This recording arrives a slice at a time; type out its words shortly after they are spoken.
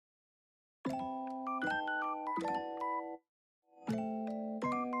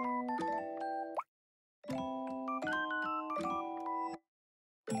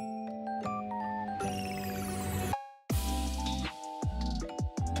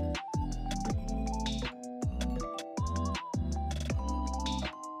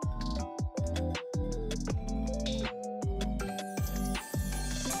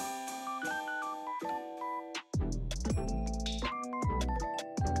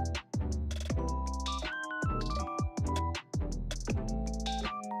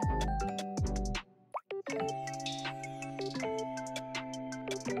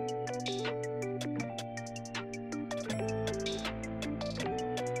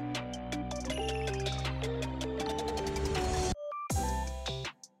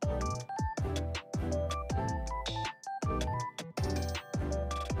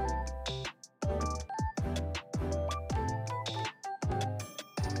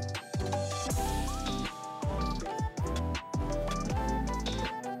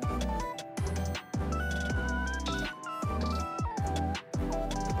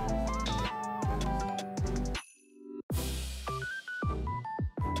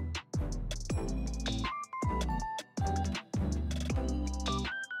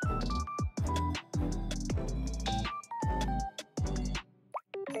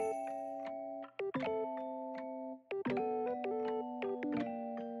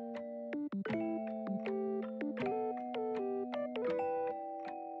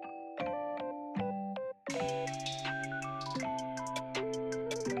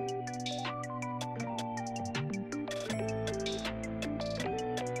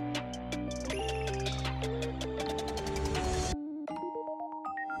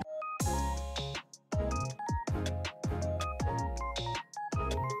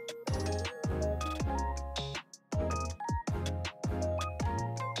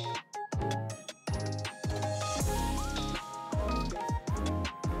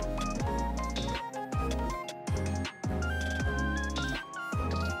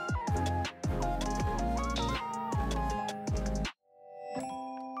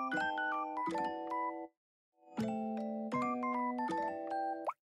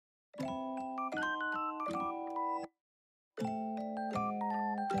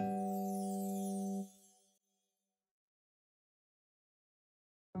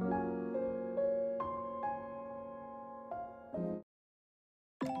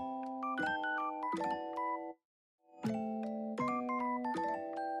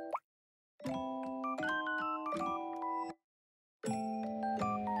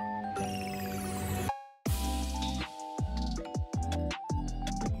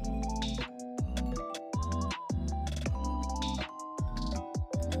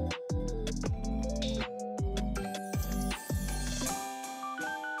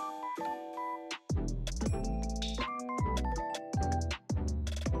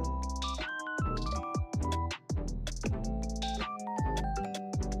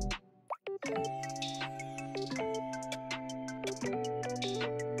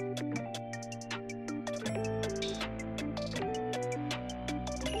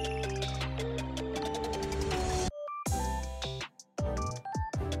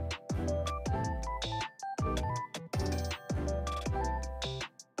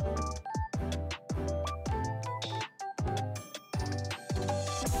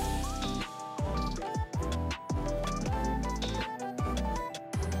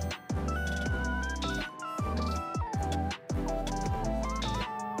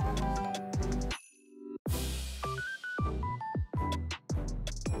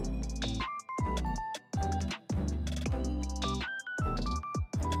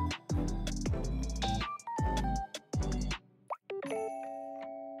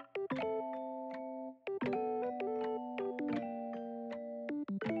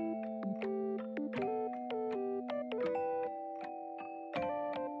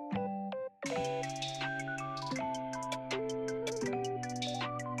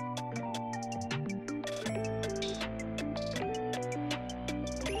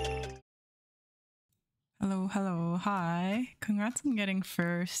Hello, hello, hi. Congrats on getting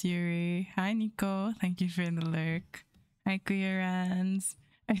first, Yuri. Hi, Nico. Thank you for the lurk. Hi, Queerans.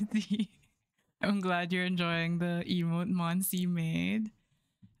 I see. I'm glad you're enjoying the emote Monsi made.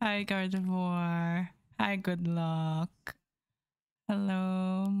 Hi, Gardevoir. Hi, good luck.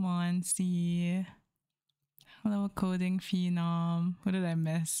 Hello, Monsi. Hello, Coding Phenom. What did I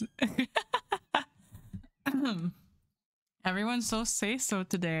miss? Everyone's so say-so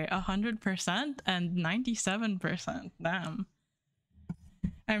today. 100% and 97%. Damn.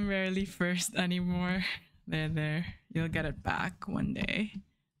 I'm rarely first anymore. There. You'll get it back one day.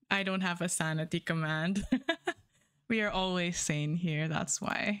 I don't have a sanity command. We are always sane here, that's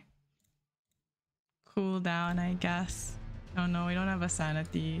why. Cool down, I guess. Oh no, we don't have a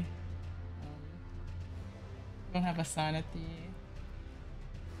sanity. We don't have a sanity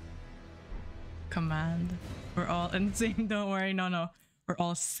command. We're all insane, don't worry. No. We're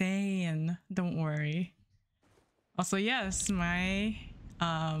all sane, don't worry. Also, yes, my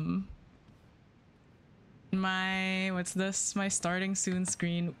what's this? My starting soon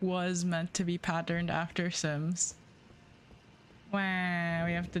screen was meant to be patterned after Sims. Wow,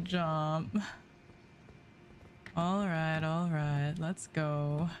 we have to jump. Alright, let's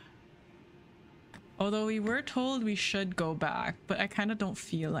go. Although we were told we should go back, but I kind of don't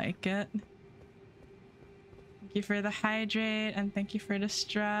feel like it. Thank you for the hydrate and thank you for the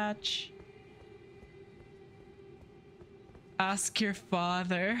stretch. Ask your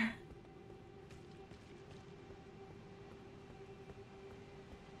father.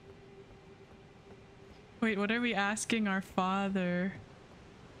 Wait, what are we asking our father?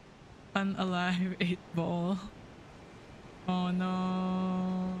 Unalive 8-ball. Oh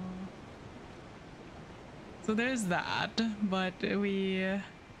no. So there's that, but we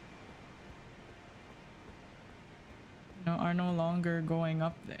are no longer going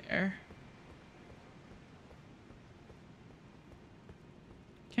up there.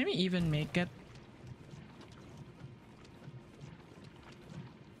 Can we even make it?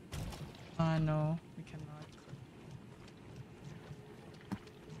 No, we cannot.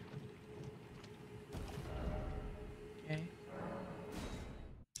 Okay.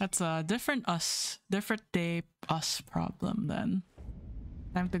 That's a different day us problem then.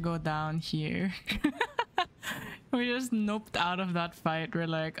 Time to go down here. We just noped out of that fight. We're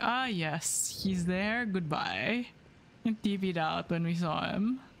like, ah yes, he's there, goodbye. And TP'd out when we saw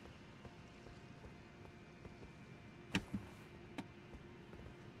him.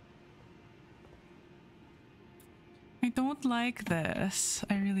 I don't like this.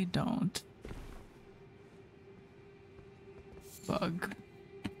 I really don't. Bug.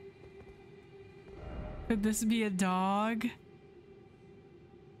 Could this be a dog?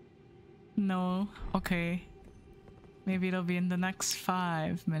 No. Okay. Maybe it'll be in the next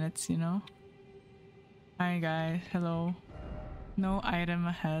 5 minutes, you know? Hi guys. Hello. No item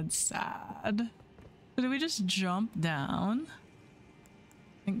ahead. Sad. So do we just jump down?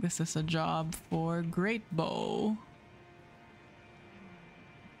 I think this is a job for Great Bow.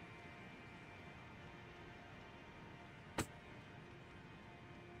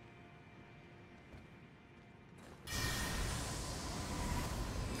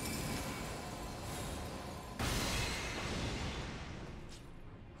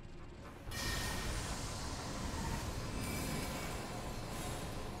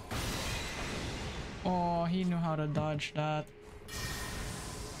 Oh, he knew how to dodge that.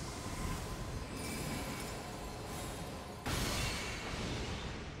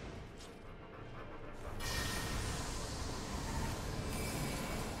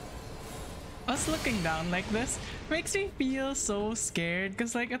 Us looking down like this makes me feel so scared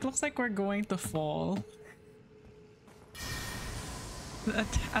because like it looks like we're going to fall.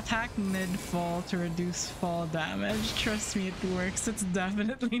 Attack mid-fall to reduce fall damage. Trust me, it works. It's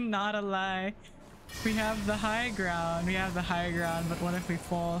definitely not a lie. We have the high ground. But what if we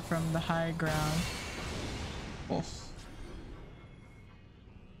fall from the high ground? Oh.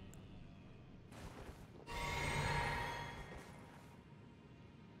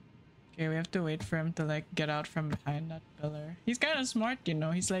 Okay, we have to wait for him to like get out from behind that pillar. He's kind of smart, you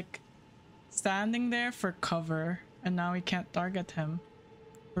know. He's like standing there for cover and now we can't target him.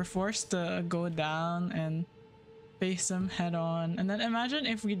 We're forced to go down and face him head on. And then imagine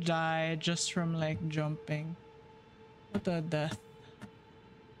if we die just from like jumping. What a death.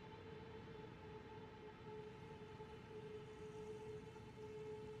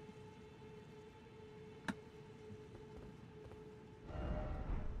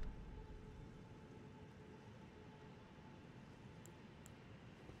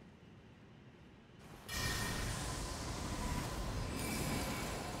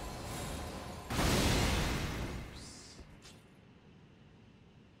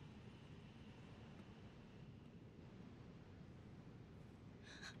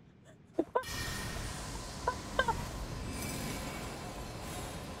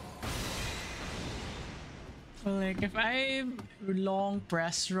 Like if I long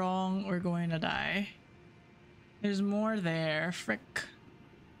press wrong, we're going to die. There's more there, frick.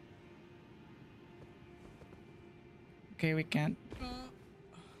 Okay, we can't.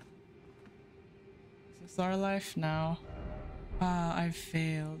 Is this our life now? Ah, I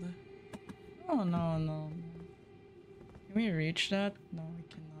failed. Oh no. Can we reach that? No, we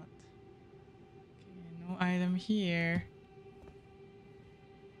cannot. Okay, no item here.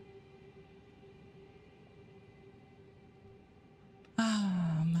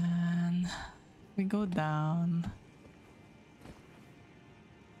 Ah, man. We go down.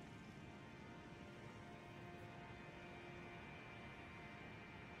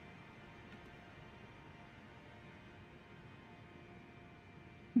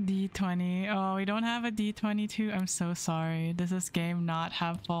 D20. Oh, we don't have a D22. I'm so sorry. Does this game not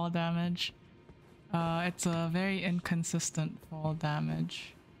have fall damage? It's a very inconsistent fall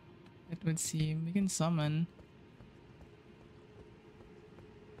damage, it would seem. We can summon.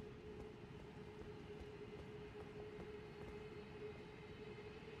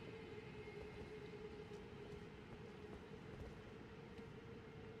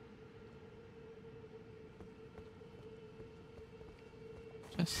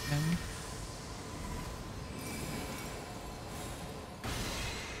 Just him.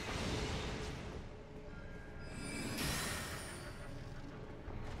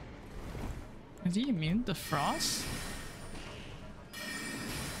 Is he immune to frost?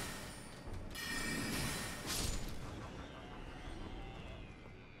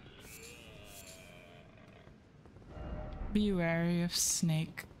 Be wary of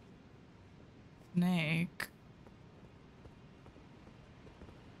snake. Snake.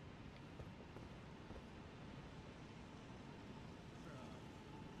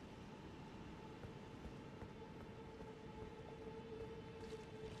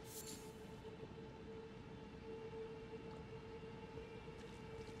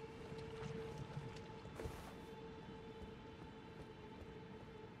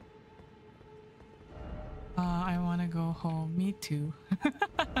 I want to go home. Me too.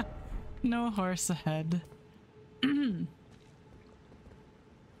 No horse ahead.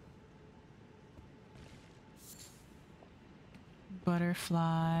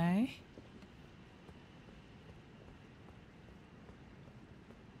 Butterfly.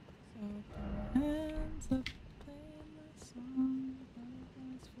 So put my hands up, play my song.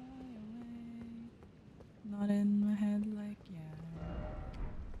 Butterflies fly away. Not in my head like yeah.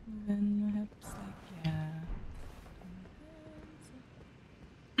 Moving my hips like yeah.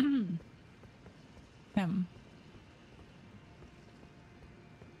 Him.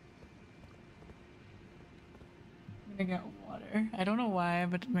 I'm gonna get water. I don't know why,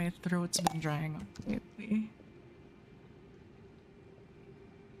 but my throat's been drying up lately.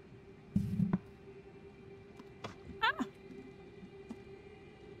 Ah!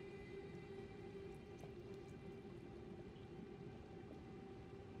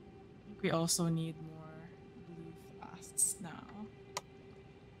 We also need more blue flasks now.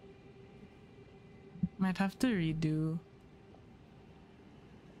 Might have to redo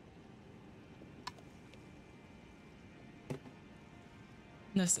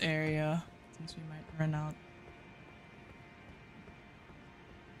this area since we might run out.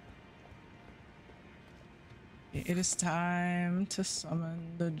 It is time to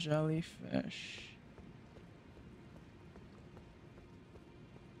summon the jellyfish.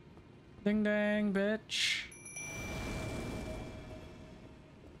 Ding dang, bitch.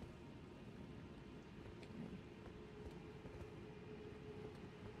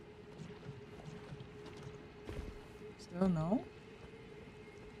 Still no?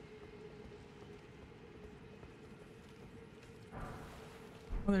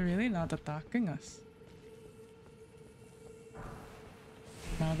 Well, they're really not attacking us.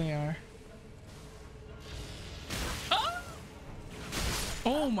 Now they are. Ah!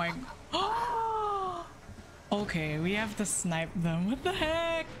 Oh my. Okay, we have to snipe them. What the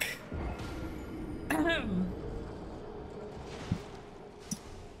heck?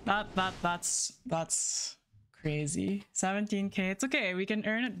 That's crazy. 17k. It's okay. We can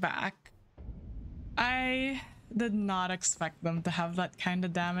earn it back. I did not expect them to have that kind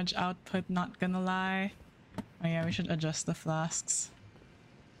of damage output, not gonna lie. Oh yeah, we should adjust the flasks.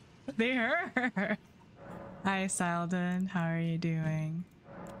 They hurt. Hi Saldon, how are you doing?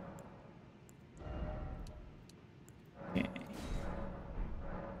 Okay.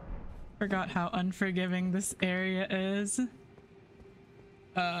 Forgot how unforgiving this area is.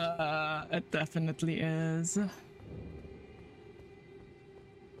 It definitely is.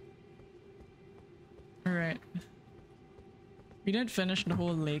 Alright. We didn't finish the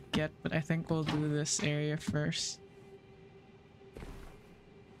whole lake yet, but I think we'll do this area first.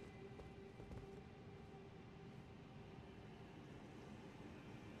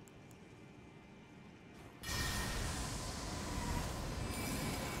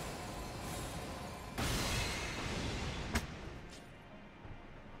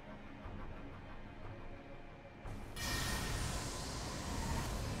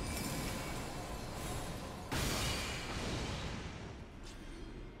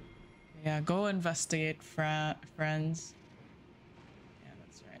 Yeah, go investigate, friends. Yeah,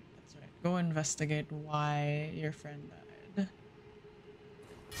 that's right. That's right. Go investigate why your friend died.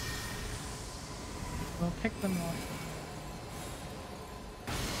 Go pick them off.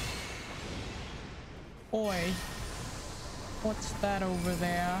 Oi! What's that over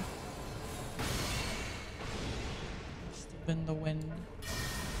there? Must have been the wind.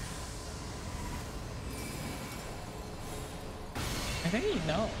 I think he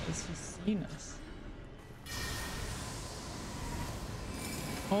knows. He's seen us.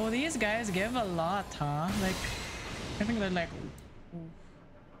 Oh, these guys give a lot, huh? Like, I think they're like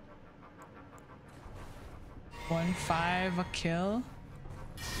 1.5 a kill.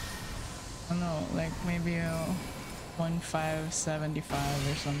 I don't know, like maybe a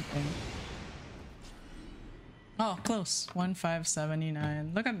 1.575 or something. Oh, close.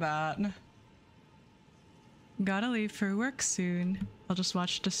 1.579. Look at that. Gotta leave for work soon. I'll just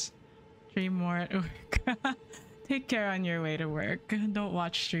watch this stream more at work. Take care on your way to work. Don't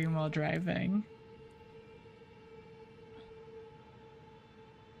watch stream while driving.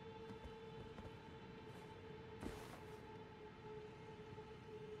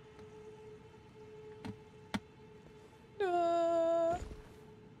 I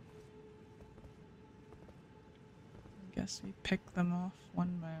guess we pick them off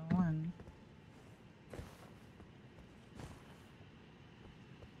one by one.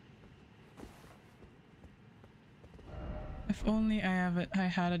 If only I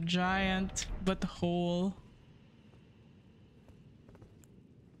had a giant butthole.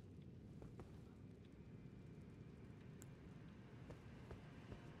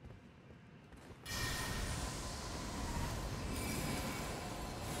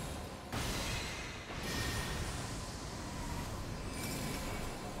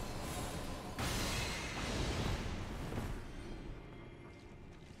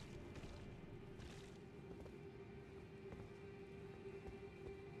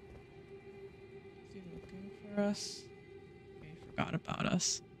 Us. Okay, forgot about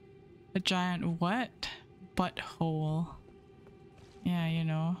us. A giant what? Butthole. Yeah, you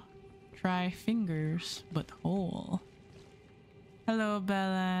know. Try fingers, butthole. Hello,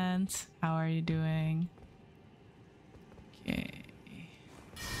 Balance. How are you doing? Okay.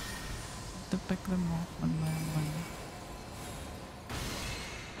 Have to pick them off one by one.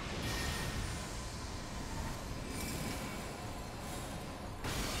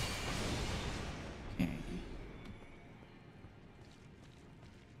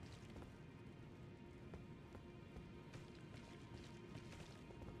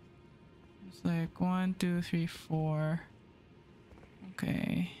 Like 1, 2, 3, 4.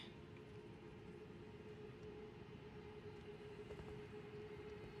 Okay.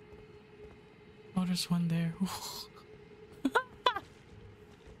 Oh, there's one there.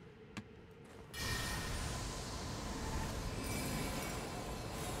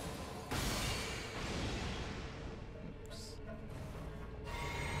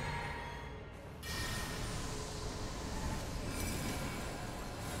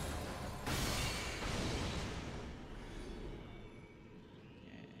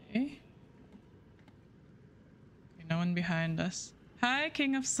 Behind us. Hi,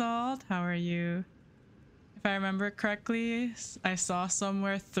 King of Salt. How are you? If I remember correctly, I saw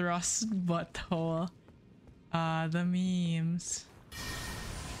somewhere thrust butthole. The memes.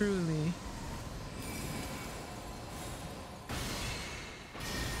 Truly.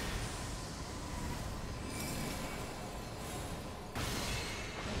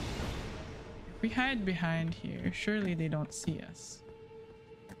 If we hide behind here, surely they don't see us.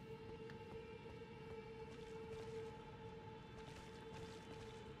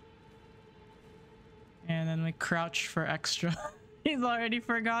 And then we crouch for extra. He's already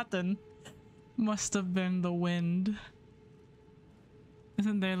forgotten. Must have been the wind.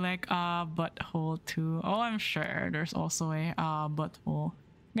 Isn't there like a butthole too? Oh, I'm sure there's also a butthole.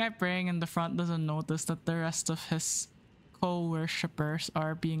 Guy praying in the front doesn't notice that the rest of his co-worshippers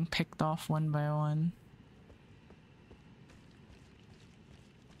are being picked off one by one.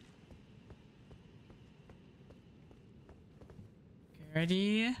 Okay,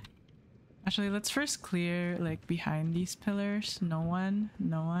 ready? Actually, let's first clear like behind these pillars. No one,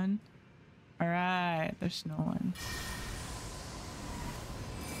 no one. All right, there's no one.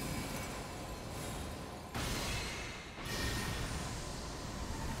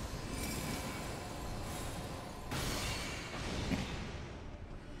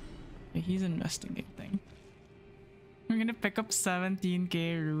 Okay, he's investigating. We're gonna pick up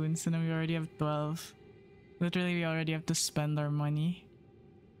 17k runes and then we already have 12. Literally, we already have to spend our money.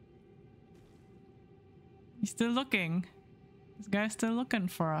 He's still looking. This guy's still looking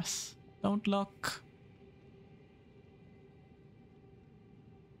for us. Don't look.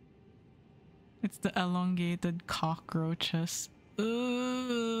 It's the elongated cockroaches.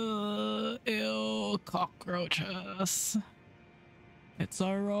 Ugh, ew, cockroaches. It's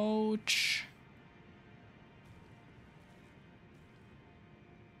a roach.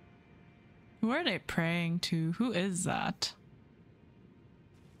 Who are they praying to? Who is that?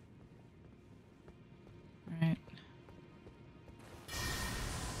 Right.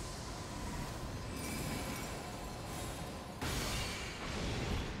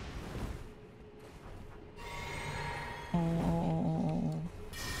 Oh.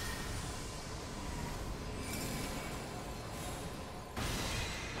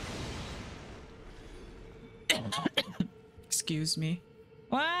 Excuse me.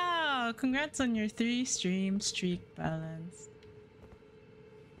 Wow, congrats on your 3-stream streak balance.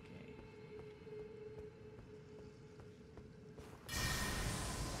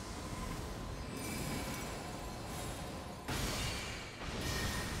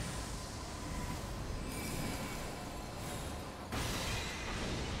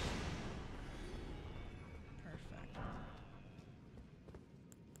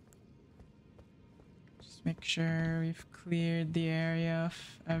 Make sure we've cleared the area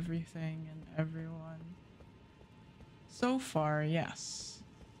of everything and everyone. So far, yes.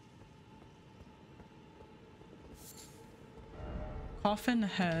 Coffin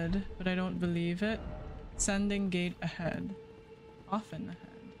ahead, but I don't believe it. Sending gate ahead. Coffin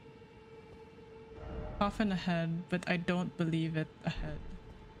ahead. Coffin ahead, but I don't believe it ahead.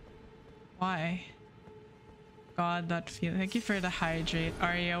 Why? God, that feel. Thank you for the hydrate.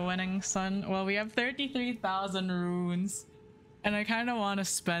 Arya winning sun. Well, we have 33,000 runes, and I kind of want to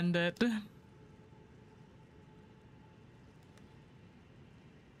spend it.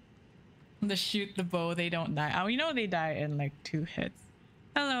 The shoot the bow, they don't die. Oh, you know they die in like 2 hits.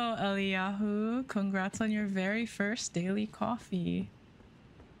 Hello, Eliyahu. Congrats on your very first daily coffee.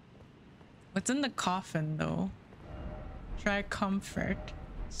 What's in the coffin, though? Try comfort.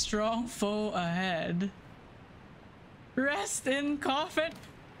 Strong foe ahead. Rest in coffin.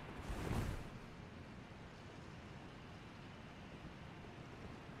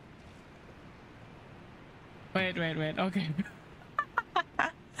 Wait. Okay.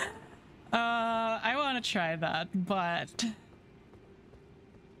 I want to try that, but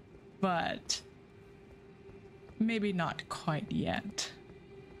maybe not quite yet.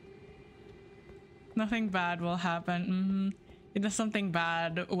 Nothing bad will happen. Something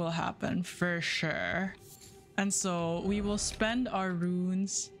bad will happen for sure. And so we will spend our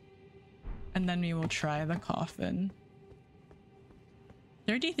runes and then we will try the coffin.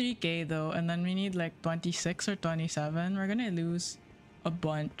 33k though, and then we need like 26 or 27. We're gonna lose a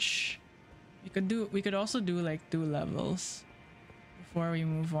bunch. We could also do like 2 levels before we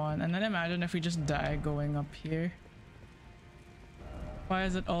move on. And then imagine if we just die going up here. Why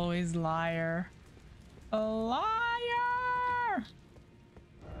is it always liar? A liar!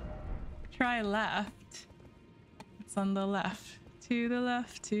 Try left. It's on the left. To the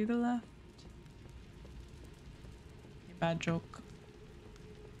left, to the left. Okay, bad joke.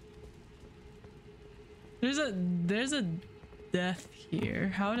 There's a death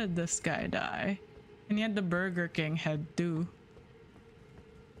here. How did this guy die? And he had the Burger King head too.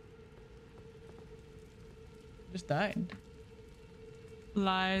 Just died.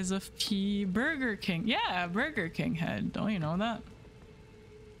 Lies of P. Burger King. Yeah, Burger King head. Don't you know that?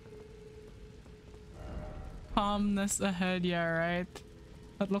 Calmness ahead, yeah, right?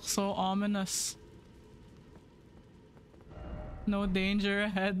 That looks so ominous. No danger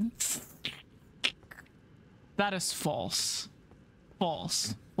ahead. That is false.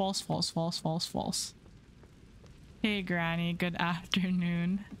 False. False. Hey Granny, good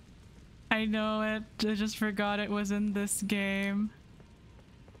afternoon. I know it. I just forgot it was in this game.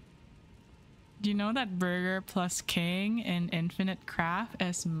 Do you know that Burger plus King in Infinite Craft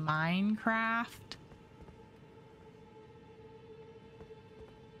is Minecraft?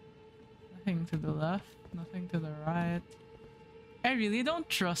 Nothing to the left, nothing to the right. I really don't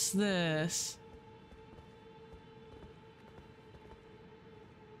trust this.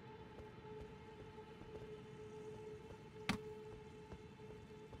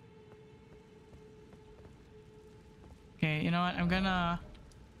 Okay, you know what? I'm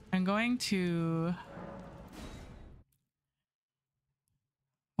going to...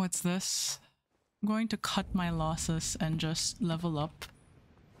 What's this? I'm going to cut my losses and just level up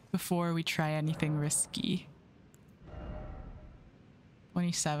before we try anything risky.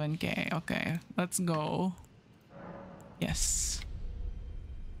 27k. Okay, let's go. Yes.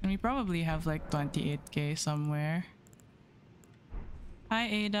 And we probably have like 28k somewhere. Hi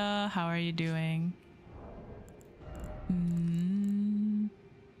Ada, how are you doing?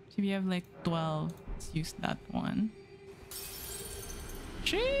 So we have like 12. Let's use that one.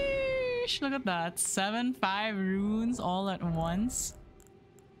 Sheesh, look at that. 5 runes all at once.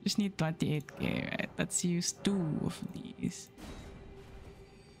 Just need 28k, right? Let's use 2 of these.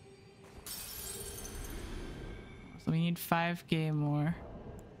 So we need 5k more.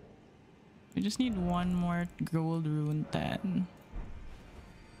 We just need 1 more gold rune then.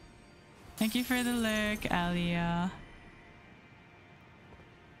 Thank you for the lurk, Alia.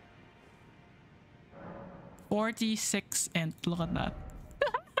 46 int. Look at that.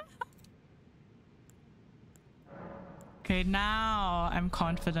 Okay, now I'm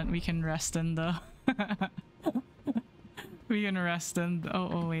confident we can rest in the... we can rest in the...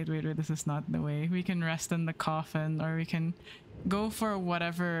 Oh, wait. This is not the way. We can rest in the coffin, or we can go for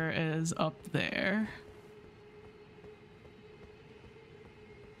whatever is up there.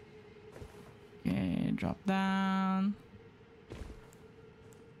 Okay, drop down.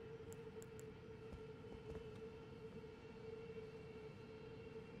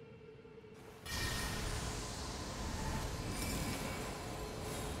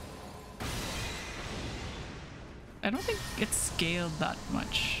 I don't think it's scaled that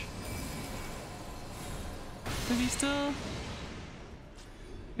much. But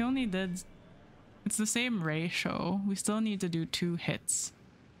we only did... It's the same ratio. We still need to do 2 hits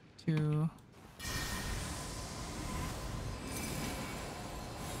to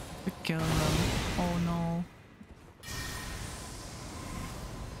kill them. Oh no.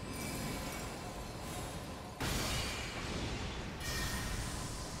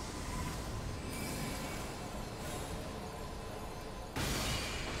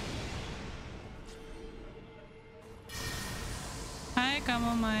 Hi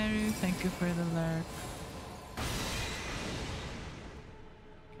Kamomairu, thank you for the lurk.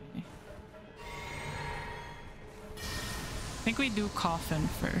 Okay. I think we do coffin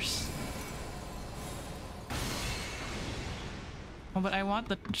first. Oh, but I want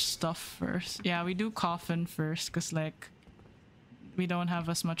the stuff first. Yeah, we do coffin first because like we don't have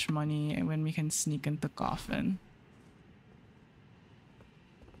as much money when we can sneak into coffin.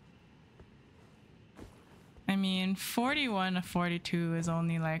 I mean, 41 to 42 is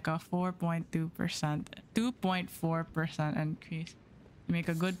only like a 4.2%, 2.4% increase. You make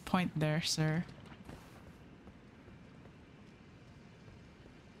a good point there, sir.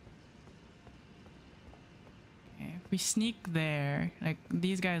 Okay, if we sneak there, like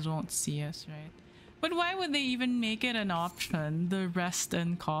these guys won't see us, right? But why would they even make it an option? The rest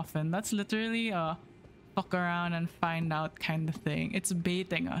in coffin. That's literally a fuck around and find out kind of thing. It's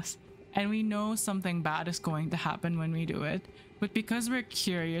baiting us. And we know something bad is going to happen when we do it. But because we're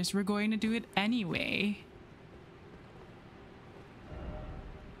curious, we're going to do it anyway.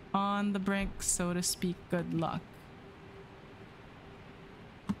 On the brink, so to speak, good luck.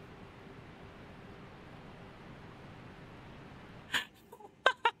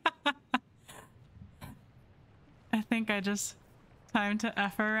 I think I just... Time to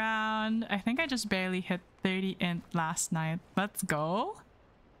F around. I think I just barely hit 30 int last night. Let's go.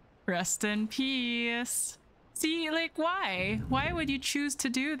 Rest in peace. See, like, why? Why would you choose to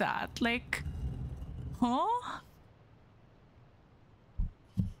do that? Like, huh?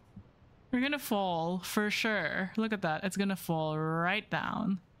 We're gonna fall for sure. Look at that. It's gonna fall right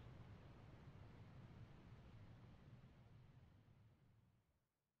down.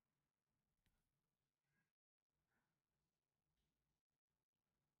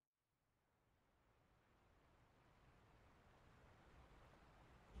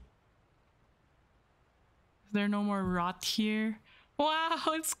 Is there no more rot here? Wow,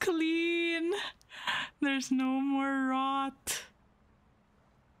 it's clean. There's no more rot.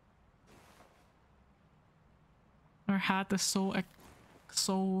 Our hat is so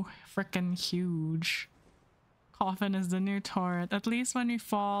freaking huge. Coffin is the new turret. At least when we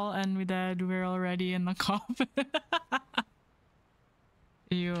fall and we dead, we're already in the coffin.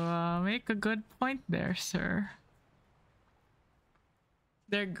 You make a good point there, sir.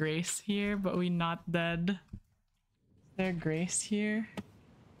 There's grace here, but we not dead. There's grace here.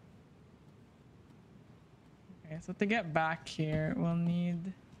 Okay, so to get back here, we'll need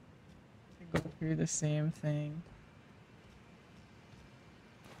to go through the same thing.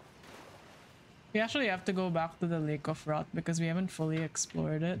 We actually have to go back to the Lake of Rot because we haven't fully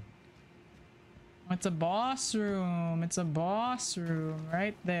explored it. It's a boss room. It's a boss room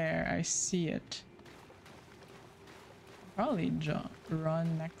right there. I see it. Probably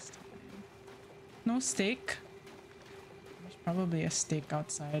run next time. No stake. There's probably a stake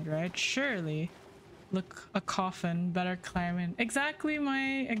outside, right? Surely. Look, a coffin, better climb in. Exactly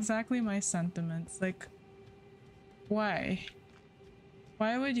my sentiments. Like, why?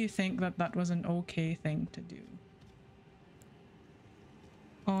 Why would you think that that was an okay thing to do?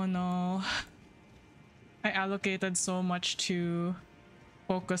 Oh no. I allocated so much to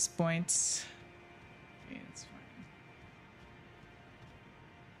focus points. Okay, it's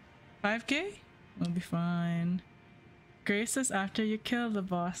fine. 5k? We'll be fine. Grace is after you kill the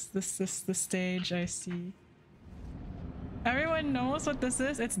boss. This is the stage, I see. Everyone knows what this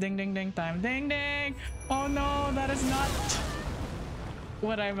is? It's ding ding ding time. Ding ding! Oh no, that is not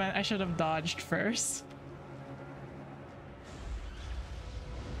what I meant. I should have dodged first.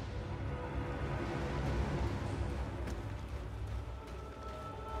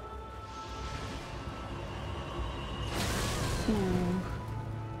 Ooh.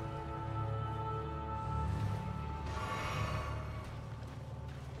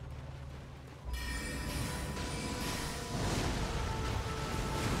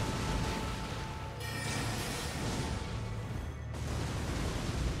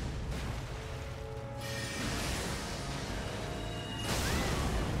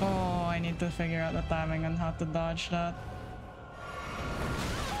 To figure out the timing on how to dodge that.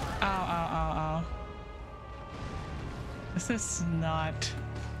 Ow, ow, ow, ow. This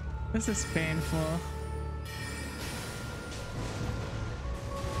is painful.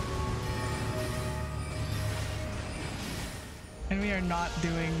 And we are not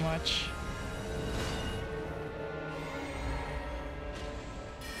doing much.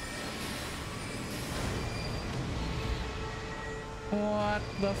 What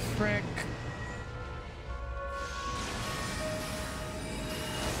the frick?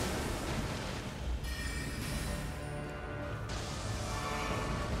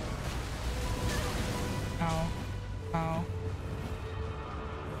 Ow. Ow.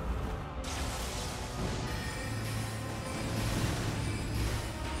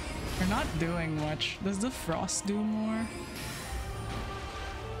 We're not doing much. Does the frost do more?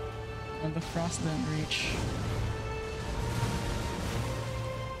 Oh, the frost didn't reach.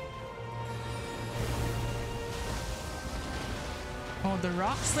 Oh, the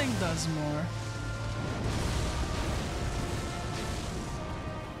rock sling does more.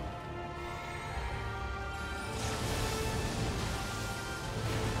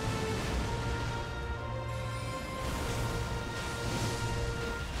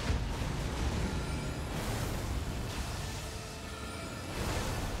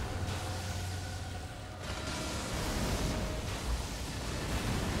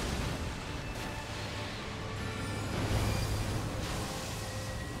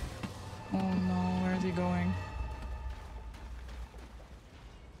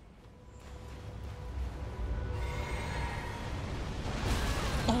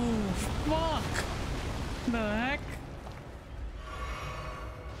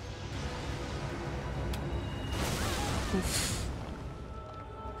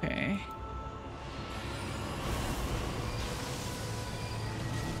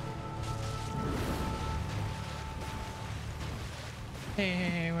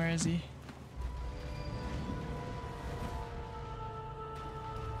 Hey, where is he?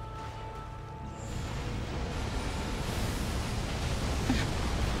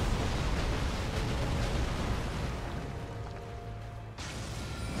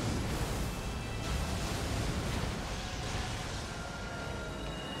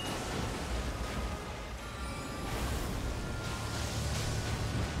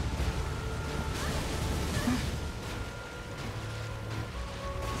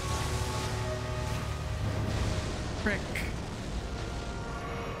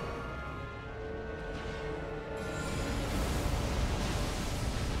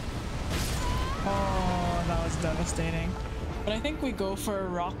 Devastating. But I think we go for a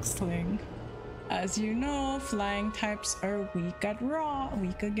rock sling. As you know, flying types are weak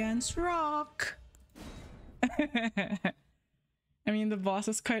against rock. I mean, the boss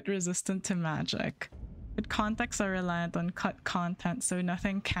is quite resistant to magic. But contexts are reliant on cut content, so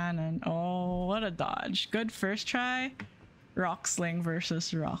nothing canon. Oh, what a dodge. Good first try. Rock sling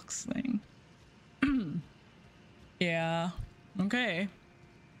versus rock sling. Yeah. Okay.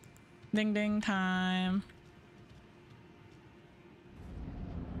 Ding ding time.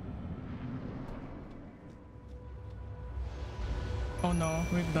 Oh no,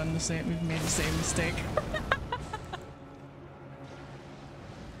 we've made the same mistake.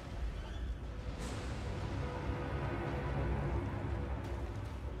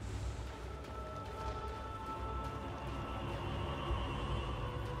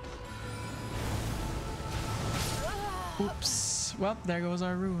 Oops. Well, there goes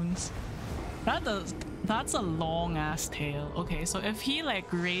our runes. That's a long ass tail. Okay, so if he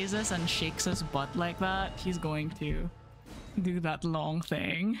like raises and shakes his butt like that, he's going to do that long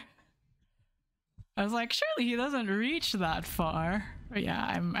thing. I was like, surely he doesn't reach that far. But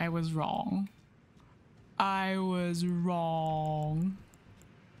yeah, I was wrong. I was wrong.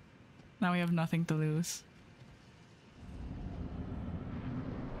 Now we have nothing to lose.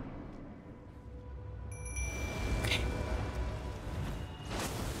 Okay.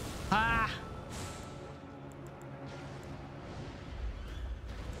 Ah!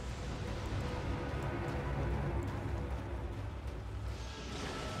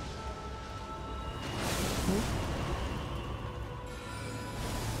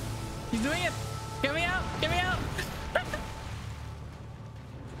 He's doing it! Get me out! Get me out!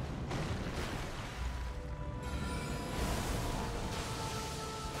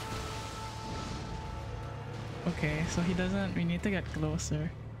 Okay, so he doesn't... We need to get closer.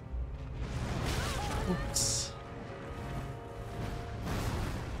 Oops.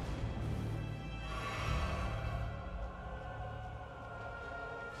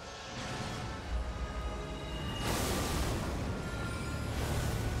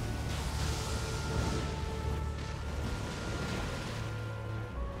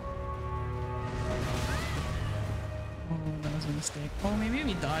 Mistake. Oh, maybe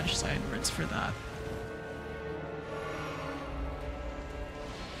we dodge sidewards for that.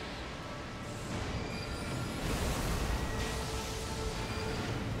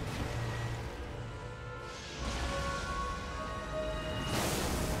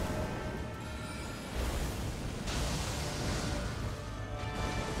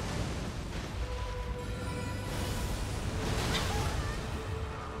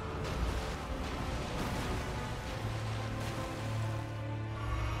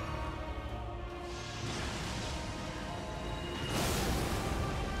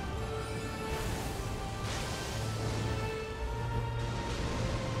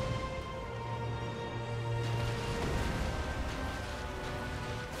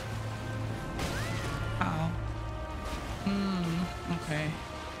 Okay.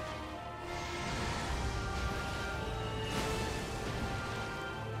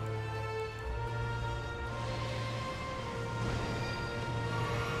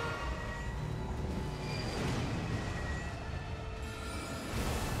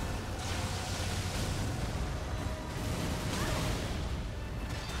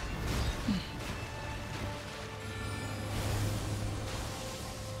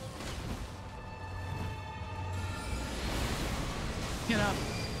 Get up.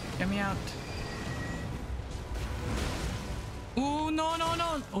 Get me out. Oh, no, no,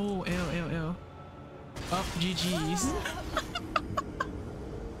 no. Oh, ew, ew, ew. Oh, GG's.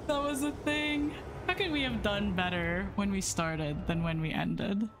 That was a thing. How could we have done better when we started than when we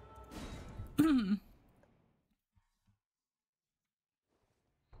ended? Because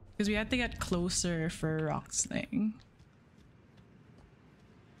we had to get closer for rock sling.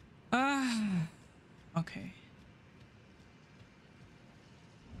 Okay.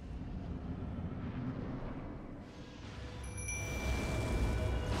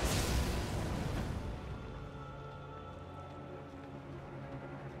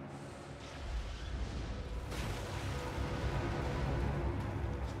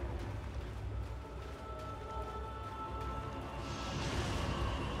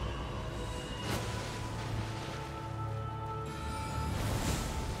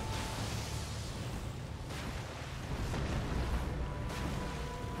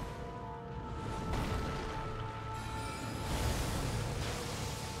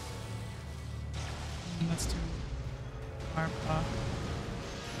 Let's do ARPA.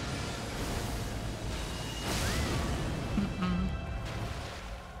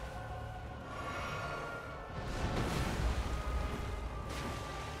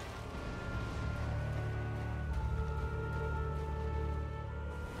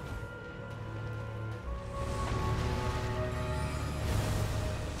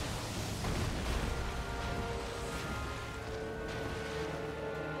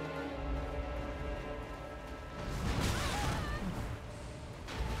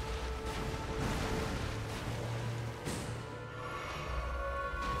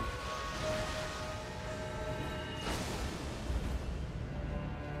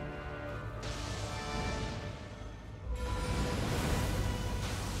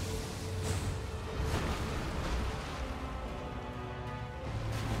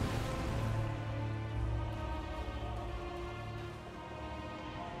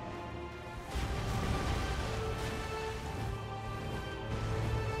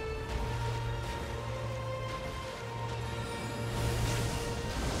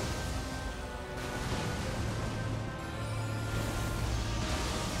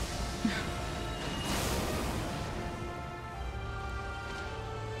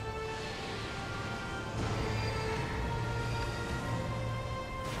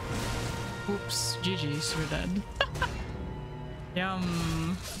 Oops, GG's, we're dead.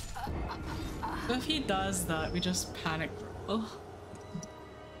 Yum. So if he does that, we just panic roll.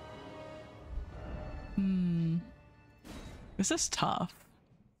 This is tough.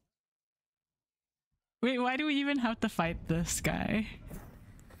 Wait, why do we even have to fight this guy?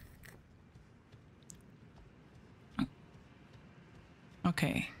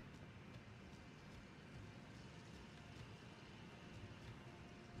 Okay.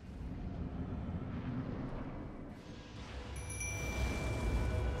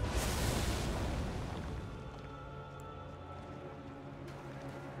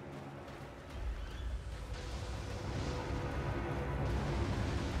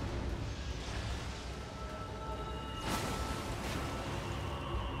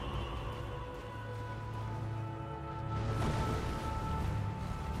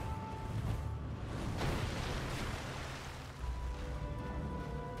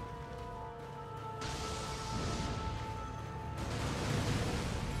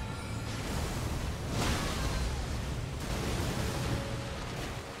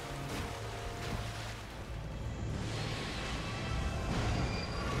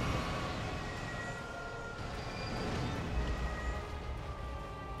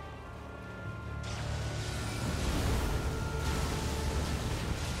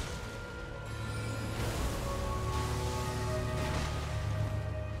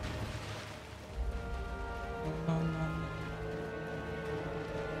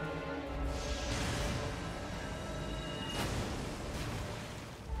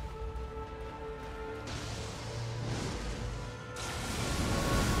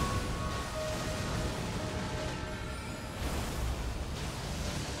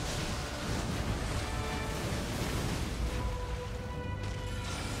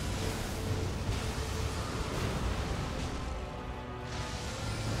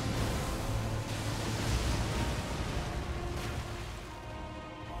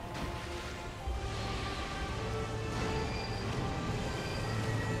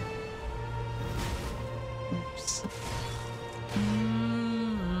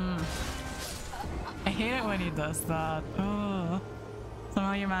 I hate it when he does that. Oh.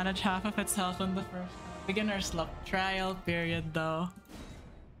 Somehow you manage half of its health in the first beginner's luck trial period though.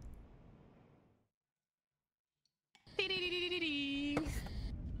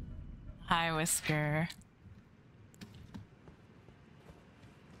 Hi, Whisker.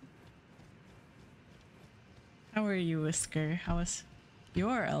 How are you, Whisker? How was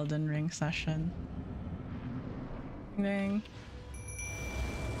your Elden Ring session? Ding.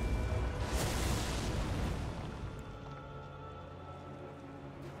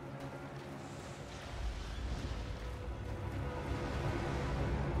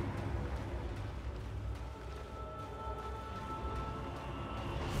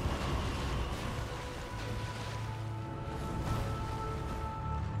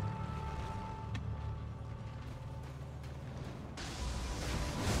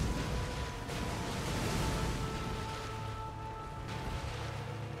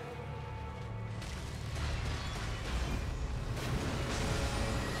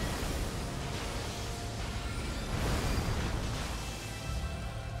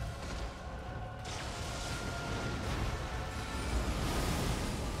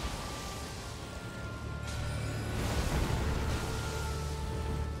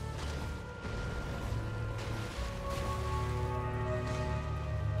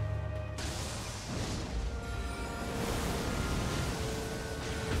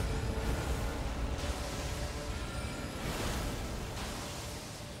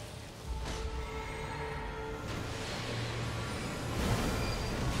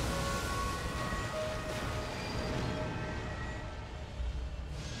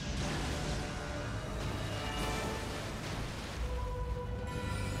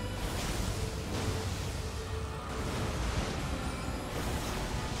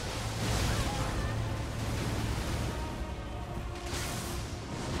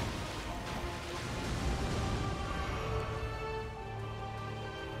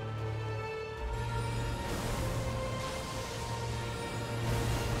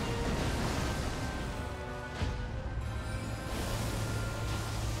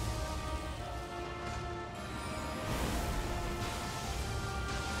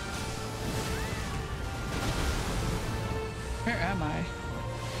 Where am I?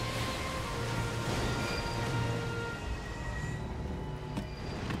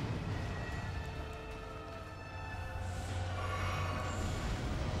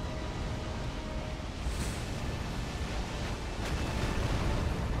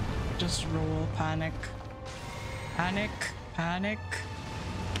 Just roll, panic. Panic, panic.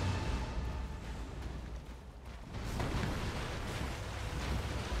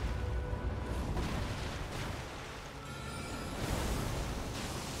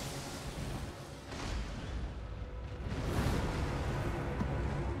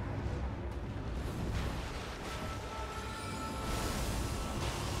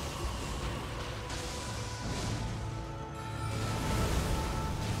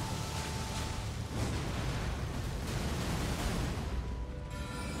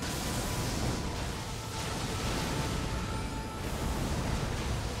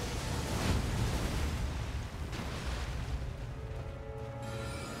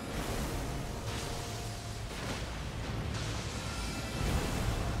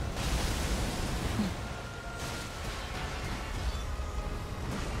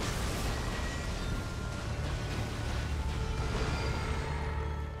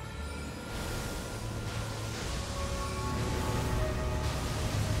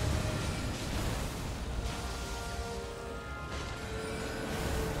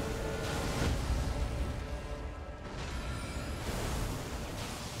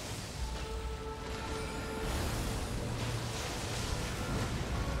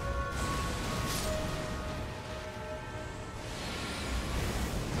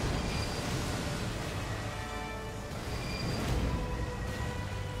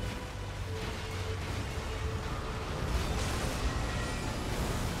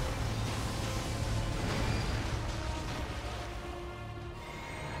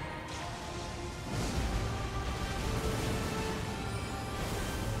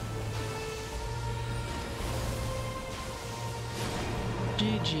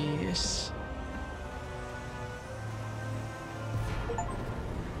 GG's.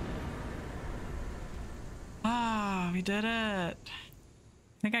 Ah, we did it.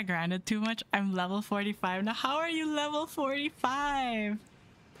 I think I grinded too much. I'm level 45 now. How are you level 45?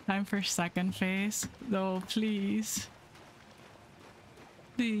 Time for second phase. No, please.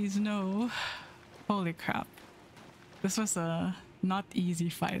 Please, no. Holy crap. This was a not easy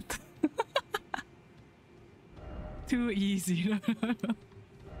fight. Too easy.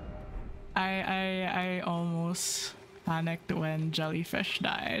 I almost panicked when Jellyfish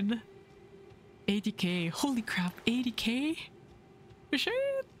died. 80k. Holy crap, 80k? Shit.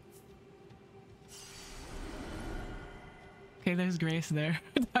 Okay, there's Grace there.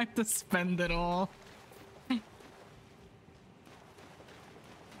 Time to spend it all.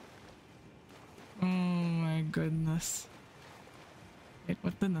 Oh my goodness. Wait,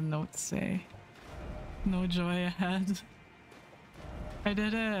 what did the note say? No joy ahead. I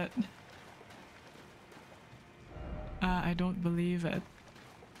did it. I don't believe it.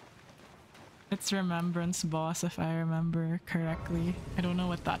 It's Remembrance Boss if I remember correctly. I don't know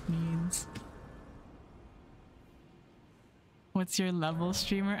what that means. What's your level,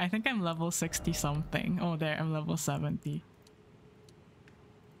 streamer? I think I'm level 60 something. Oh, there, I'm level 70.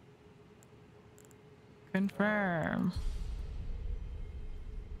 Confirm.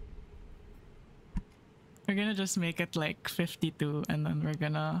 We're gonna just make it like 52 and then we're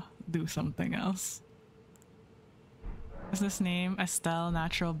gonna do something else. Is his name Estelle,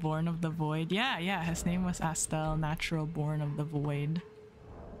 Natural Born of the Void? Yeah, his name was Estelle, Natural Born of the Void.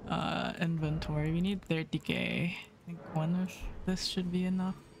 Inventory. We need 30k. I think one of this should be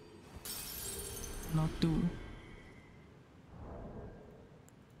enough. No, two.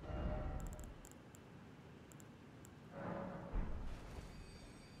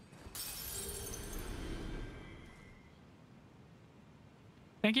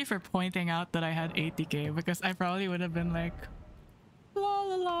 Thank you for pointing out that I had 80k because I probably would have been like, la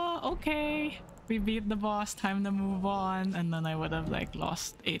la la, okay. We beat the boss, time to move on. And then I would have like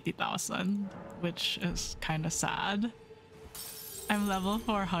lost 80,000, which is kind of sad. I'm level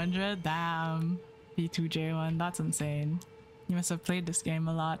 400, damn. P2J1, that's insane. You must have played this game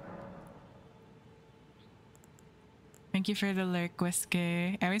a lot. Thank you for the lurk,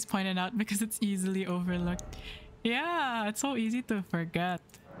 Whiskey. I always point it out because it's easily overlooked. Yeah, it's so easy to forget.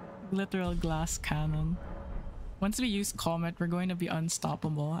 Literal glass cannon. Once we use Comet, we're going to be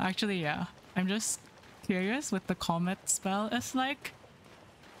unstoppable. Actually, yeah. I'm just curious what the Comet spell is like.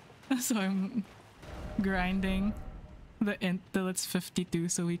 So I'm grinding the int till it's 52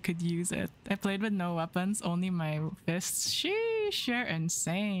 so we could use it. I played with no weapons, only my fists. Sheesh, you're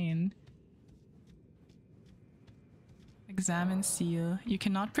insane. Examine seal. You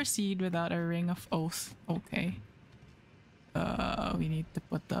cannot proceed without a ring of oath. Okay. We need to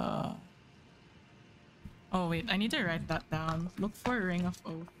put the... Oh wait, I need to write that down. Look for a ring of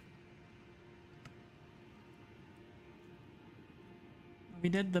oath. We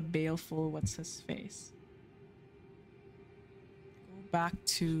did the baleful what's his face. Go back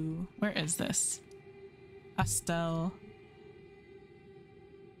to... Where is this? Estelle.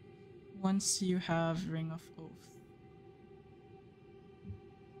 Once you have ring of oath.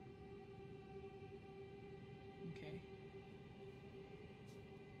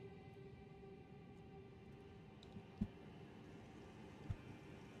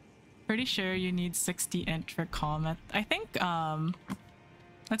 Pretty sure you need 60 int for Comet. I think,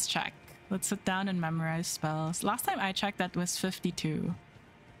 let's check. Let's sit down and memorize spells. Last time I checked that was 52.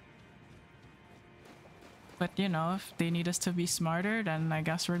 But you know, if they need us to be smarter, then I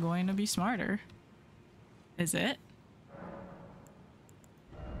guess we're going to be smarter. Is it?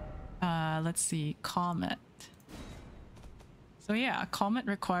 Let's see, Comet. So yeah, Comet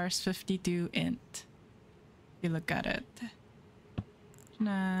requires 52 int. If you look at it.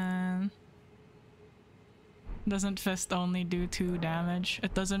 Nah. Doesn't fist only do 2 damage?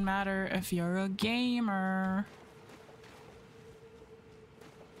 It doesn't matter if you're a gamer.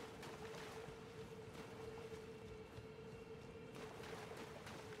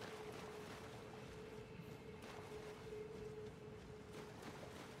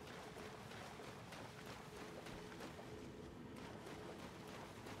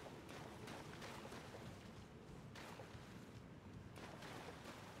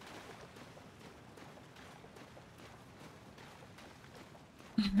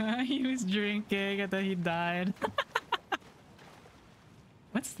 He was drinking and then he died.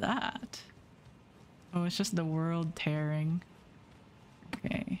 What's that? Oh, it's just the world tearing.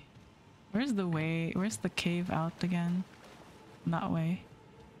 Okay. Where's the way? Where's the cave out again? That way.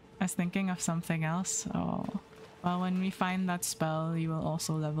 I was thinking of something else. Oh. Well, when we find that spell, we will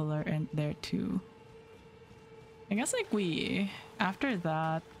also level our int there too. I guess like after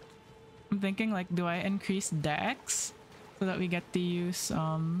that, I'm thinking like, do I increase dex so that we get to use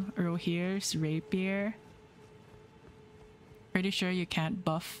Rohir's rapier? Pretty sure you can't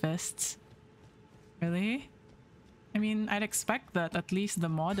buff fists. Really? I mean, I'd expect that at least the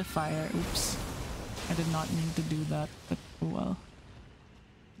modifier, oops, I did not mean to do that, but oh well.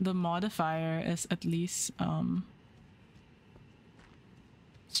 The modifier is at least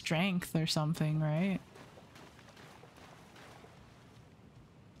strength or something, right?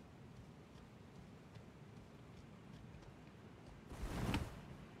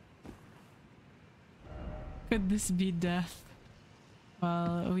 Could this be death?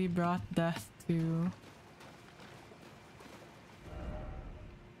 Well, we brought death to...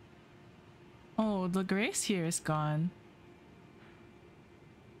 Oh, the grace here is gone.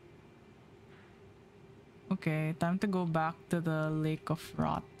 Okay, time to go back to the Lake of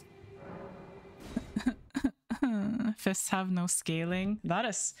Rot. Fists have no scaling. That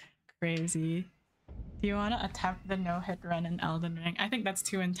is crazy. Do you want to attempt the no-hit run in Elden Ring? I think that's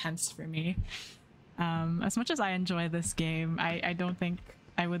too intense for me. As much as I enjoy this game, I don't think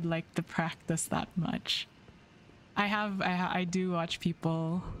I would like to practice that much. I do watch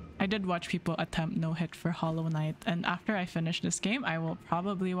people... I did watch people attempt no-hit for Hollow Knight, and after I finish this game, I will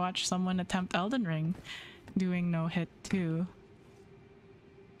probably watch someone attempt Elden Ring doing no-hit too.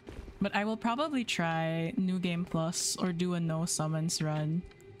 But I will probably try New Game Plus or do a no summons run.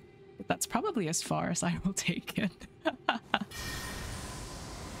 That's probably as far as I will take it.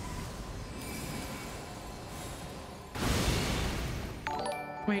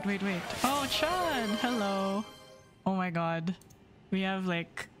 Wait. Oh, Chud! Hello. Oh my god. We have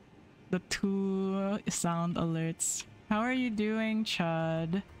like the 2 sound alerts. How are you doing,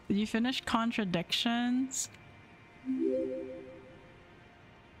 Chud? Did you finish Contradictions?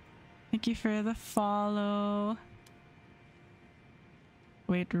 Thank you for the follow.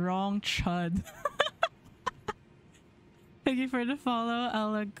 Wait, wrong Chud. Thank you for the follow,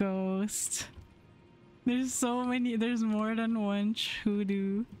 Ella Ghost. There's so many, there's more than one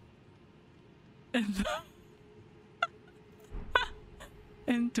Chudu.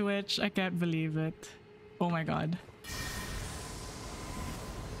 In Twitch, I can't believe it. Oh my god.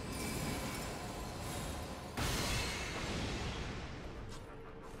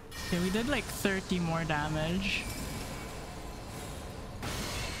 Okay, we did like 30 more damage.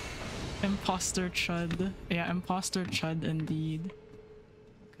 Imposter Chud. Yeah, Imposter Chud indeed.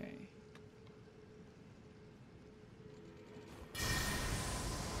 Okay.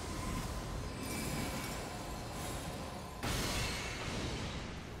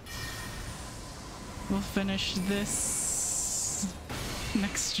 We'll finish this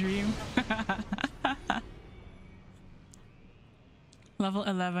next stream. Level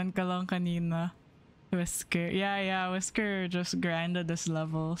 11 ka lang kanina. Whisker. Yeah, Whisker just grinded his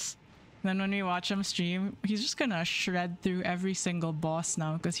levels. Then when we watch him stream, he's just gonna shred through every single boss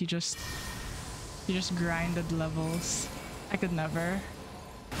now because he just grinded levels. I could never.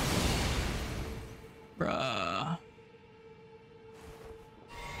 Bruh.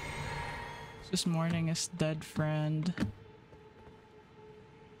 This morning is dead friend.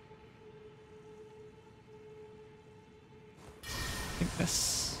 I think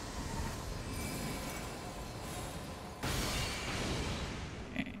this.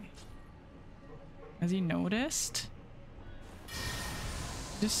 Okay. Has he noticed?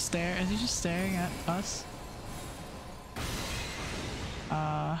 Is he just staring at us?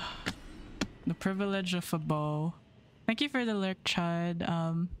 The privilege of a bow. Thank you for the lurk, Chud.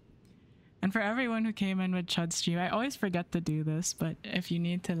 And for everyone who came in with Chud's stream, I always forget to do this, but if you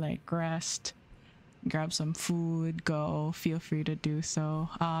need to like rest, grab some food, go, feel free to do so.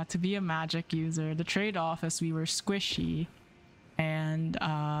 To be a magic user, the trade-off is we were squishy and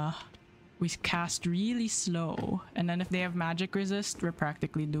we cast really slow, and then if they have magic resist, we're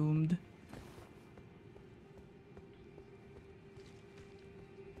practically doomed.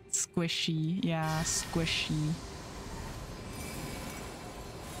 Squishy, yeah, squishy.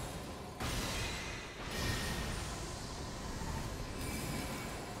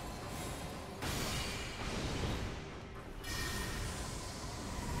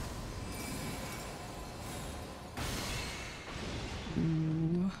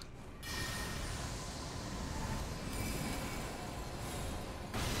 Ooh.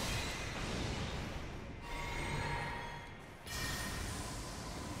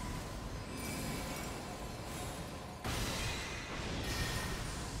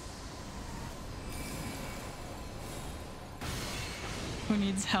 Who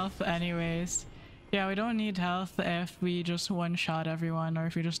needs health anyways? Yeah, we don't need health if we just one-shot everyone or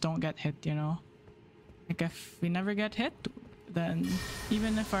if we just don't get hit, you know? Like if we never get hit, then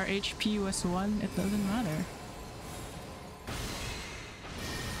even if our HP was 1, it doesn't matter.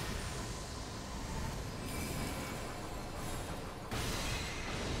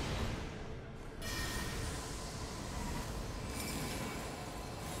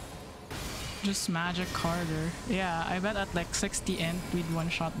 Just magic harder. Yeah, I bet at like 60 int we'd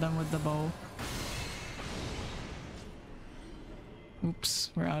one-shot them with the bow. Oops,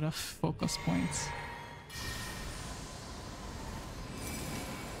 we're out of focus points.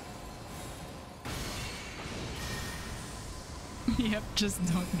 Yep, just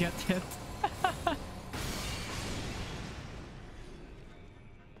don't get hit.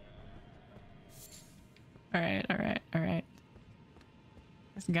 Alright, alright, alright.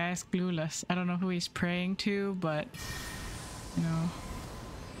 This guy's clueless. I don't know who he's praying to, but you know,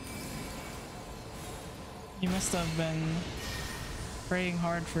 he must have been praying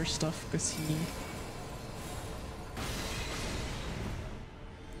hard for stuff because he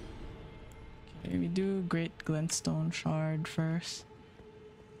okay, we do Great Glintstone Shard first.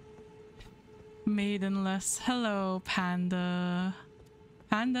 Maidenless. Hello, Panda.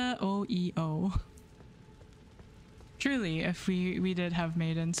 Panda OEO. Truly, if we did have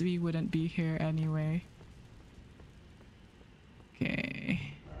maidens, we wouldn't be here anyway.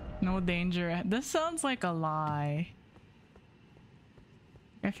 Okay. No danger. This sounds like a lie.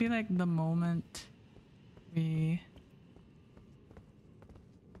 I feel like the moment we...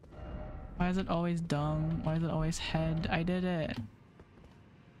 Why is it always dumb? Why is it always head? I did it.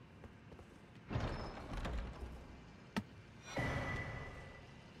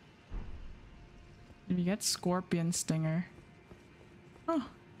 Did we get Scorpion Stinger? Oh,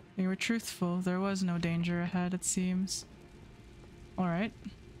 they were truthful. There was no danger ahead, it seems. Alright.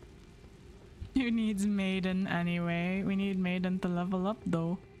 Who needs Maiden anyway? We need Maiden to level up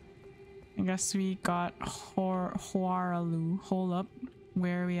though. I guess we got Huaralu. Hold up.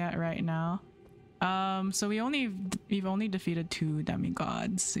 Where are we at right now? So we've only defeated 2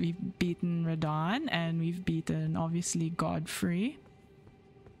 demigods. We've beaten Radon and we've beaten obviously Godfrey.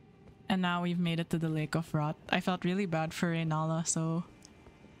 And now we've made it to the Lake of Rot. I felt really bad for Reynala, so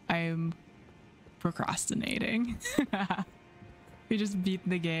I'm procrastinating. We just beat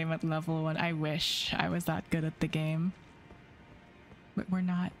the game at level 1. I wish I was that good at the game. But we're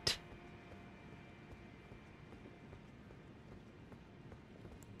not.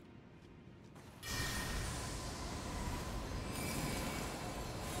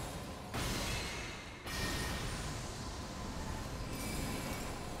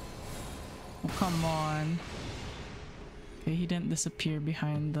 Oh, come on. Okay, he didn't disappear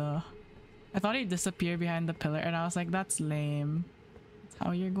behind the... I thought he'd disappear behind the pillar and I was like, that's lame. That's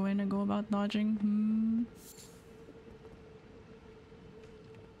how you're going to go about dodging?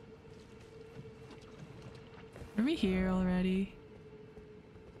 Are we here already?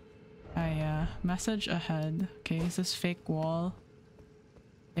 Message ahead. Okay, is this fake wall?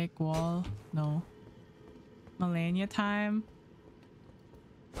 Fake wall? No. Malenia time?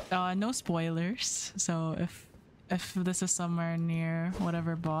 No spoilers. So if this is somewhere near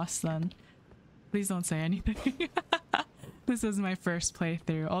whatever boss, then please don't say anything. This is my first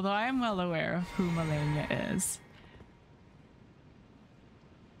playthrough, although I am well aware of who Malenia is.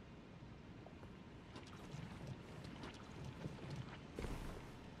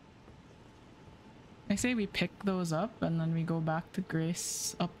 I say we pick those up and then we go back to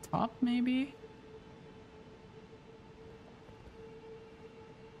Grace up top, maybe?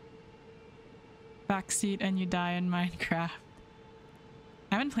 Backseat and you die in Minecraft.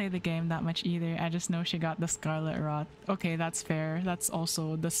 I haven't played the game that much either. I just know she got the Scarlet Rot. Okay, that's fair. That's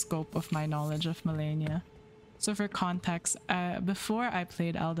also the scope of my knowledge of Malenia. So for context, before I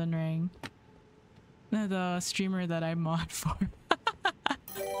played Elden Ring, the streamer that I mod for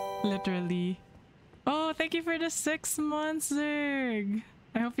literally... Oh, thank you for the 6 months, Zerg!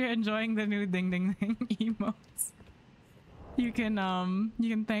 I hope you're enjoying the new ding ding ding emotes. You can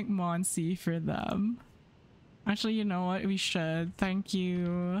thank Monsi for them. Actually, you know what? We should. Thank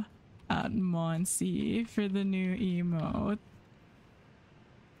you, Monsi, for the new emote.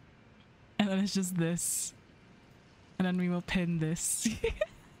 And then it's just this. And then we will pin this.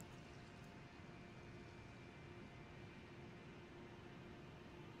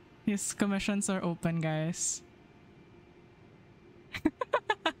 His commissions are open, guys.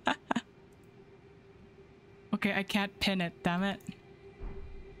 Okay, I can't pin it, damn it.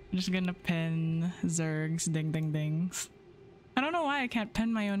 I'm just gonna pin Zerg's ding ding dings. I don't know why I can't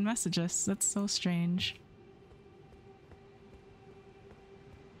pin my own messages. That's so strange.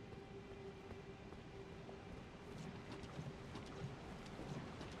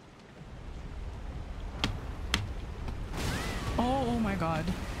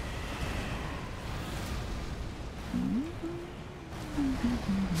 god.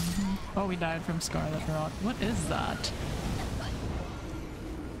 Oh, we died from Scarlet Rot. What is that?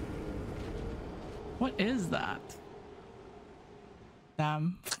 What is that?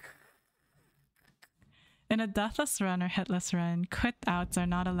 Damn. In a deathless run or hitless run, quit outs are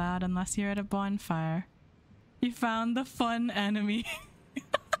not allowed unless you're at a bonfire. You found the fun enemy.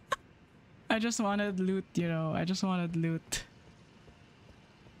 I just wanted loot, you know. I just wanted loot.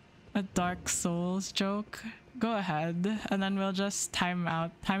 A Dark Souls joke? Go ahead, and then we'll just time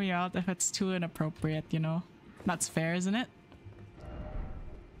you out if it's too inappropriate, you know? That's fair, isn't it?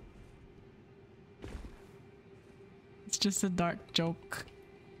 It's just a dark joke.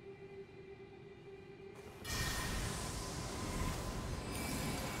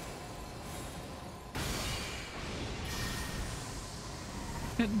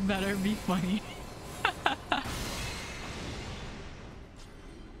 It better be funny.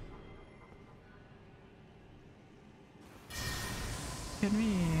 Can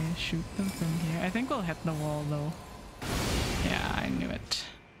we shoot them from here? I think we'll hit the wall though. Yeah, I knew it.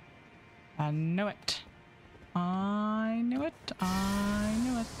 I knew it. I knew it. I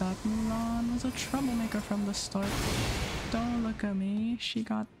knew it. That Mulan was a troublemaker from the start. Don't look at me. She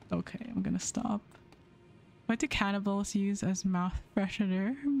got... Okay, I'm gonna stop. What do cannibals use as mouth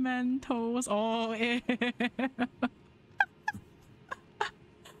freshener? Mentos. Oh, ew.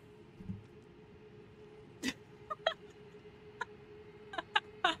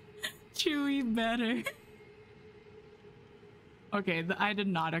 Chewy better. Okay, I did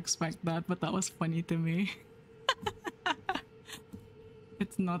not expect that, but that was funny to me.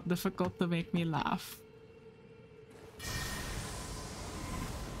 It's not difficult to make me laugh.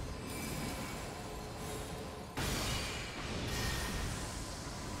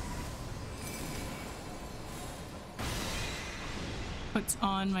 Puts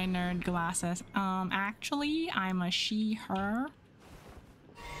on my nerd glasses. Actually, I'm a she/her.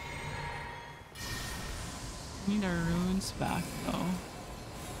 Need our runes back though.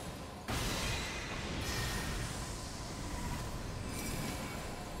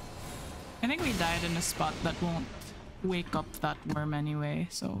 I think we died in a spot that won't wake up that worm anyway,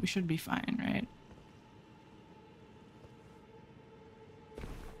 so we should be fine, right?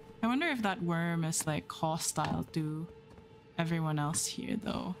 I wonder if that worm is like hostile to everyone else here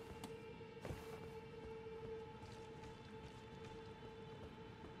though.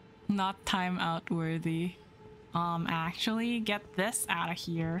 Not timeout worthy. Actually, get this out of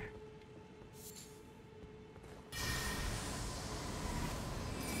here.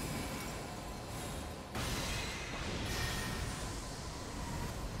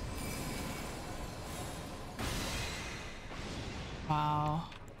 Wow.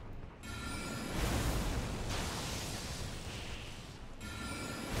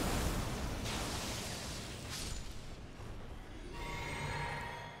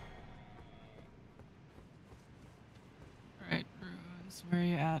 Alright, runes, where are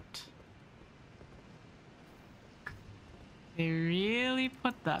you at? They really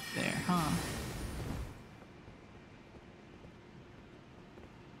put that there, huh?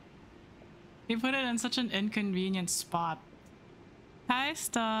 They put it in such an inconvenient spot. Hi,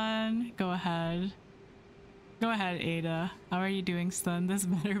 Stun. Go ahead. Go ahead, Ada. How are you doing, Stun? This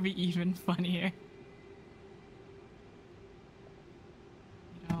better be even funnier.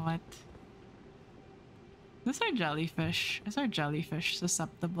 You know what? Is our jellyfish? Is our jellyfish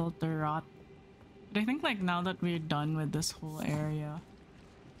susceptible to rot? But I think like now that we're done with this whole area,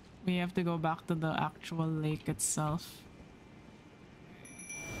 we have to go back to the actual lake itself.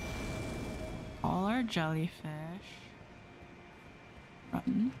 All our jellyfish.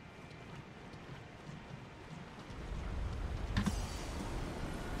 Run.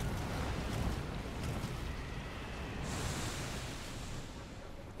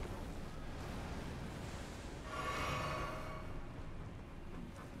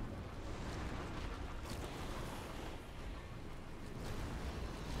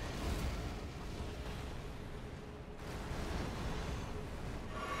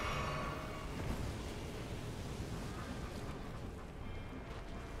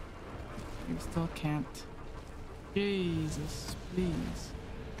 You still can't. Jesus, please.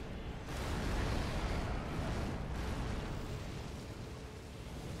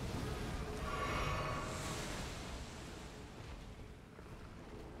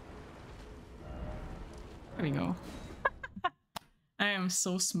 There we go. I am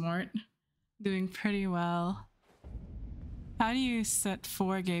so smart. Doing pretty well. How do you set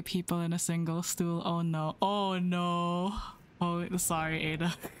 4 gay people in a single stool? Oh no. Oh no. Oh, sorry,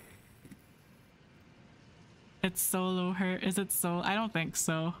 Ada. It's solo her. Is it so? I don't think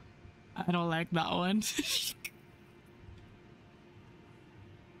so. I don't like that one.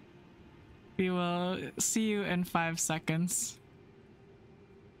 We will see you in 5 seconds.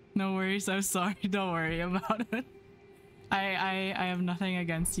 No worries, I'm sorry. Don't worry about it. I have nothing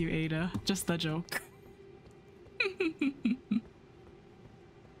against you, Ada. Just a joke.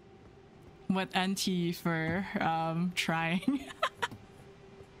 What NT for trying?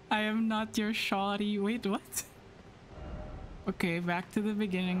 I am not your shawty. Wait, what? Okay, back to the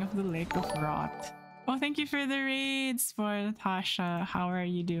beginning of the Lake of Rot. Oh, thank you for the raids for Natasha. How are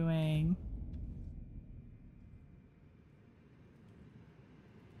you doing?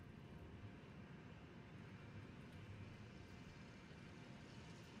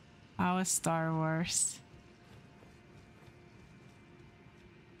 How is Star Wars?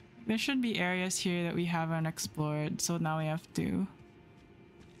 There should be areas here that we haven't explored, so now we have to.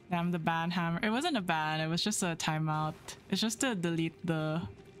 Damn, the ban hammer. It wasn't a ban, it was just a timeout. It's just to delete the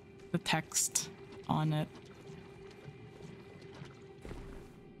text on it.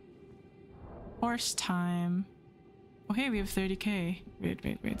 Horse time. Oh hey, we have 30k.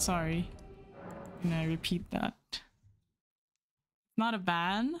 Wait, sorry. I'm gonna repeat that. Not a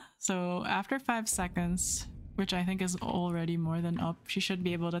ban, so after 5 seconds, which I think is already more than up, she should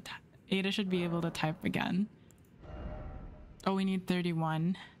be able to Ada should be able to type again. Oh, we need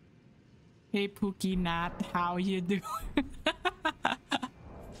 31. Hey Pookie Nat, how you doing?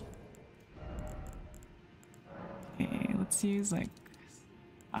 Okay, let's use like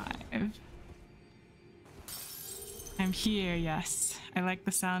 5. I'm here, yes. I like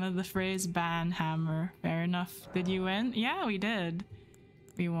the sound of the phrase ban hammer. Fair enough. Did you win? Yeah, we did.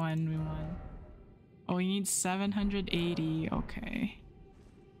 We won. Oh, we need 780. Okay.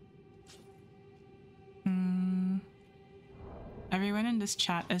 Everyone in this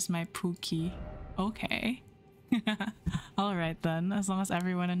chat is my Pookie. Okay. Alright then. As long as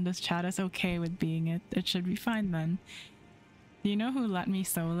everyone in this chat is okay with being it, it should be fine then. Do you know who let me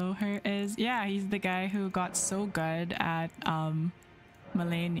solo her is? Yeah, he's the guy who got so good at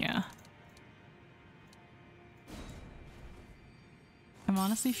Melania. I'm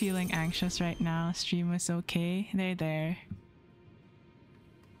honestly feeling anxious right now. Stream was okay. They're there.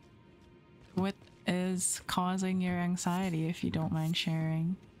 What is causing your anxiety, if you don't mind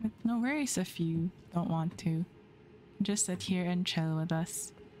sharing? No worries if you don't want to. Just sit here and chill with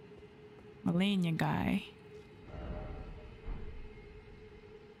us. Melania guy.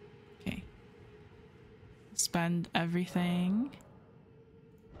 Okay. Spend everything.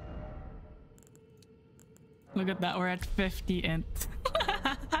 Look at that, we're at 50 int.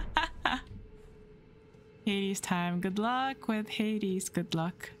 Hades time. Good luck with Hades. Good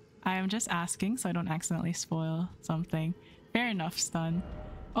luck. I am just asking so I don't accidentally spoil something. Fair enough, Stun.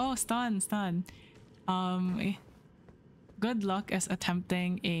 Oh, Stun. Good luck is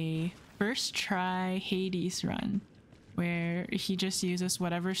attempting a first try Hades run where he just uses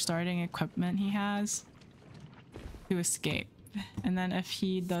whatever starting equipment he has to escape. And then if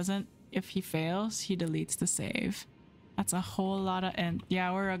he fails, he deletes the save. That's a whole lot of int.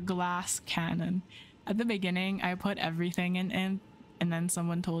 Yeah, we're a glass cannon. At the beginning, I put everything in int, and then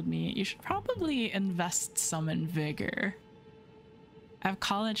someone told me, you should probably invest some in vigor. I have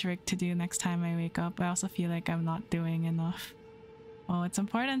college work to do next time I wake up. I also feel like I'm not doing enough. Well, it's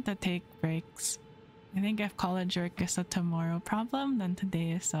important to take breaks. I think if college work is a tomorrow problem, then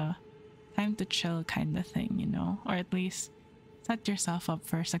today is a time to chill kind of thing, you know? Or at least set yourself up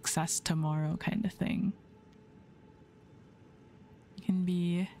for success tomorrow kind of thing. You can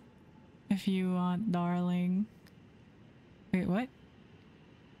be, if you want, darling. Wait, what?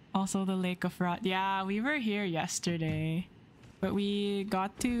 Also the Lake of Rot. Yeah, we were here yesterday. But we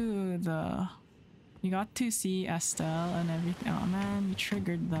got to see Estelle and everything. Oh man, we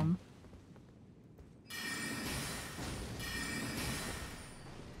triggered them.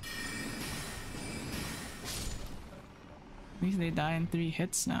 At least they die in 3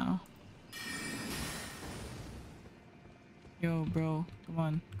 hits now. Yo, bro, come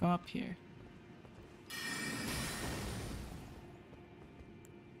on, go up here.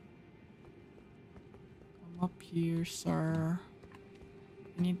 Come up here, sir.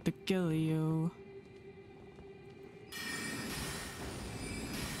 I need to kill you.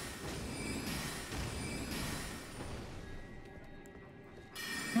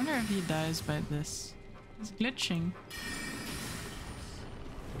 I wonder if he dies by this. He's glitching.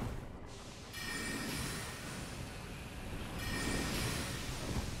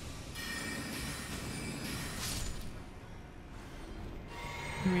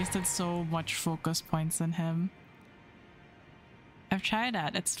 We wasted so much focus points on him. I've tried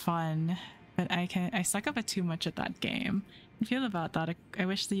that, it's fun, but I suck up at too much at that game. I feel about that. I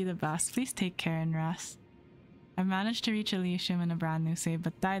wish you the best. Please take care and rest. I managed to reach Elysium in a brand new save,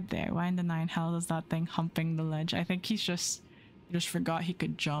 but died there. Why in the nine hell is that thing humping the ledge? I think he just forgot he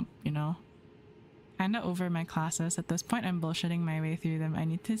could jump, you know? Kinda over my classes. At this point, I'm bullshitting my way through them. I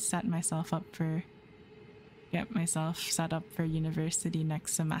need to set myself up for... Get myself set up for university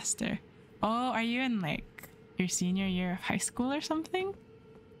next semester. Oh, are you in, like, your senior year of high school or something?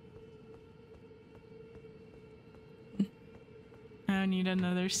 I don't need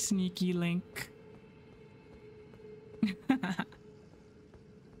another sneaky link.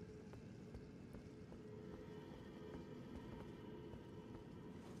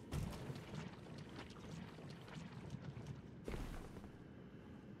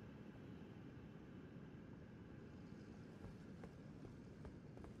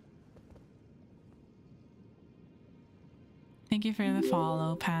 Thank you for the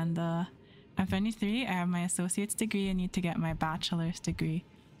follow, Panda. I'm 23, I have my associate's degree and need to get my bachelor's degree.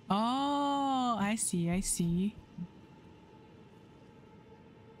 Oh, I see, I see.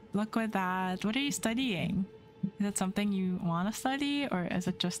 Look at that. What are you studying? Is it something you want to study, or is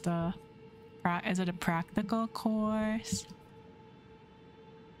it just a practical course?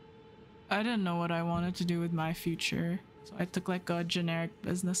 I didn't know what I wanted to do with my future, so I took like a generic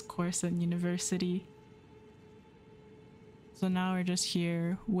business course in university. So now we're just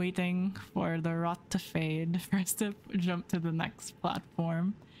here waiting for the rot to fade for us to jump to the next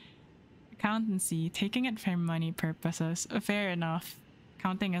platform. Accountancy, taking it for money purposes. Fair enough.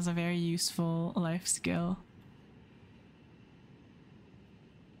 Counting is a very useful life skill.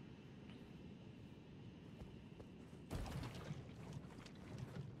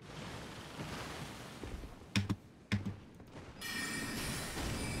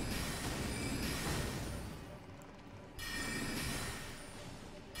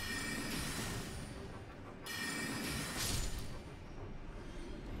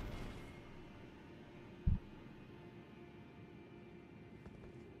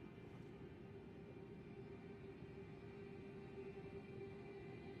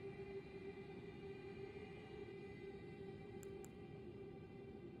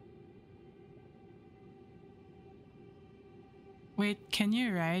 Wait, can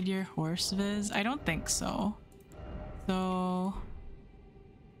you ride your horse, Viz? I don't think so. So...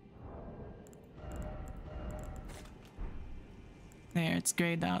 There, it's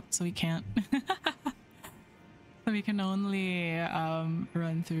grayed out, so we can't. So we can only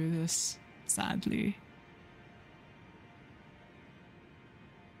run through this, sadly.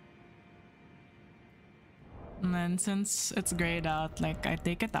 And then since it's grayed out, like, I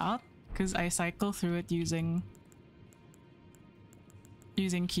take it out because I cycle through it using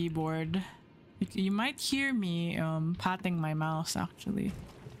keyboard. You might hear me patting my mouse actually.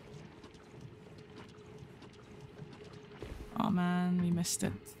 Oh man, we missed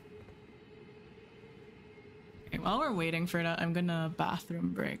it. Okay, while we're waiting for that, I'm gonna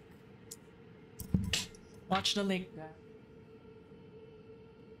bathroom break. Watch the lake, guys.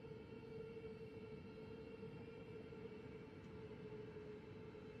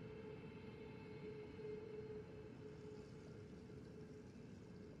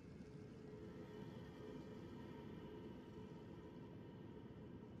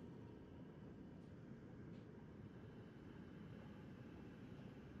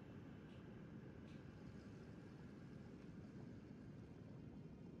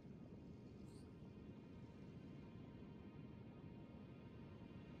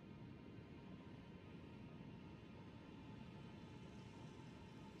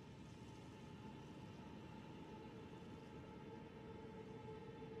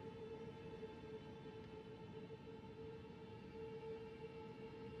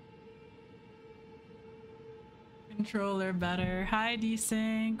 Controller better. Hi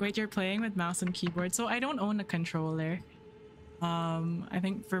Desync. Wait, you're playing with mouse and keyboard. So I don't own a controller. I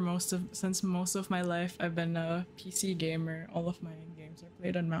think since most of my life I've been a PC gamer, all of my games are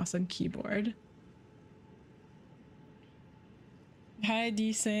played on mouse and keyboard. Hi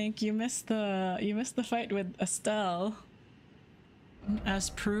Desync. You missed the fight with Estelle.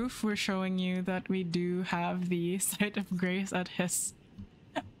 As proof, we're showing you that we do have the Sight of Grace at his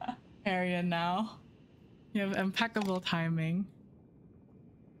area now. You have impeccable timing.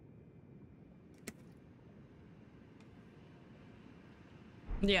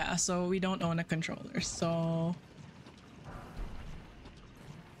 Yeah, so we don't own a controller, so...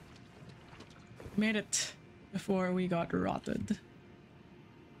 Made it before we got rotted.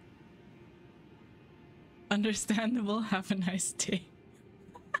 Understandable, have a nice day.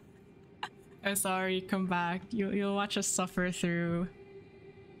 I'm sorry, come back. You'll watch us suffer through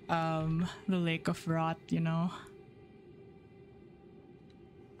the Lake of Rot, you know.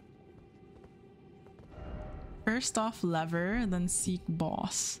 First off lever, then seek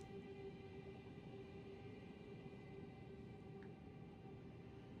boss.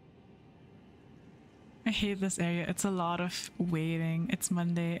 I hate this area. It's a lot of waiting. It's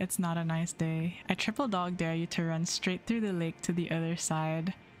Monday. It's not a nice day. I triple dog dare you to run straight through the lake to the other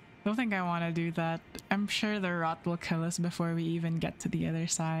side. Don't think I want to do that. I'm sure the rot will kill us before we even get to the other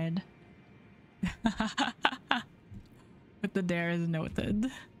side. But the dare is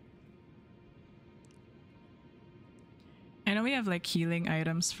noted. I know we have like healing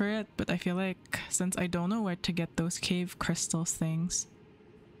items for it, but I feel like since I don't know where to get those cave crystals things,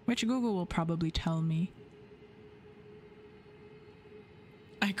 which Google will probably tell me.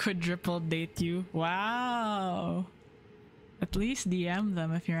 I quadruple date you. Wow. At least DM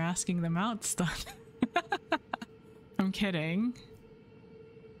them if you're asking them out stuff. I'm kidding.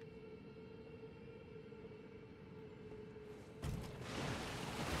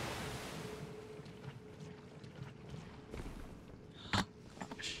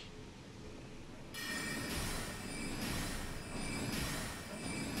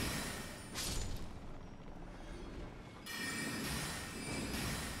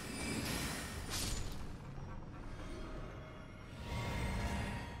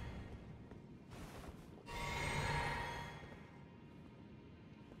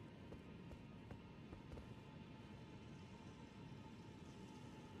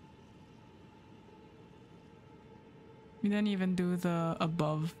 We didn't even do the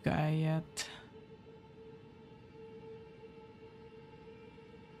above guy yet.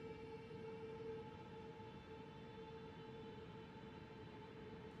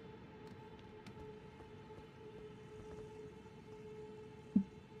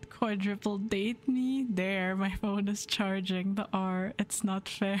 Quadruple date me? There, my phone is charging. The R, it's not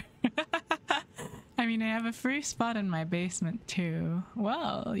fair. I mean, I have a free spot in my basement too.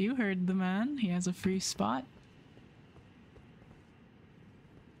 Well, you heard the man. He has a free spot.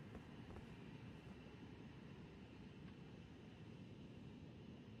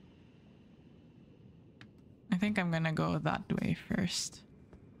 I think I'm gonna go that way first.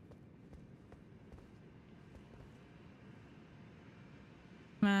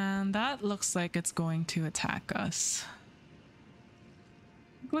 Man, that looks like it's going to attack us.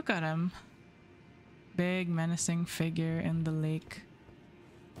 Look at him. Big menacing figure in the lake.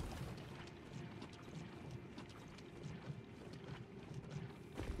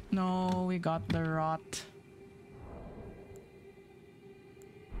 No, we got the rot.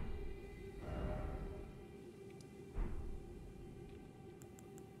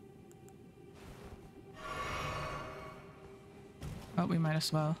 Oh, we might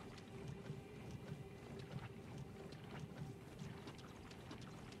as well.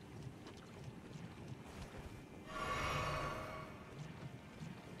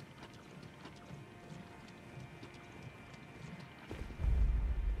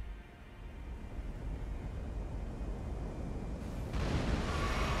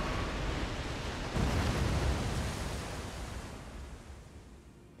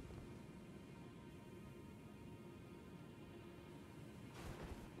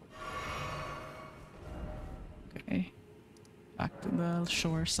 The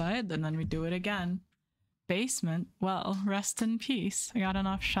shore side, and then we do it again. Basement, well, rest in peace. I got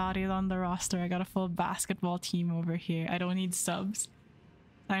enough shotties on the roster. I got a full basketball team over here. I don't need subs.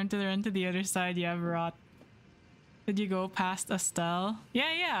 Time to run to the other side. You have rot. Did you go past Estelle?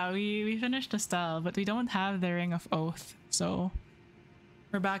 Yeah, we finished Estelle, but we don't have the Ring of Oath, so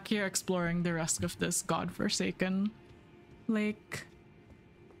we're back here exploring the rest of this godforsaken lake.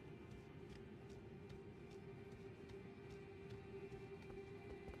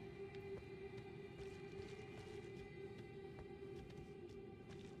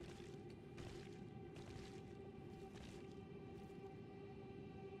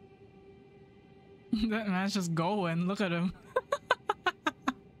 That man's just going. Look at him.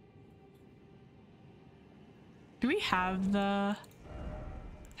 Do we have the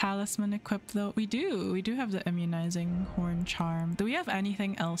talisman equipped though? We do. We do have the immunizing horn charm. Do we have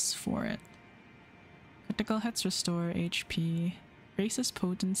anything else for it? Critical hits restore HP. Raises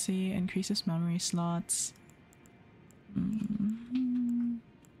potency. Increases memory slots.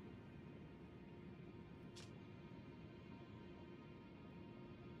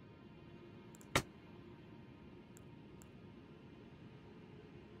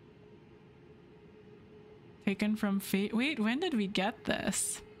 Taken from fate. Wait, when did we get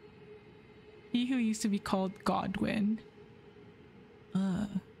this? He who used to be called Godwin.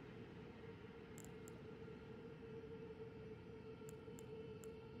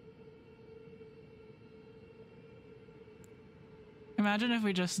 Imagine if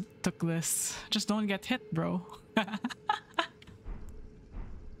we just took this. Just don't get hit, bro. Yeah,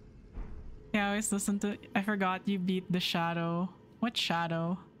 I always listen to... I forgot you beat the shadow. What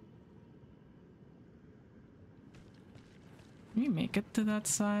shadow? Can we make it to that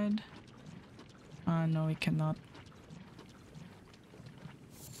side? No, we cannot.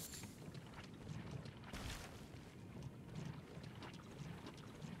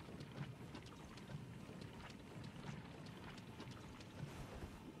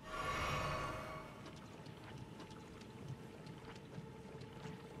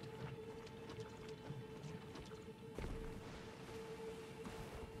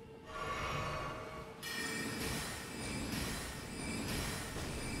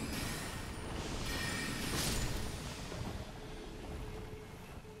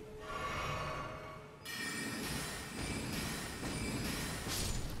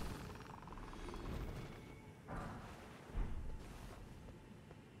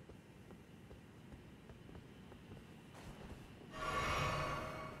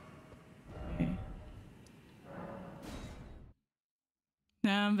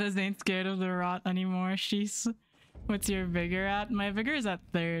 Nah, Biz ain't scared of the rot anymore. She's... What's your vigor at? My vigor is at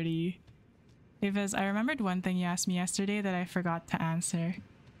 30. Because I remembered one thing you asked me yesterday that I forgot to answer.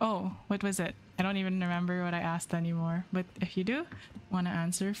 Oh, what was it? I don't even remember what I asked anymore. But if you do want to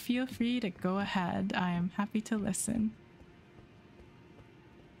answer, feel free to go ahead. I am happy to listen.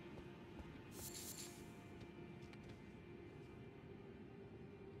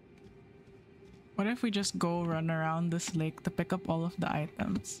 What if we just go run around this lake to pick up all of the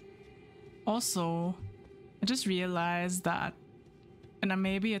items? Also, I just realized that, and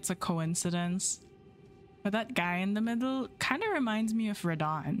maybe it's a coincidence, but that guy in the middle kind of reminds me of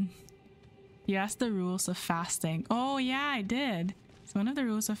Radon. You asked the rules of fasting. Oh yeah, I did. So one of the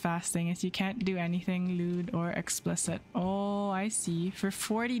rules of fasting is you can't do anything lewd or explicit. Oh, I see. For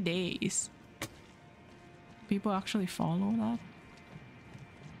 40 days. People actually follow that?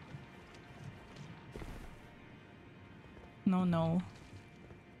 No.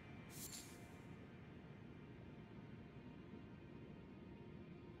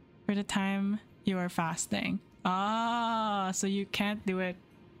 For the time you are fasting. Ah, so you can't do it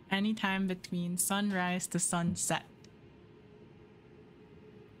anytime between sunrise to sunset.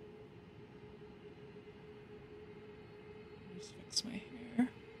 Just fix my hair.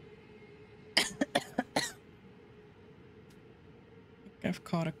 I've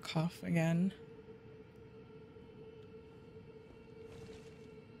caught a cough again.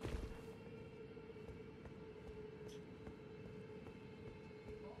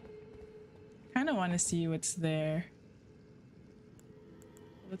 I kind of want to see what's there.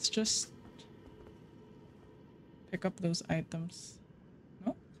 Let's just pick up those items.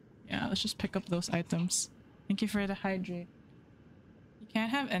 No? Yeah, let's just pick up those items. Thank you for the hydrate. You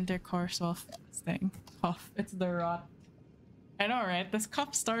can't have intercourse while fasting. Cough. It's the rot. I know, right? This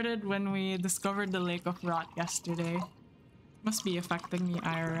cough started when we discovered the lake of rot yesterday. Must be affecting me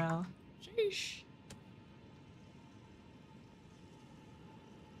IRL. Sheesh.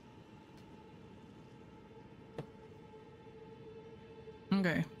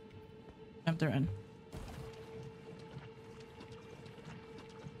 Okay. Time to run.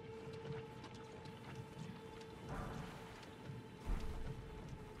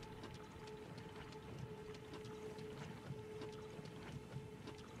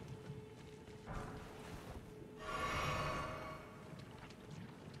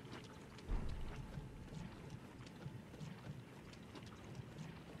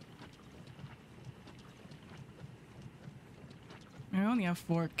 I only have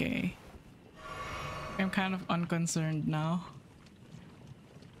 4K. I'm kind of unconcerned now.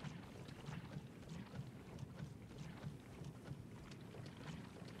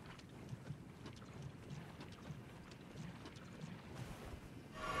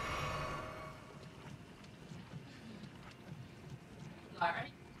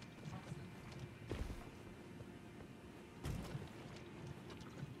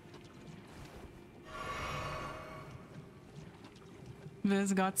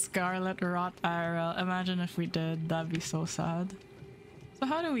 Viz got Scarlet Rot IRL. Imagine if we did. That'd be so sad. So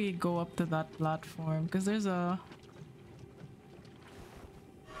how do we go up to that platform? Because there's a...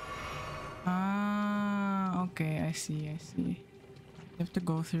 Ah, okay. I see. You have to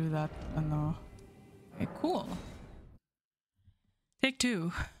go through that. No. Okay, cool. Take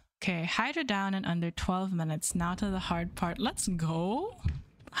 2. Okay, Hydra down in under 12 minutes. Now to the hard part. Let's go.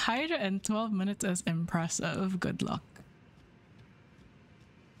 Hydra in 12 minutes is impressive. Good luck.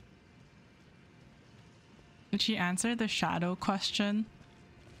 Did she answer the shadow question?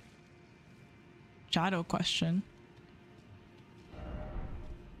 Shadow question.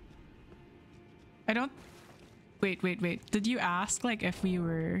 I don't... Wait. Did you ask like if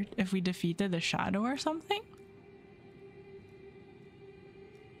we defeated the shadow or something?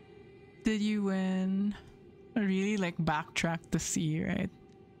 Did you win? Really like backtrack to see, right?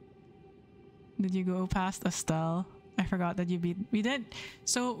 Did you go past Estelle? I forgot that you beat... We did...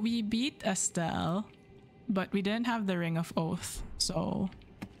 So we beat Estelle, but we didn't have the Ring of Oath. So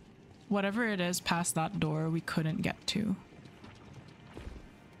whatever it is past that door, we couldn't get to.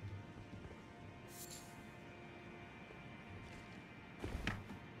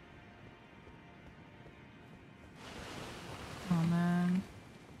 Oh man.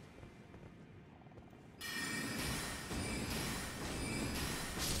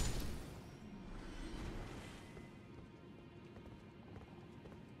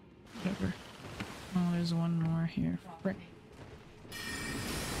 Whatever. Oh, there's one more here. Frick.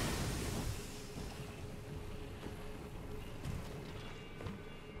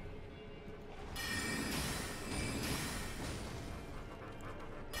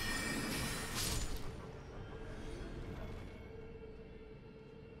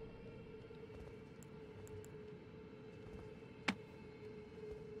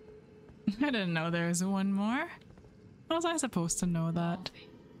 I didn't know there was one more. How was I supposed to know that?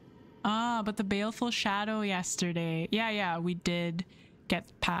 Ah, but the Baleful Shadow yesterday. Yeah, we did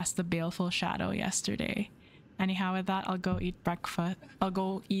get past the Baleful Shadow yesterday. Anyhow, with that, I'll go eat breakfast. I'll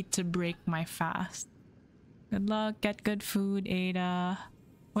go eat to break my fast. Good luck, get good food, Ada.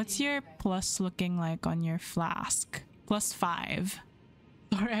 What's your plus looking like on your flask? +5.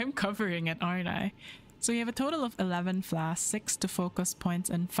 Sorry, I'm covering it, aren't I? So you have a total of 11 flasks, 6 to focus points,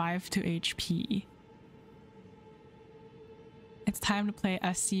 and 5 to HP. It's time to play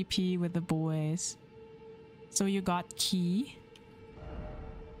SCP with the boys. So you got key.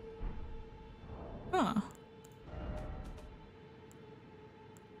 Huh.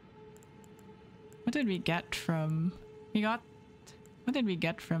 What did we get from... What did we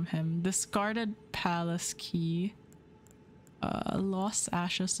get from him? Discarded palace key. Lost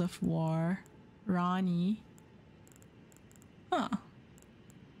ashes of war. Ronnie. Huh.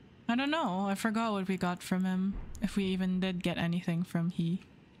 I don't know. I forgot what we got from him. If we even did get anything from he.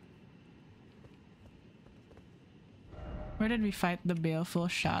 Where did we fight the Baleful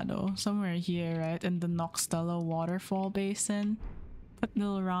Shadow? Somewhere here, right? In the Noxtella waterfall basin. Put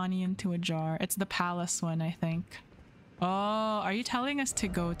little Ronnie into a jar. It's the palace one, I think. Oh, are you telling us to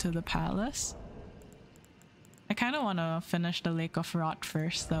go to the palace? I kind of want to finish the Lake of Rot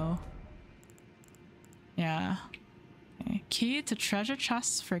first, though. Yeah. Okay. Key to treasure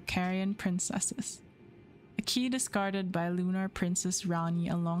chests for Carrion princesses. A key discarded by Lunar Princess Rani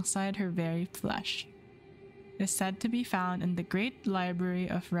alongside her very flesh. It is said to be found in the great library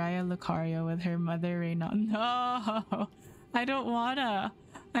of Raya Lucario with her mother Reynala. No! I don't wanna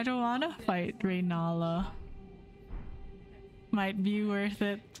fight Reynala. Might be worth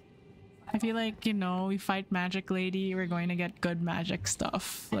it. I feel like, you know, we fight Magic Lady, we're going to get good magic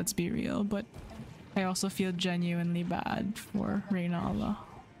stuff. Let's be real, but I also feel genuinely bad for Reynala.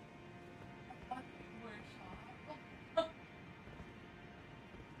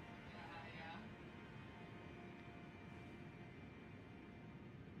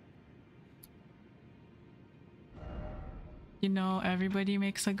 You know, everybody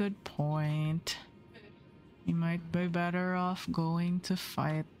makes a good point. We might be better off going to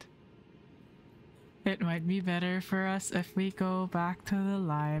fight. It might be better for us if we go back to the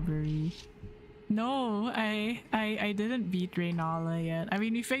library. No, I didn't beat Reynala yet. I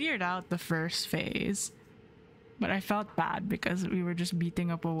mean, we figured out the first phase. But I felt bad because we were just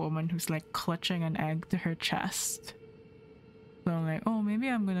beating up a woman who's like clutching an egg to her chest. So I'm like, oh, maybe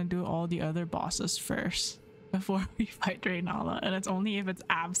I'm gonna do all the other bosses first before we fight Reynala. And it's only if it's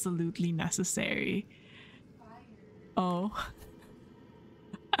absolutely necessary. Oh.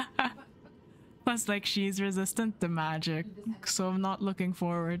 Plus, like, she's resistant to magic, so I'm not looking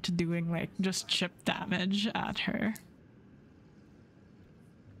forward to doing, like, just chip damage at her.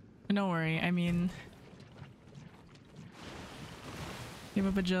 Don't worry, I mean... we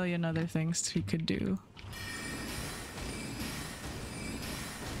have a bajillion other things we could do.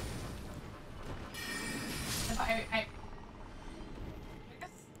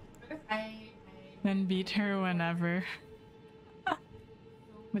 Then beat her whenever.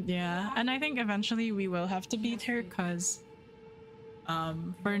 But yeah, and I think eventually we will have to beat her because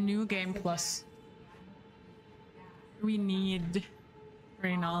for New Game Plus we need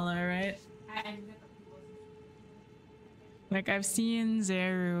Reynala, right? Like, I've seen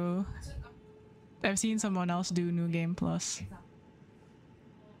Zeru. I've seen someone else do New Game Plus.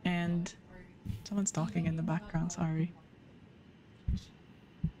 And someone's talking in the background, sorry.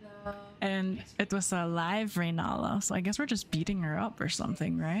 And it was a live Reynala, so I guess we're just beating her up or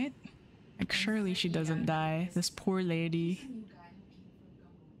something, right? Like, surely she doesn't die. This poor lady.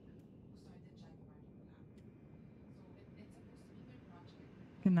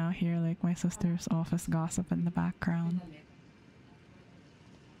 You can now hear like my sister's office gossip in the background.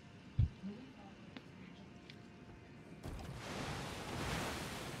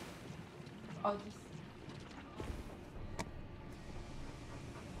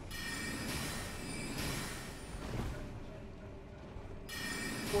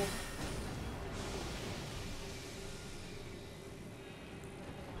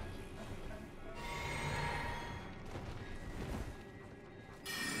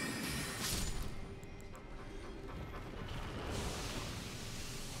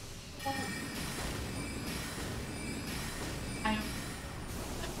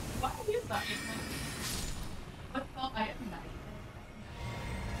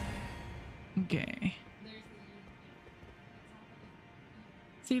 Okay.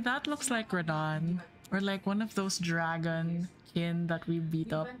 See, that looks like Radon. Or like one of those dragon kin that we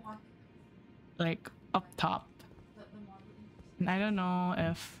beat up. Like, up top. And I don't know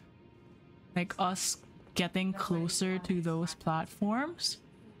if like us getting closer to those platforms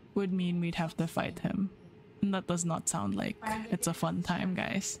would mean we'd have to fight him. And that does not sound like it's a fun time,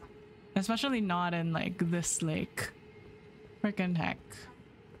 guys. Especially not in like this lake. Freaking heck.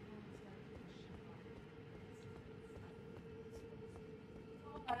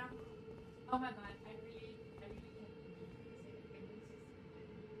 Oh my god, I really can't believe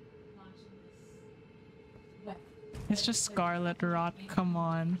launching this. It's just Scarlet Rot, come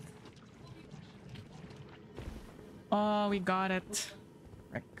on. Oh, we got it.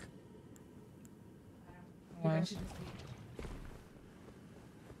 Frick. What?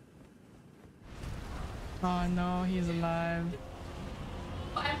 Oh no, he's alive.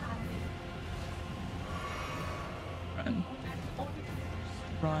 Run.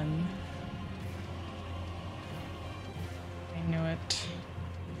 Run. I knew it.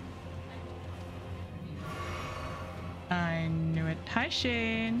 I knew it. Hi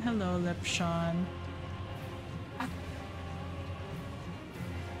Shane. Hello Lipshawn.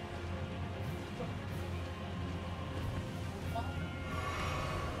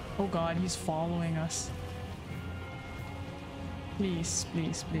 Oh god, he's following us. Please,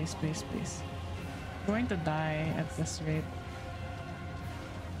 please, please, please, please. I'm going to die at this rate.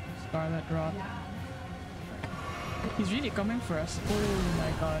 Scarlet Rot. He's really coming for us. Oh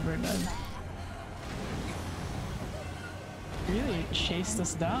my god, we're dead. Really chased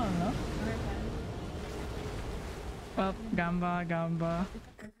us down, huh? Well, Gamba, Gamba.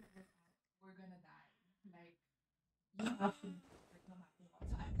 We're gonna die.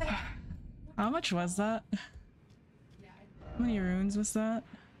 Like, How much was that? How many runes was that?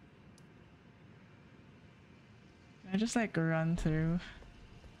 Can I just like run through?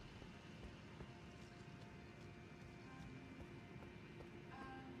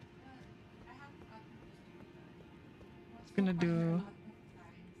 Gonna do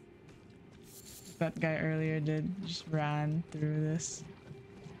what that guy earlier did, just ran through this.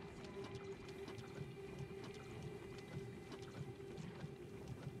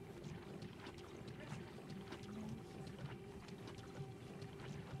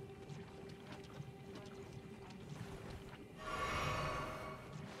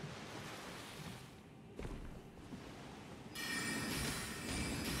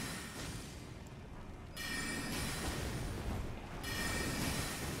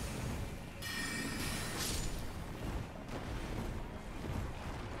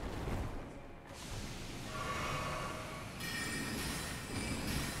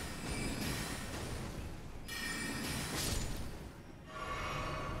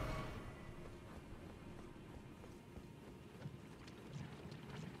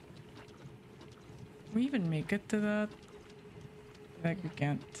 Can we even make it to that? Like we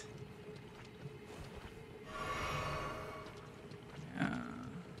can't. Yeah.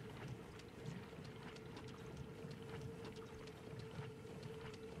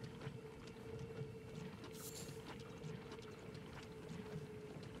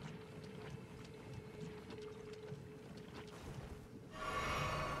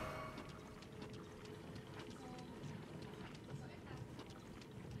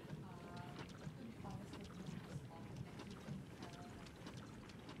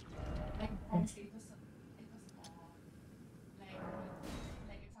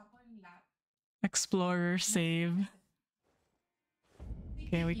 Explorer save.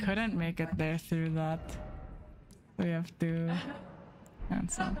 Okay, we couldn't make it there through that. We have to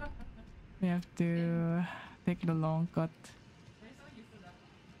cancel. We have to take the long cut.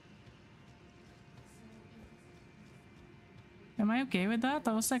 Am I okay with that?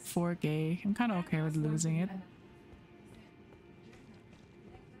 That was like 4K. I'm kind of okay with losing it.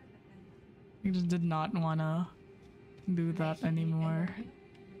 I just did not wanna do that anymore.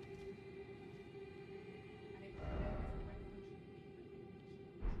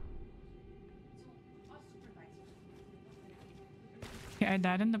 Yeah, I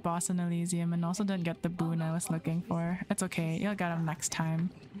died in the boss in Elysium and also didn't get the boon I was looking for. It's okay, you'll get him next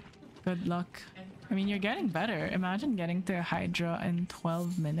time. Good luck. I mean, you're getting better. Imagine getting to a Hydra in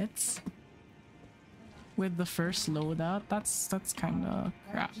 12 minutes with the first loadout. That's kind of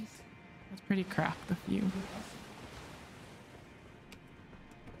crap. That's pretty crap of you.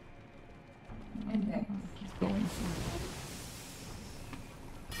 Keep going.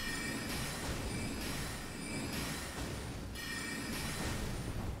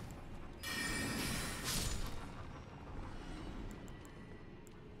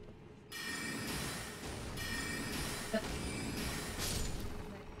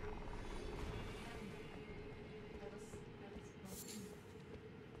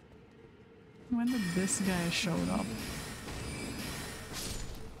 When did this guy show up?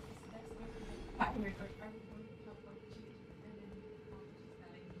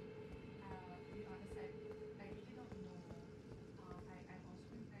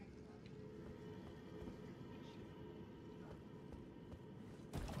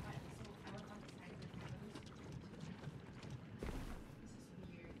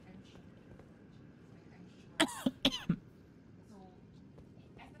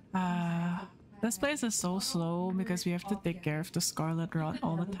 This place is so slow because we have to take care of the Scarlet Rot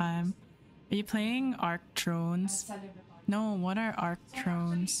all the time. Are you playing Arc Thrones? No, what are Arc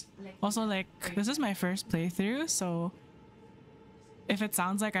Thrones? Also, like, this is my first playthrough, so if it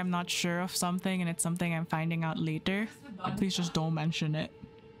sounds like I'm not sure of something and it's something I'm finding out later, please just don't mention it.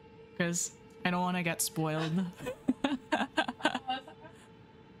 Because I don't want to get spoiled.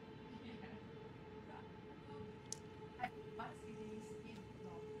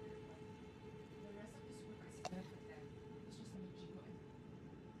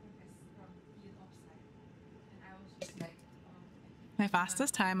 My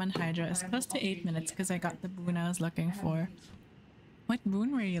fastest time on Hydra is close to 8 minutes because I got the boon I was looking for. What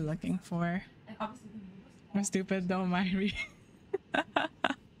boon were you looking for? I'm stupid, don't mind me.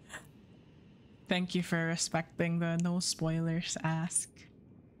 Thank you for respecting the no spoilers ask.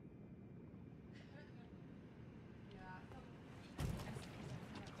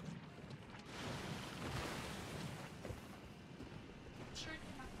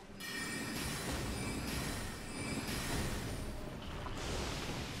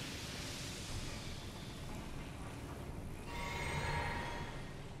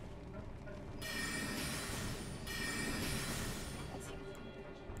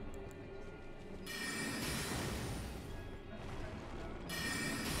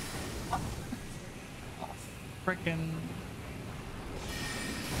 Frickin'.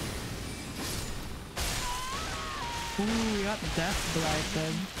 Ooh, we got death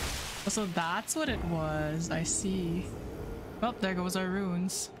blighted. So that's what it was. I see. Well, there goes our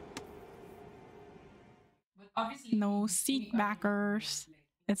runes. No seek backers.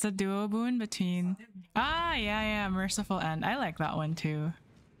 It's a duo boon between. Ah, yeah, Merciful End. I like that one too.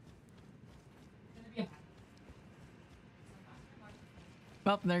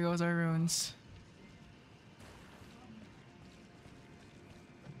 Well, there goes our runes.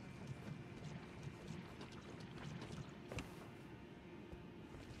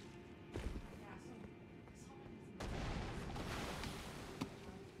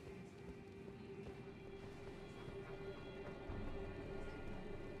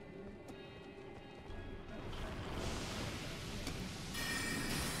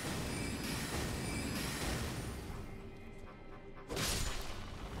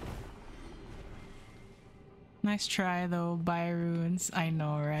 Nice try though, buy runes. I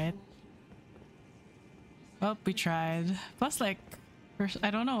know, right? Well, we tried. Plus, like,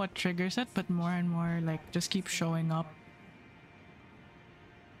 I don't know what triggers it, but more and more, like, just keep showing up.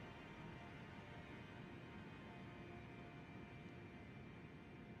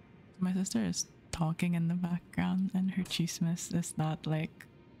 My sister is talking in the background, and her chismes is that, like,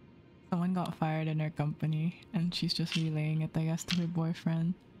 someone got fired in her company, and she's just relaying it, I guess, to her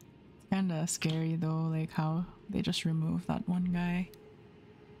boyfriend. Kinda scary though, like how they just removed that one guy.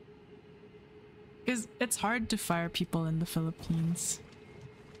 Because it's hard to fire people in the Philippines.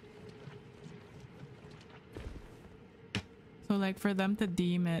 So like for them to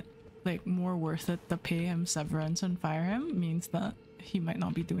deem it like more worth it to pay him severance and fire him means that he might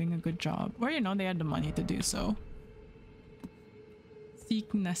not be doing a good job. Or you know, they had the money to do so.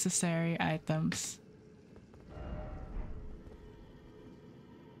 Seek necessary items.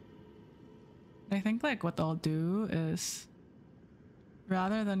 I think like what I'll do is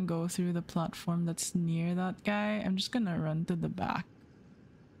rather than go through the platform that's near that guy, I'm just gonna run to the back.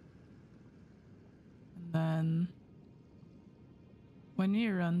 And then when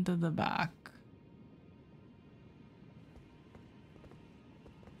you run to the back,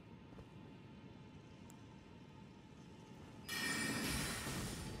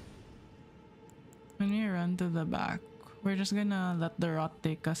 we're just gonna let the rot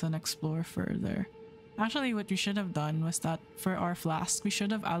take us and explore further. Actually, what we should have done was that for our flask, we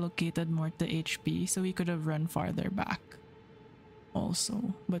should have allocated more to HP so we could have run farther back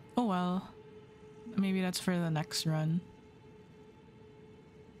also. But oh well, maybe that's for the next run.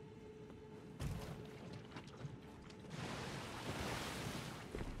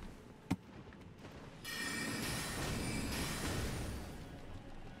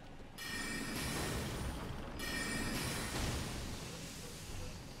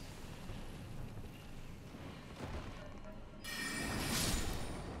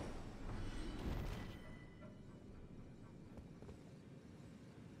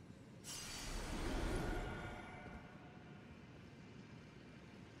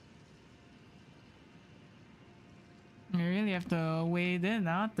 You really have to wade in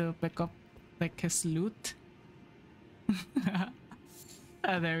to pick up like his loot.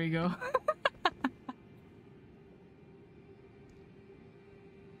 Ah, there we go.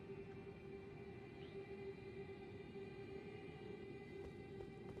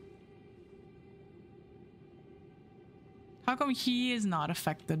 How come he is not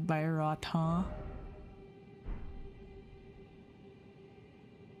affected by rot, huh?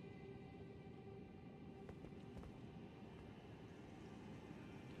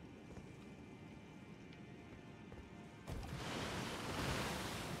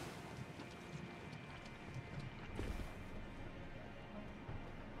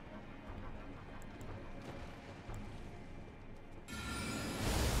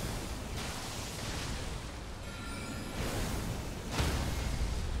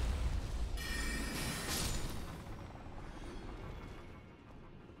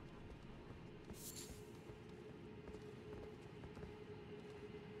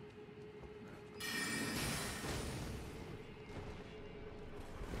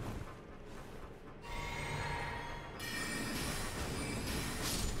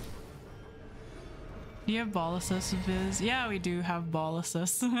 Do you have ball assist, Viz? Yeah, we do have ball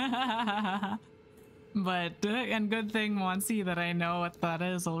assist. But, and good thing, Monsi, that I know what that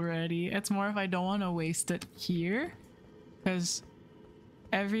is already. It's more if I don't want to waste it here. Because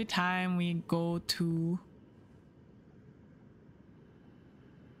every time we go to...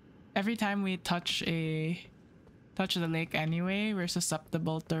 Every time we touch the lake anyway, we're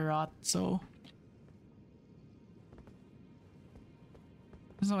susceptible to rot, so...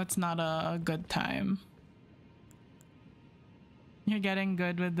 So it's not a good time. You're getting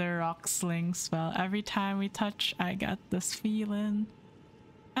good with the rock sling spell. Every time we touch, I got this feeling.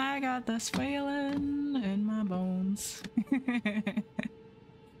 I got this feeling in my bones.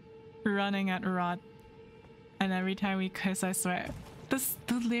 Running at rot. And every time we kiss, I swear. The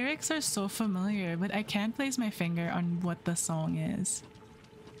lyrics are so familiar, but I can't place my finger on what the song is.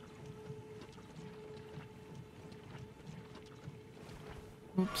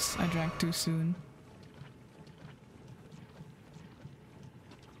 Oops, I drank too soon.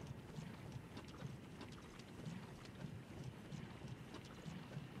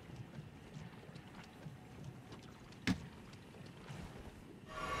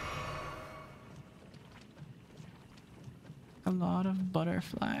 A lot of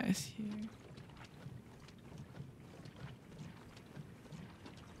butterflies here.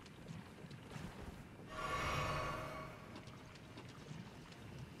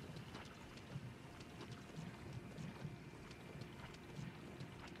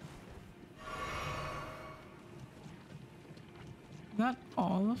 Is that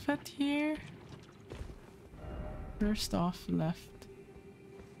all of it here? First off left.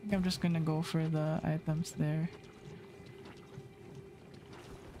 I think I'm just gonna go for the items there.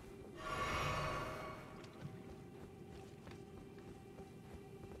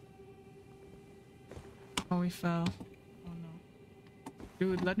 Oh, we fell. Oh no.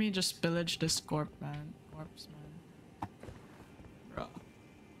 Dude, let me just pillage this corpse, man. Bro.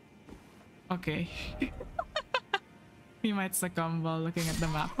 Okay. We might succumb while looking at the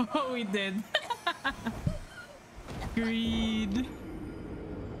map. Oh, we did. Greed.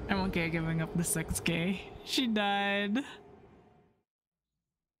 I'm okay giving up the 6k. She died.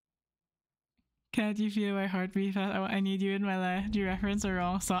 Can't you feel my heartbeat? Oh, I need you in my life. Do you reference a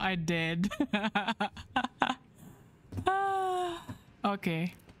wrong song? I did.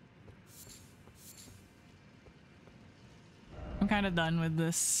 Okay. I'm kind of done with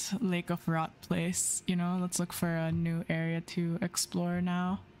this Lake of Rot place. You know, let's look for a new area to explore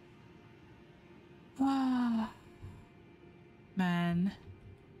now. Ah, man.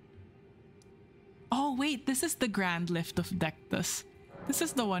 Oh wait, this is the Grand Lift of Dectus. This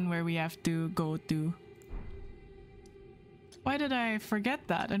is the one where we have to go to. Why did I forget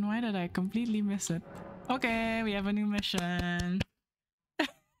that, and why did I completely miss it? Okay, we have a new mission.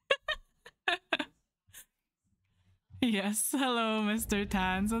 Yes, hello, Mr.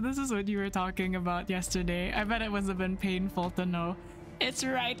 Tan. So this is what you were talking about yesterday. I bet it must have been painful to know. It's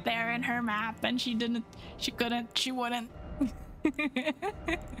right there in her map, and she wouldn't.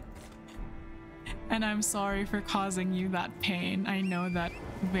 And I'm sorry for causing you that pain. I know that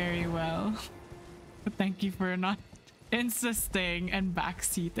very well. But thank you for not insisting and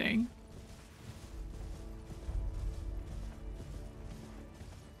backseating.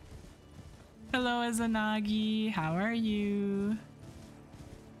 Hello, Izanagi. How are you?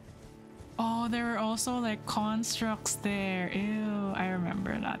 Oh, there were also like constructs there. Ew, I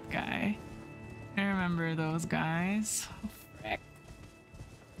remember that guy. I remember those guys. Oh, frick.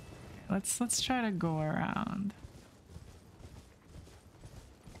 Let's try to go around.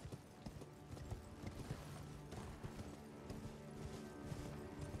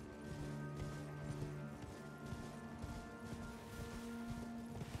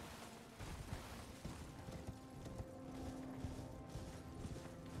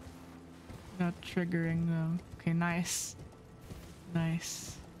 Not triggering them. Okay, nice.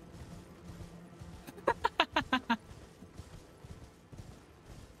 Nice.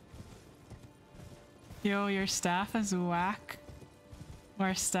 Yo, your staff is whack.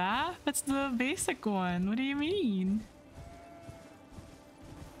 Our staff? It's the basic one. What do you mean?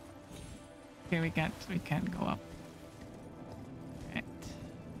 Okay, we can't go up. Right.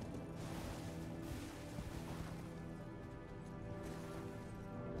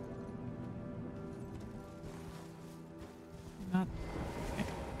 Not okay.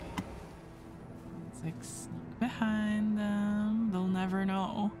 Let's like sneak behind them. They'll never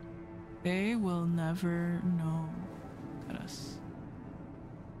know. They will never know. Look at us.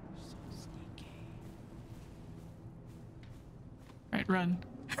 So sneaky. Right, run.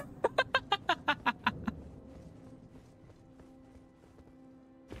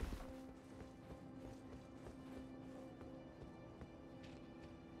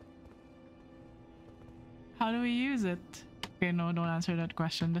 How do we use it? Okay, no, don't answer that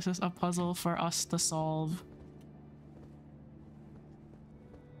question. This is a puzzle for us to solve.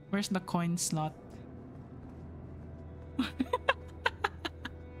 Where's the coin slot?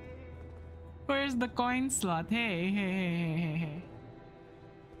 Where's the coin slot? Hey.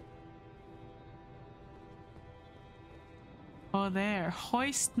 Oh, there.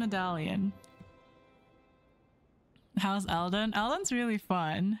 Hoist medallion. How's Elden? Elden's really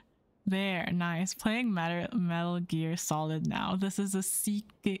fun. There, nice. Playing Metal Gear Solid now. This is a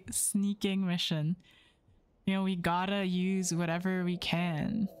sneaking mission. You know, we gotta use whatever we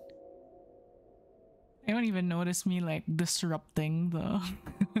can. They don't even notice me like disrupting the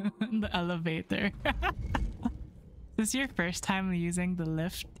the elevator. This is your first time using the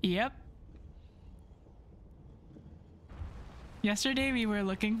lift? Yep. Yesterday we were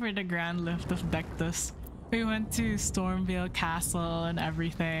looking for the Grand Lift of Dectus. We went to Stormvale Castle and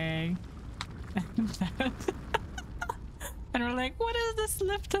everything. And we're like, what is this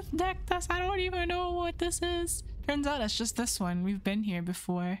Lift of Dectus? I don't even know what this is. Turns out it's just this one. We've been here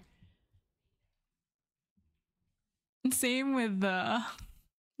before. And same with the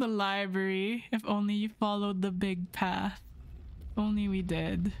library. If only you followed the big path. If only we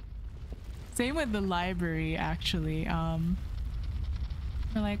did. Same with the library, actually.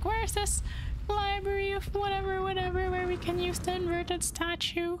 We're like, where's this library of whatever, where we can use the inverted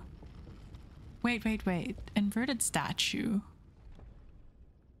statue? Wait. Inverted statue.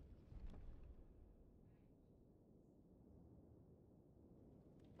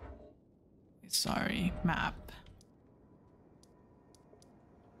 Sorry, map.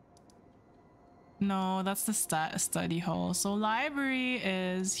 No, that's the study hall. So library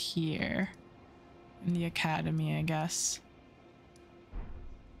is here. In the academy, I guess.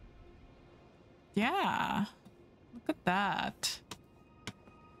 Yeah. Look at that.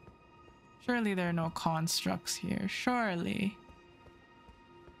 Surely there are no constructs here. Surely.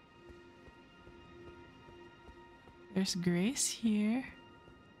 There's Grace here.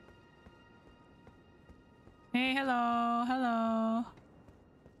 Hey, hello.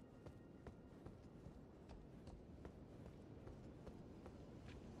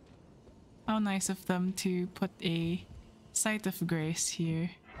 How nice of them to put a site of grace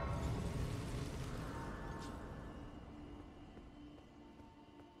here.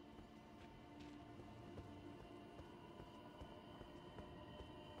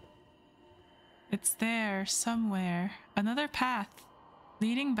 it's there somewhere. Another path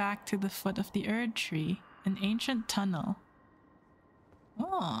leading back to the foot of the Erd tree. An ancient tunnel.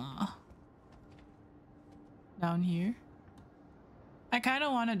 Oh. Down here. I kind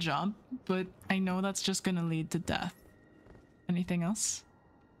of want to jump, but I know that's just gonna lead to death. Anything else?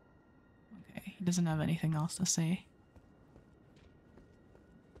 Okay, he doesn't have anything else to say.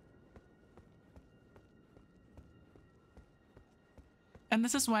 And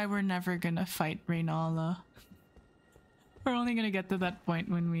this is why we're never gonna fight Reynala. We're only gonna get to that point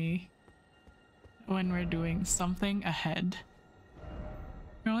when we're doing something ahead.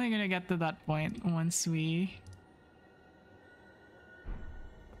 We're only gonna get to that point once we've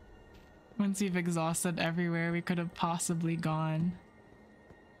exhausted everywhere we could have possibly gone.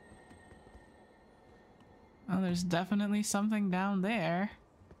 Oh, there's definitely something down there.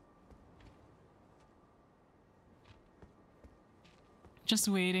 Just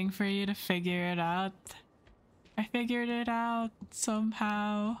waiting for you to figure it out. I figured it out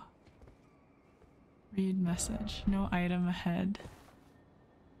somehow. Read message. No item ahead.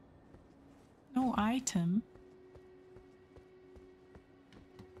 No item.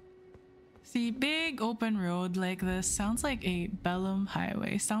 See, big open road like this sounds like a Bellum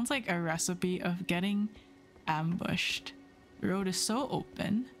highway. Sounds like a recipe of getting ambushed. The road is so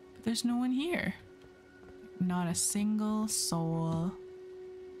open, but there's no one here. Not a single soul.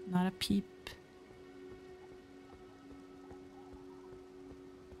 Not a peep.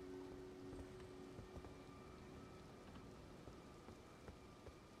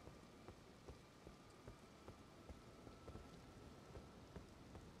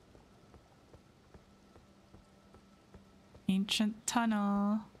 Ancient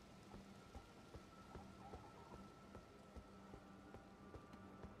tunnel.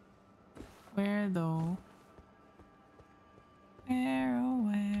 Where though? Where, oh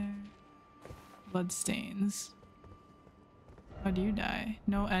where? Bloodstains. How do you die?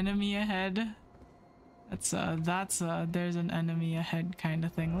 No enemy ahead. That's there's an enemy ahead kind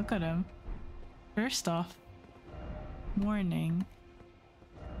of thing. Look at him. First off, warning.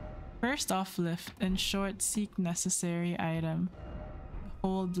 First off, lift and short seek necessary item.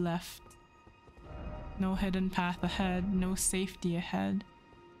 Hold left. No hidden path ahead. No safety ahead.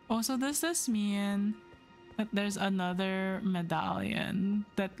 Oh, so does this mean that there's another medallion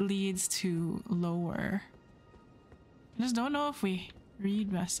that leads to lower? I just don't know if we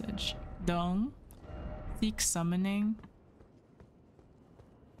read message. Dong. Seek summoning.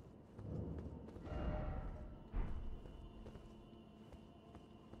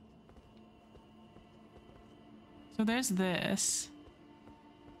 So there's this.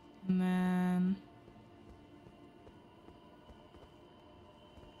 And then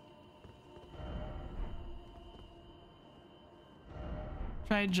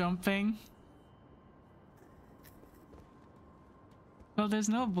try jumping. Well, there's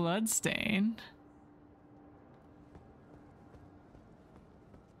no blood stain.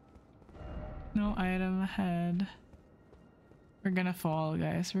 No item ahead. We're gonna fall,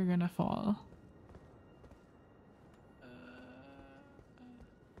 guys. We're gonna fall.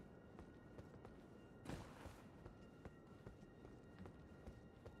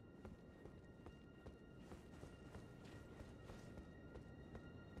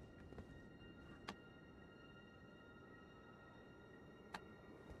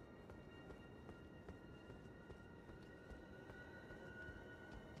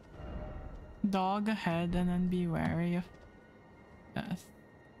 Dog ahead and then be wary of death.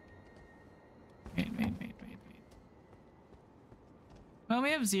 Wait. Well,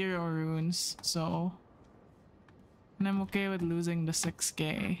 we have 0 runes, so... And I'm okay with losing the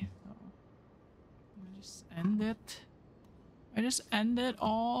 6k. So... I just end it. I just end it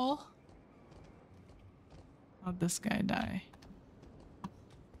all. How'd this guy die?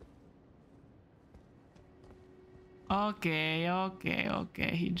 Okay.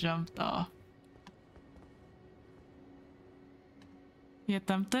 He jumped off. He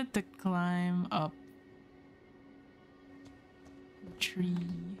attempted to climb up the tree.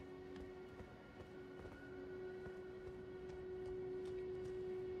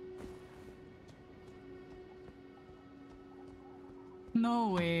 No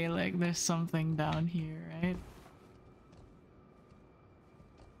way, like there's something down here, right?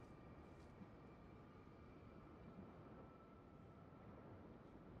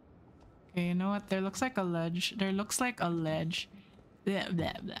 Okay, you know what? There looks like a ledge. Blah,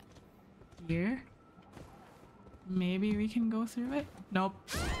 blah, blah. Here? Maybe we can go through it? Nope.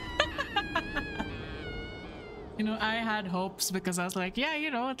 You know, I had hopes because I was like, yeah, you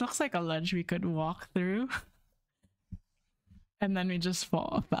know, it looks like a ledge we could walk through. And then we just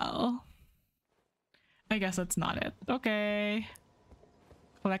fell. I guess that's not it. Okay.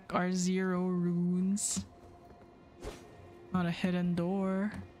 Collect our 0 runes. Not a hidden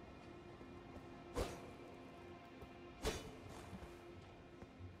door.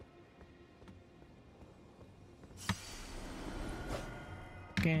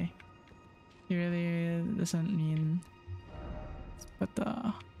 Okay. He really doesn't mean. Let's put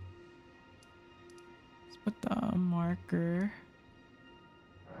the marker.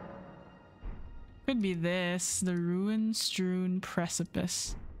 Could be this, the ruin-strewn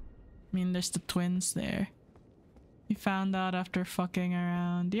precipice. I mean, there's the twins there. We found out after fucking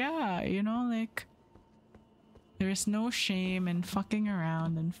around. Yeah, you know, like, there's no shame in fucking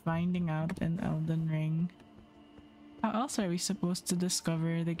around and finding out in Elden Ring. How else are we supposed to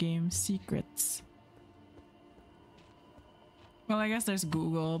discover the game's secrets? Well, I guess there's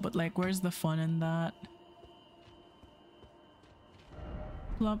Google, but like, where's the fun in that?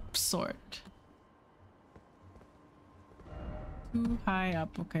 Plump sort. Too high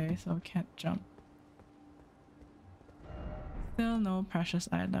up, okay, so we can't jump. Still no precious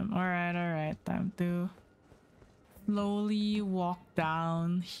item. Alright, time to slowly walk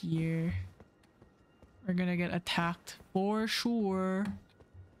down here. We're gonna get attacked for sure.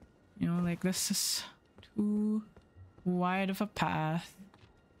 You know, like this is too wide of a path.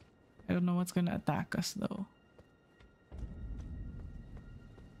 I don't know what's gonna attack us though.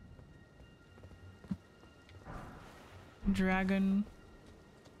 Dragon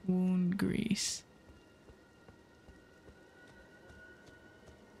wound grease.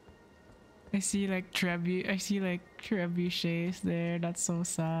 I see like trebuchets there. That's so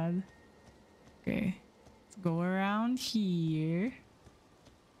sad. Okay, let's go around here.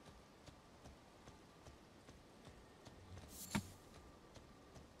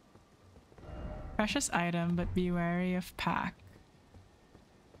 Precious item, but be wary of pack.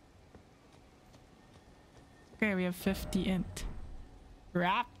 Okay, we have 50 int.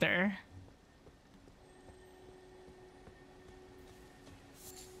 Raptor.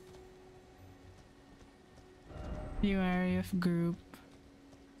 Be wary of group.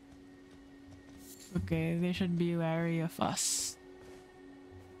 Okay, they should be wary of us.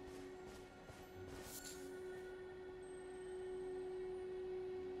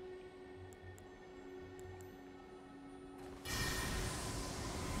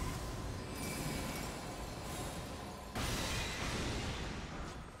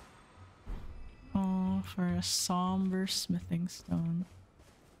 Oh, for a somber smithing stone.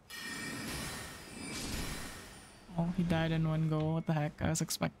 Oh, he died in one go. What the heck? I was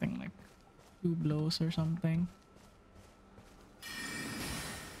expecting like 2 blows or something.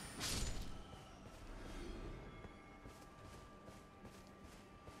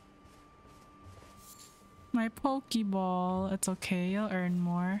 My Pokeball. It's okay, you'll earn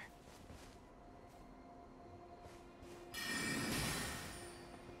more.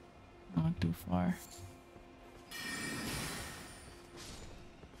 Not too far.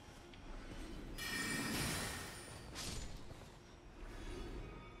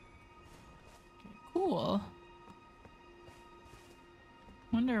 Cool.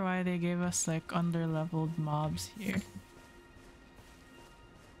 Wonder why they gave us like under-leveled mobs here.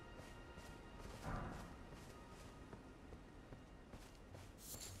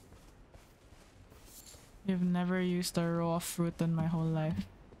 I've never used a raw fruit in my whole life.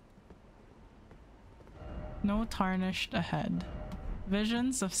 No tarnished ahead.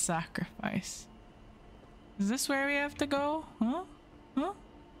 Visions of sacrifice. Is this where we have to go? Huh? Huh?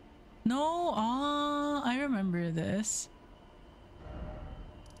 No, I remember this.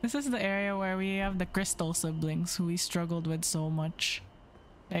 This is the area where we have the crystal siblings who we struggled with so much.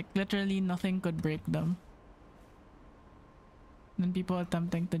 Like literally nothing could break them. And then people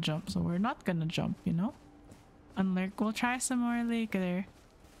attempting to jump, so we're not gonna jump, you know? Unlike, we'll try some more later.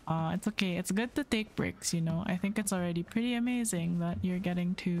 It's okay. It's good to take breaks, you know? I think it's already pretty amazing that you've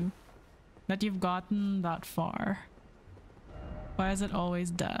gotten that far. Why is it always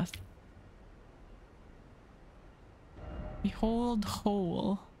death? Behold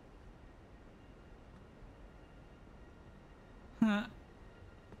hole.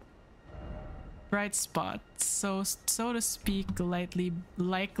 Bright spot. So to speak,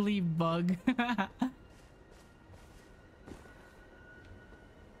 likely bug.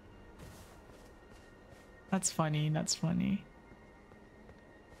 That's funny, that's funny.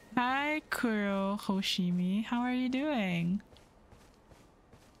 Hi, Kuro Hoshimi. How are you doing?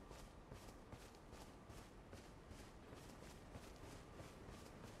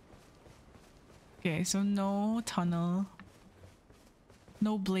 Okay, so no tunnel.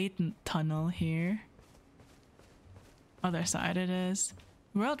 No blatant tunnel here. Other side it is.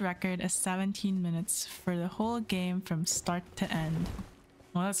 World record is 17 minutes for the whole game from start to end.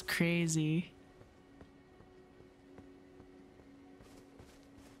 Well, that's crazy.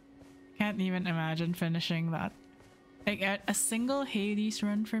 Can't even imagine finishing that. Like a single Hades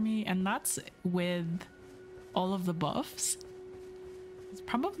run for me, and that's with all of the buffs. It's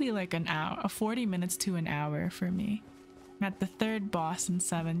probably like an hour, 40 minutes to an hour for me. I'm at the third boss in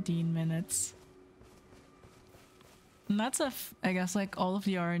 17 minutes. And that's if, I guess, like all of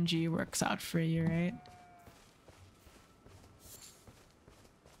the RNG works out for you, right?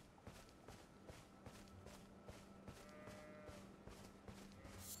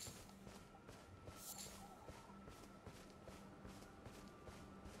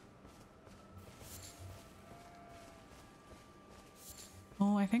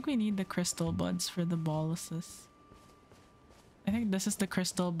 Oh, I think we need the crystal buds for the boluses. I think this is the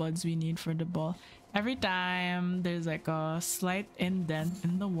crystal buds we need for the ball. Every time there's like a slight indent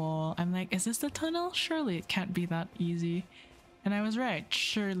in the wall, I'm like, is this the tunnel? Surely it can't be that easy. And I was right.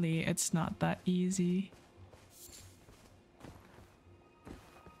 Surely it's not that easy.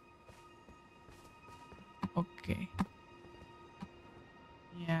 Okay.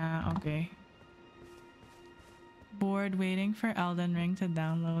 Yeah, okay. Bored waiting for Elden Ring to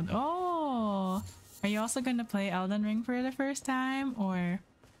download. Oh! Are you also gonna play Elden Ring for the first time? Or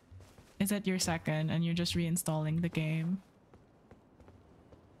is it your second and you're just reinstalling the game?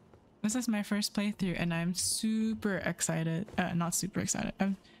 This is my first playthrough and I'm super excited. Not super excited.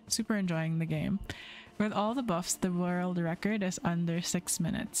 I'm super enjoying the game. With all the buffs, the world record is under 6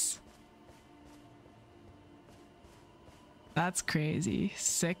 minutes. That's crazy.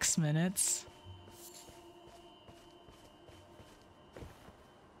 6 minutes.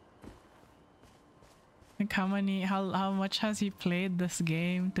 Like how much has he played this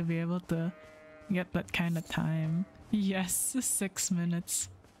game to be able to get that kind of time? Yes, 6 minutes.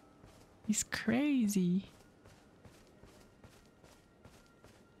 He's crazy.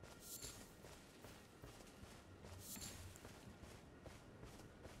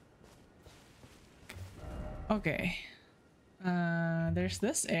 Okay. There's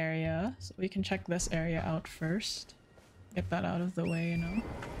this area, so we can check this area out first. Get that out of the way, you know.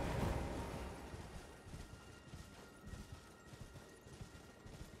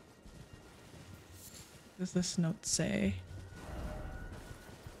 What does this note say?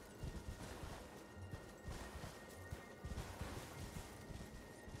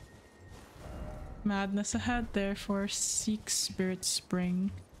 Madness ahead, therefore seek Spirit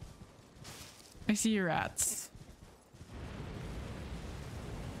Spring. I see rats.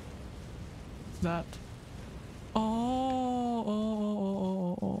 What's that? Oh.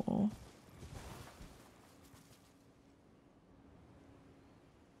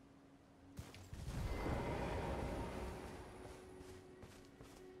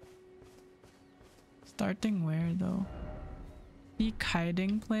 Starting where though? Peak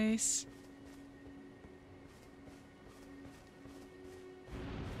hiding place?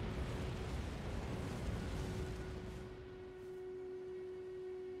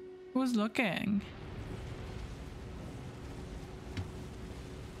 Who's looking?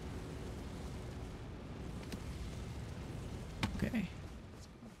 Okay.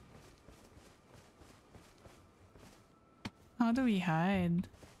 How do we hide?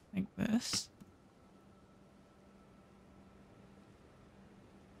 Like this?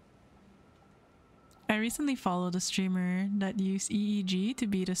 I recently followed a streamer that used EEG to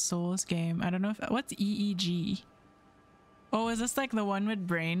beat a Souls game. I don't know if... What's EEG? Oh, is this like the one with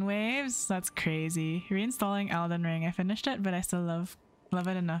brainwaves? That's crazy. Reinstalling Elden Ring. I finished it, but I still love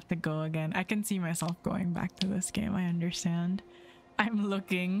it enough to go again. I can see myself going back to this game. I understand. I'm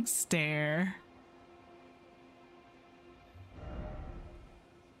looking. Stare.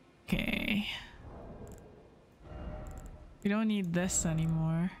 Okay. We don't need this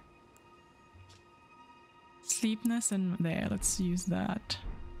anymore. Sleepness and there. Let's use that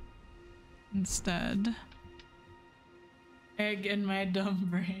instead. Egg in my dumb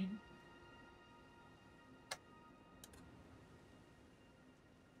brain.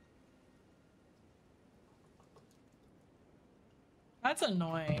 That's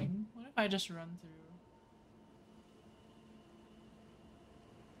annoying. What if I just run through?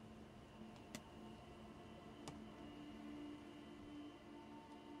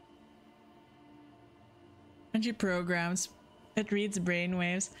 And she programs, it reads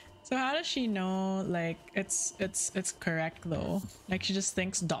brainwaves. So how does she know like it's correct though? Like she just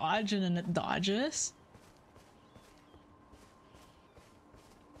thinks dodge and then it dodges?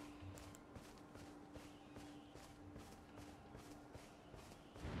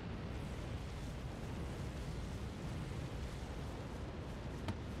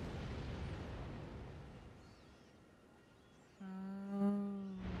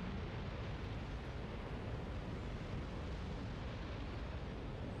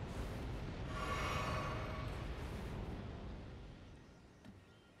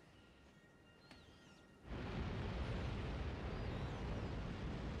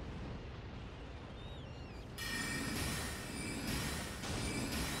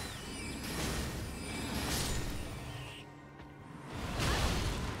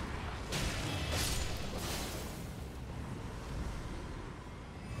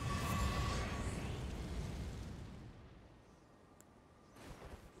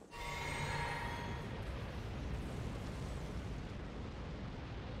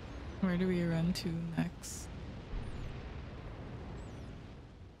 Where do we run to next?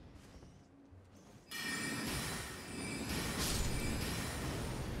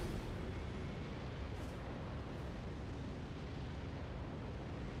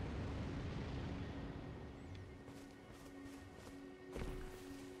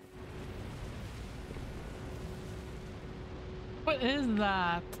 What is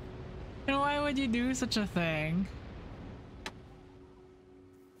that? And why would you do such a thing?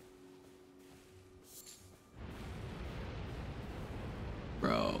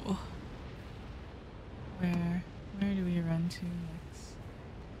 Bro. Where do we run to next?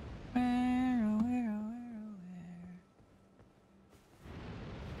 Where, oh, where, oh, where, oh,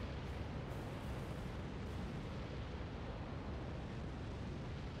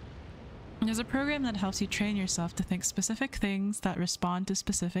 where? There's a program that helps you train yourself to think specific things that respond to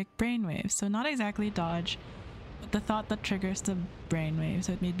specific brainwaves. So not exactly dodge, but the thought that triggers the brainwave.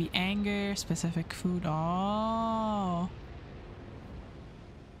 So it may be anger, specific food. Oh.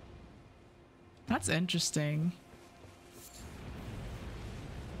 That's interesting.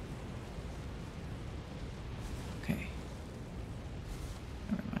 Okay.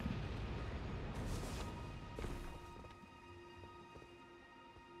 Never mind.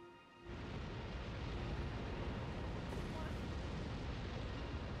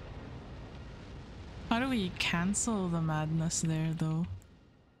 How do we cancel the madness there, though?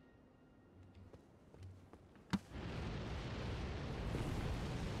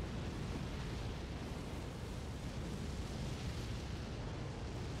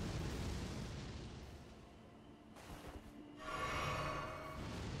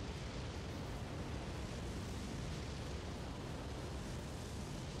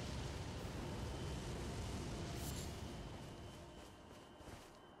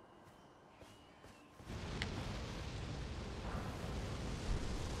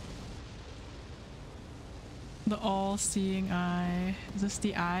 The all-seeing eye. Is this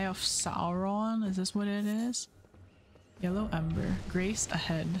the eye of Sauron? Is this what it is? Yellow ember. Grace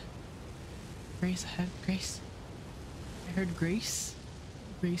ahead. Grace ahead. Grace. I heard grace.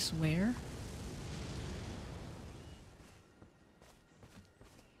 Grace where?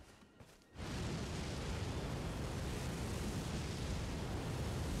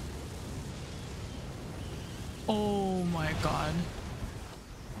 Oh my god.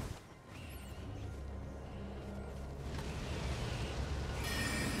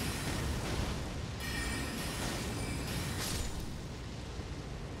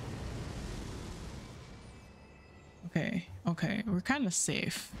 Okay, okay, we're kind of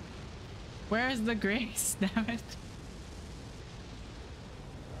safe. Where's the grace? Damn it.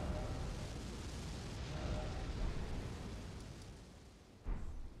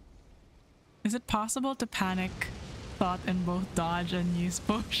 Is it possible to panic thought in both dodge and use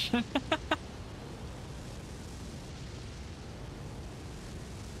potion?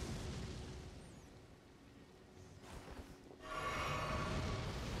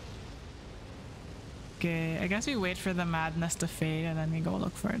 Okay, I guess we wait for the madness to fade and then we go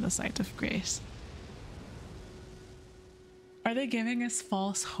look for the sight of grace. Are they giving us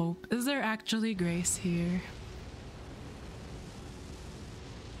false hope? Is there actually grace here?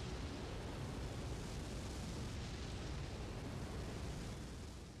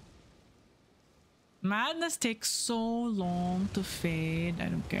 Madness takes so long to fade. I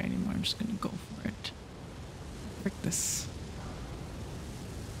don't care anymore. I'm just gonna go for it. Frick this.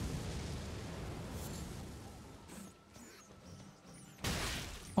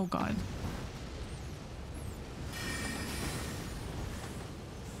 Oh god.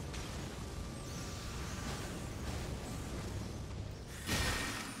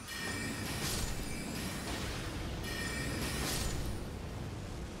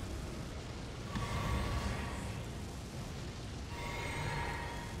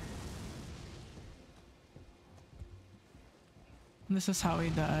 This is how we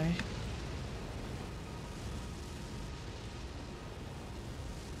die.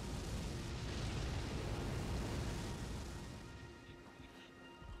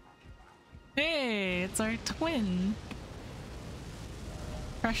 Hey, it's our twin.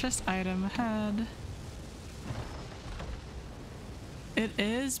 Precious item ahead. It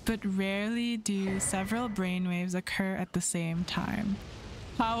is, but rarely do several brainwaves occur at the same time.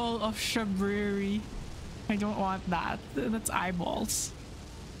 Howl of Shabriri. I don't want that. That's eyeballs.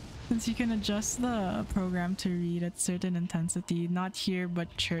 Since you can adjust the program to read at certain intensity, not here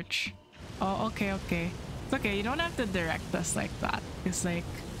but church. Oh, okay, okay. It's okay, you don't have to direct us like that. It's like,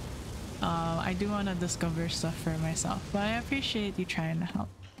 I do want to discover stuff for myself, but I appreciate you trying to help.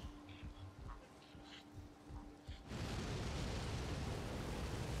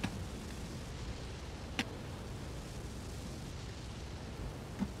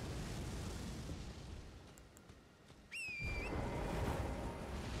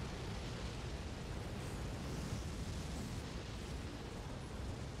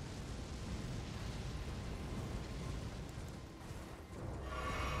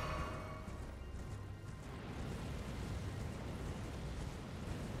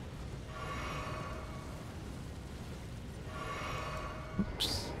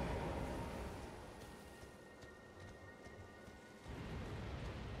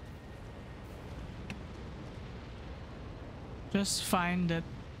 just find it.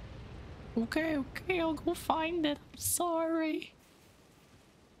 Okay, okay, I'll go find it. I'm sorry.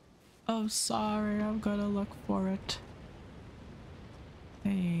 I'm sorry, I've gotta look for it.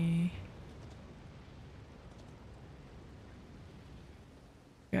 Hey.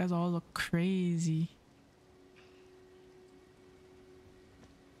 You guys all look crazy.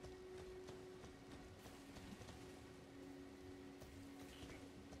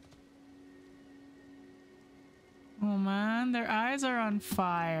 Oh man, their eyes are on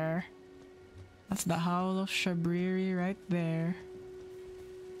fire. That's the howl of Shabriri right there.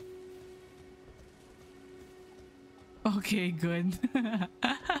 Okay, good.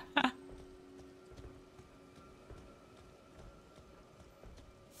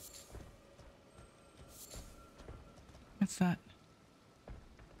 What's that?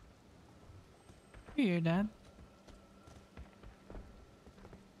 You hear that?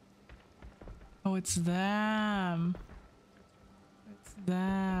 Oh, it's them. It's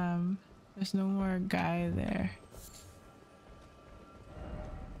them. There's no more guy there.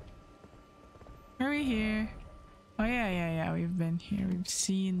 Are we here? Oh yeah, we've been here. We've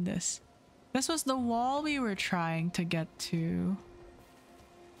seen this. This was the wall we were trying to get to.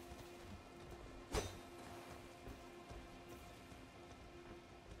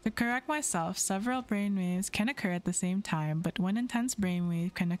 To correct myself, several brainwaves can occur at the same time, but one intense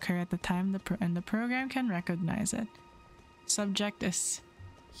brainwave can occur at the time and the program can recognize it. Subject is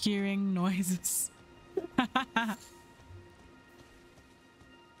hearing noises.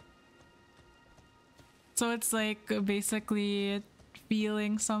 So it's like basically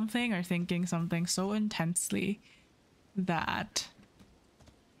feeling something or thinking something so intensely that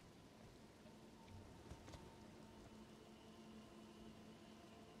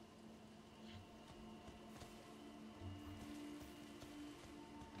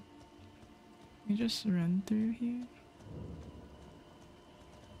you just run through here.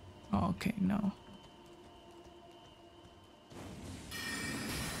 Oh, okay, no.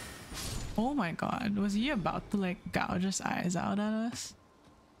 Oh my god, was he about to like gouge his eyes out at us?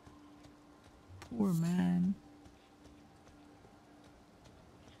 Poor man.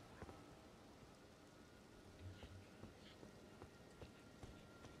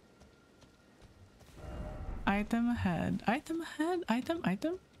 Item ahead. Item ahead?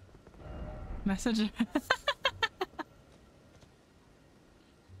 Item? Message.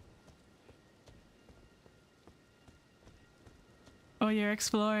 Oh, you're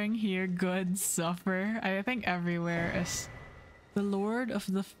exploring here. Good. Suffer. I think everywhere is the Lord of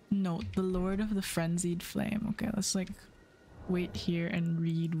the the Lord of the Frenzied Flame. Okay, let's like wait here and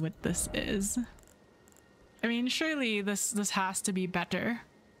read what this is. I mean, surely this has to be better.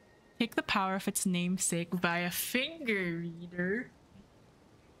 Take the power of its namesake via finger reader.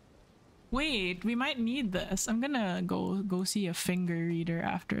 Wait, we might need this. I'm gonna go see a finger reader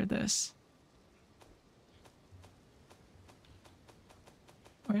after this.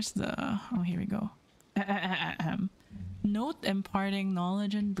 Where's the... oh, here we go. Note imparting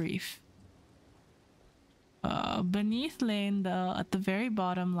knowledge and brief. Beneath Leyndell, at the very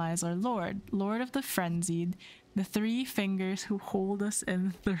bottom, lies our Lord, Lord of the Frenzied, the three fingers who hold us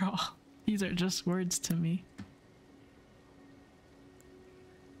in thrall. These are just words to me.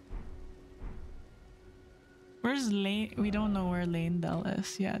 Where's Lane? We don't know where Leyndell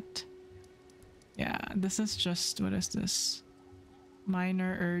is yet. Yeah, this is just... what is this?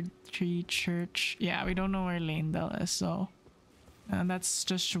 Minor Erd Tree Church. Yeah, we don't know where Leyndell is, so that's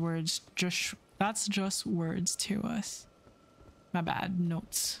just words. That's just words to us. My bad.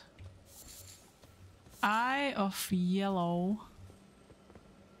 Notes. Eye of Yellow.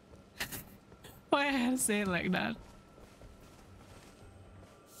 Why I had to say it like that?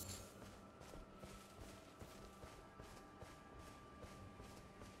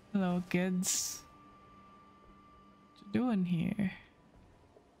 Hello, kids. What you doing here?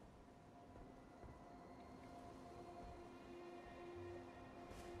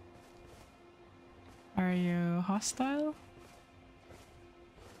 Are you hostile?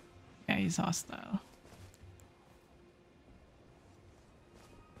 Yeah, he's hostile.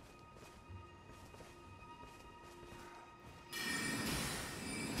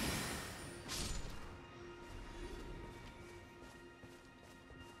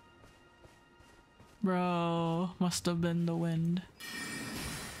 Bro, must have been the wind.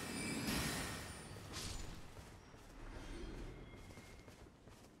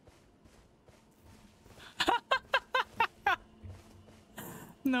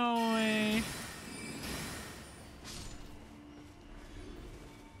 No way.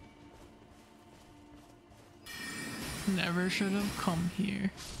 Never should have come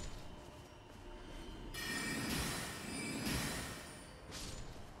here.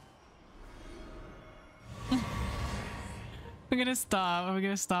 I'm gonna stop. I'm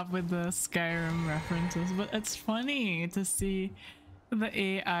gonna stop with the Skyrim references, but it's funny to see the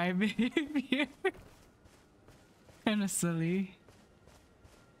AI behavior. Kind of silly.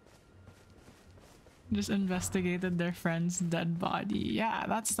 Just investigated their friend's dead body. Yeah,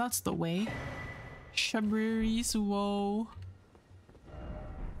 that's the way. Shabriris, whoa.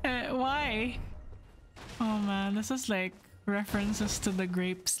 Why? Oh man, this is like references to the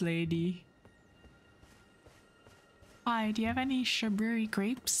grapes lady. Hi, do you have any Shabriri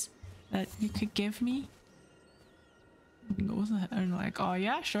grapes that you could give me? Goes ahead and like, oh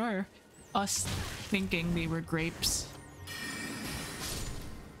yeah, sure. Us thinking they were grapes.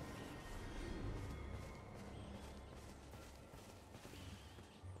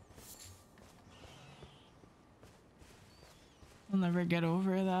 I'll never get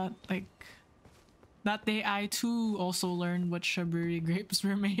over that. Like, that day I too also learned what Shabriri grapes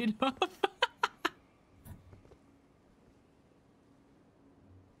were made of.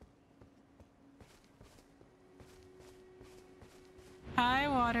 Hi,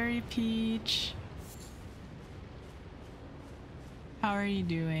 Watery Peach. How are you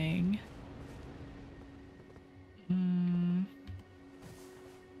doing?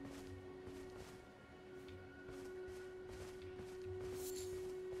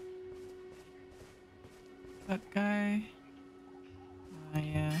 That guy? Oh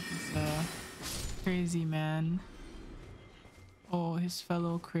yeah, he's a crazy man. Oh, his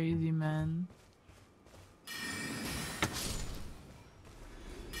fellow crazy man.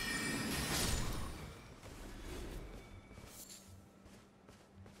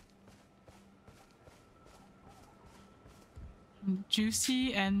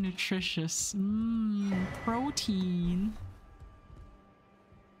 Juicy and nutritious. Protein.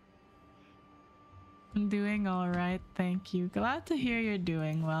 I'm doing alright, thank you. Glad to hear you're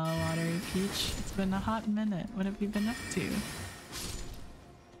doing well, Watery Peach. It's been a hot minute. What have you been up to?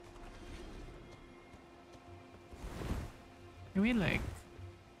 Can we like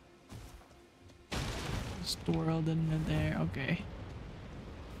just whirled in midair? Okay.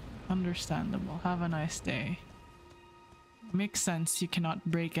 Understandable. Have a nice day. Makes sense you cannot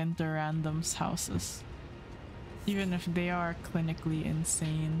break into randoms' houses. Even if they are clinically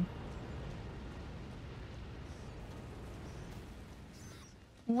insane.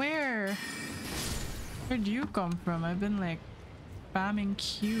 Where? Where'd you come from? I've been like spamming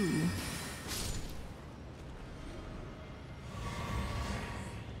Q.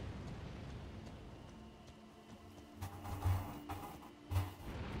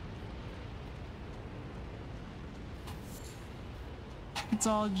 It's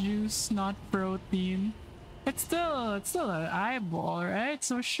all juice, not protein. It's still an eyeball, right?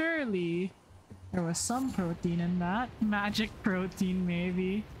 So surely there was some protein in that. Magic protein,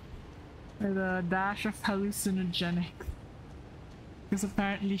 maybe. With a dash of hallucinogenic. Because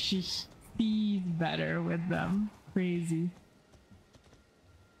apparently she sees better with them. Crazy.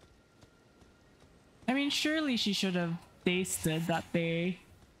 I mean, surely she should have tasted that they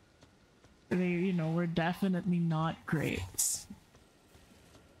you know, were definitely not grapes.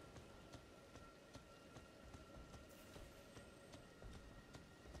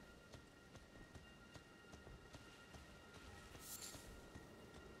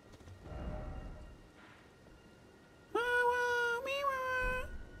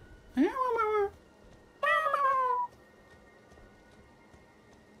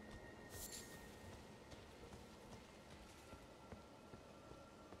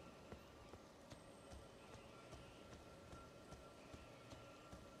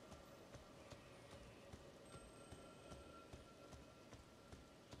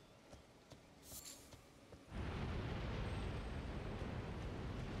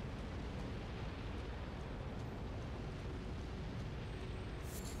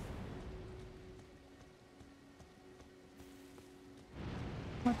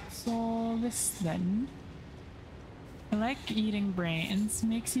 What's all this then? I like eating brains.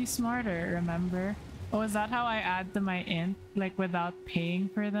 Makes you smarter, remember? Oh, is that how I add to my int? Like without paying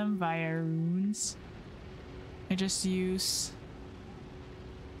for them via runes? I just use...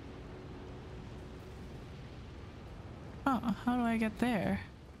 Oh, how do I get there?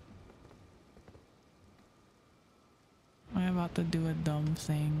 Am I about to do a dumb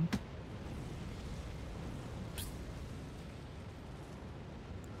thing?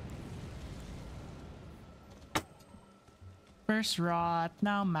 First rot,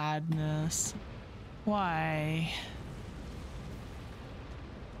 now madness. Why?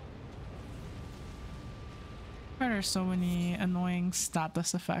 Why are there so many annoying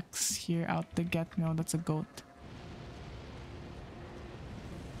status effects here out to get me? Oh, that's a goat.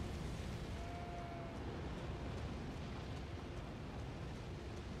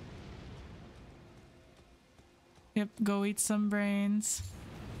 Yep, go eat some brains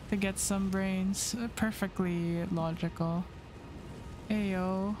to get some brains. Perfectly logical.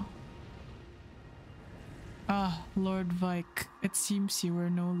 Ayo. Ah, Lord Vike, it seems you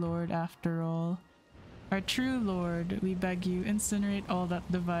were no lord after all. Our true lord, we beg you, incinerate all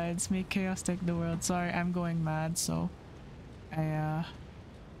that divides, make chaos take the world. Sorry, I'm going mad, so I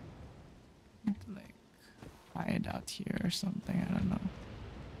like hide out here or something, I don't know.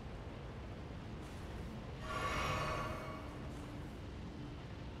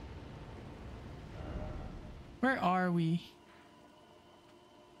 Where are we?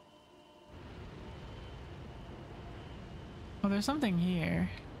 Oh, there's something here.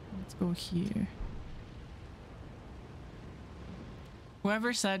 Let's go here.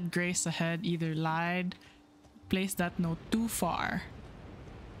 Whoever said grace ahead either lied, placed that note too far.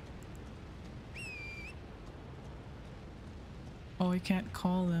 Oh, we can't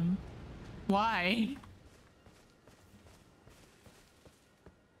call him. Why?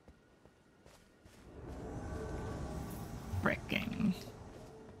 Fricking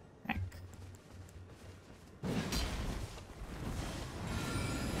heck.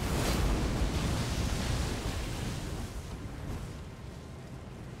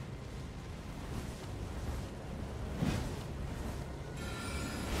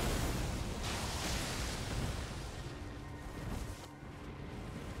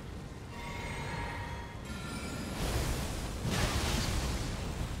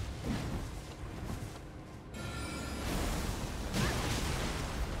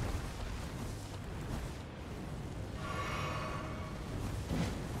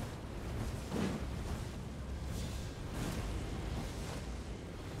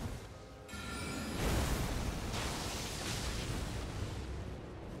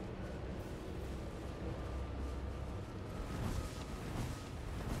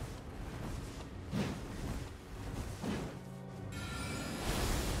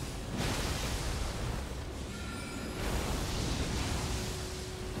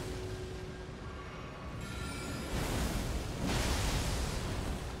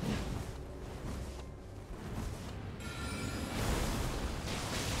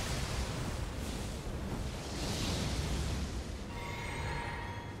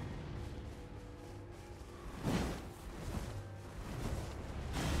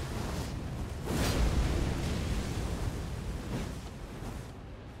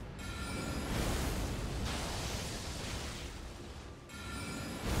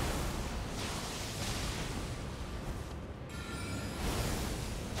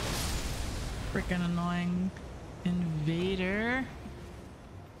 Freaking annoying invader.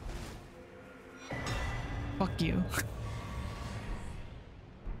 Fuck you.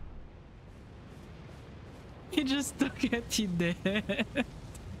 He just took it, he did.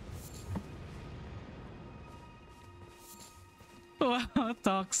 Wow,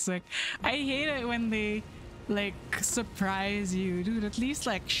 toxic. I hate it when they like surprise you. Dude, at least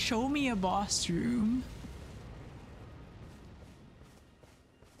like show me a boss room.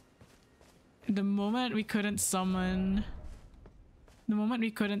 The moment we couldn't summon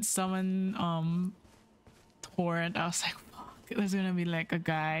Torrent, I was like, fuck, there's gonna be like a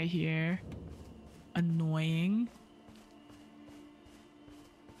guy here. Annoying.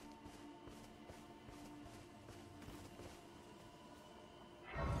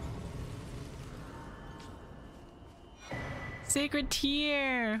 Sacred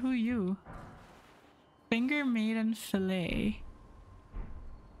Tear! Who you? Finger Maiden Fillet.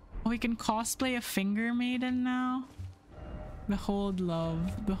 Oh, we can cosplay a Finger Maiden now? Behold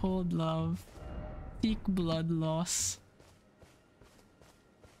love. Behold love. Seek blood loss.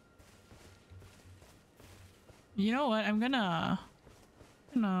 You know what? I'm gonna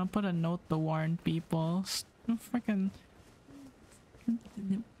put a note to warn people. Freaking.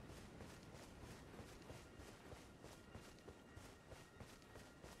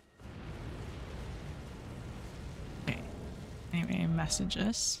 Okay. Anyway,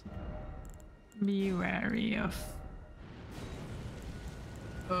 messages. Be wary of.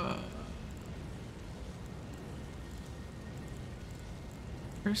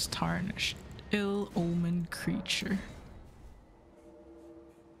 First tarnished. Ill-omened creature.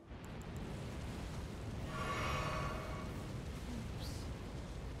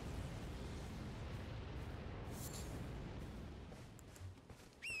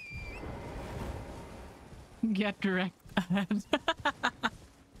 Get wrecked.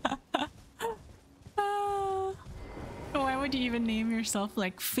 Why would you even name yourself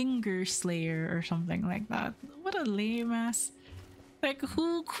like Finger Slayer or something like that? What a lame ass. Like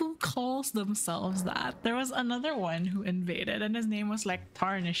who calls themselves that? There was another one who invaded and his name was like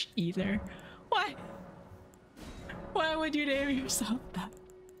Tarnished Ether. Why? Why would you name yourself that?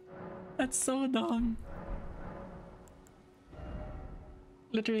 That's so dumb.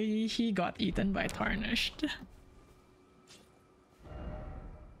 Literally, he got eaten by Tarnished.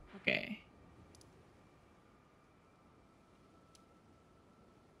 Okay.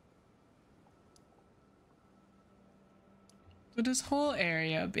 So this whole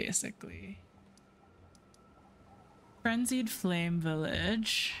area, basically. Frenzied Flame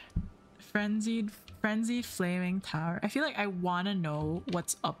Village. Frenzied Flaming Tower. I feel like I want to know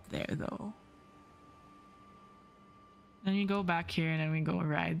what's up there, though. Then we go back here and then we go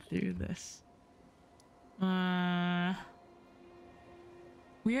ride through this.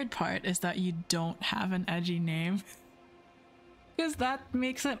 Weird part is that you don't have an edgy name. Because that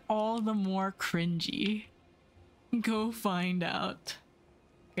makes it all the more cringy. Go find out.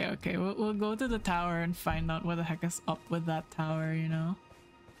 Okay, we'll go to the tower and find out what the heck is up with that tower, you know?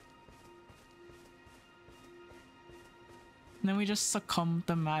 And then we just succumb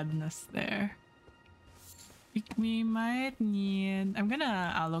to madness there. We might need... I'm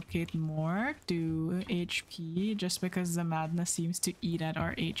gonna allocate more to HP just because the madness seems to eat at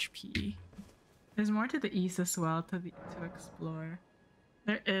our HP. There's more to the east as well to explore.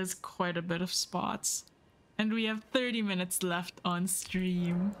 There is quite a bit of spots. And we have 30 minutes left on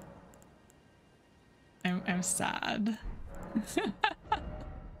stream. I'm sad.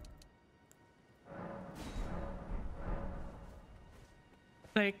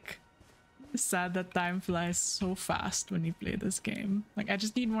 Like, sad that time flies so fast when you play this game. Like, I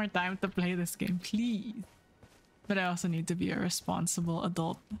just need more time to play this game, please. But I also need to be a responsible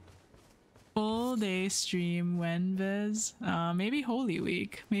adult. Full day stream when Viz? Maybe Holy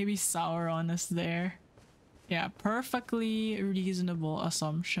Week. Maybe Sauron is there. Yeah, perfectly reasonable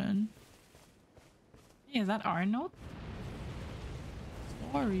assumption. Hey, is that our note?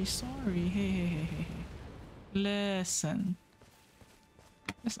 Sorry. Hey. Listen.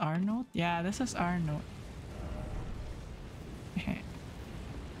 This our note? Yeah, this is our note. Hey.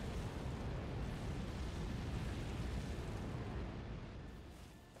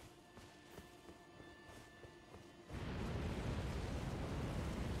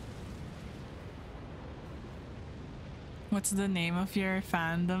 What's the name of your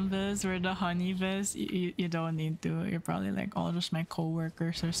fandom, Viz? Or the honey Viz? You don't need to. You're probably like all just my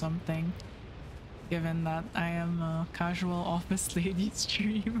co-workers or something. Given that I am a casual office lady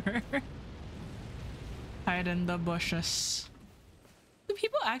streamer. Hide in the bushes. Do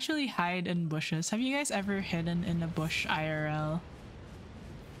people actually hide in bushes? Have you guys ever hidden in a bush IRL?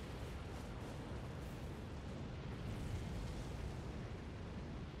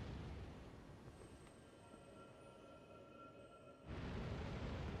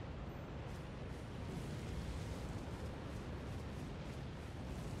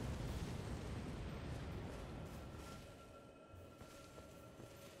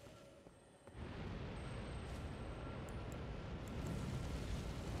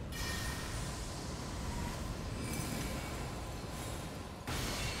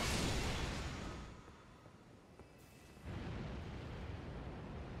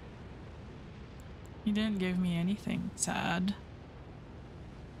 You didn't give me anything. Sad.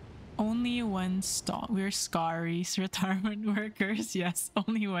 Only when we're Scaries, retirement workers. Yes,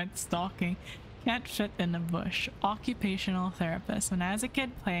 only when stalking. Can't fit in a bush. Occupational therapist. When I was a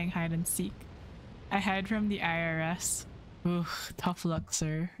kid playing hide and seek, I hide from the IRS. Ooh, tough luck,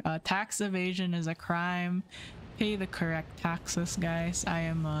 sir. Tax evasion is a crime. Pay the correct taxes, guys. I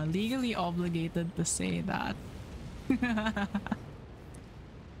am legally obligated to say that.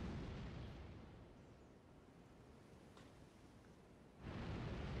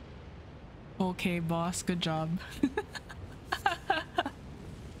 Okay, boss, good job.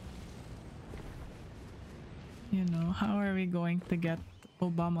 You know, how are we going to get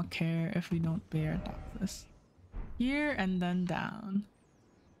Obamacare if we don't pay our taxes? Here and then down.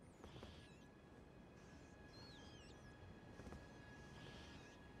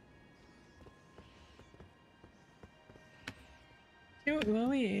 Cute, will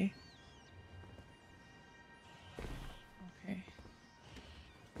we? Okay.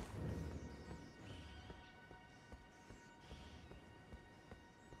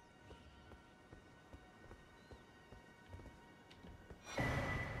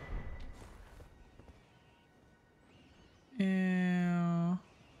 Ew.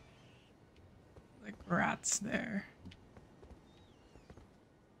 Like rats there.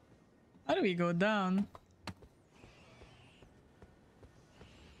 How do we go down?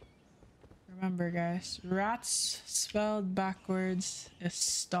 Remember, guys, rats spelled backwards is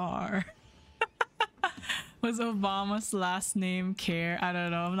star. Was Obama's last name Care? I don't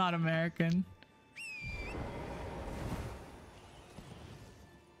know, I'm not American.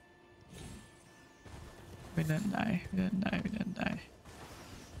 We didn't die. We didn't die. We didn't die.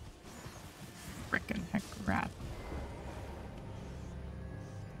 Frickin' heck rat.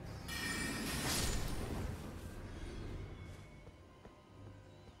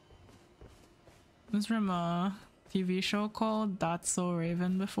 It was from a TV show called That's So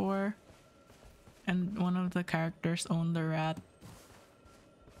Raven before. And one of the characters owned a rat.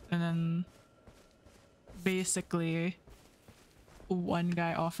 And then basically one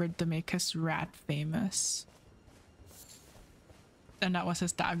guy offered to make his rat famous. And that was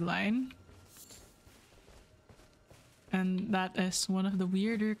his tagline. And that is one of the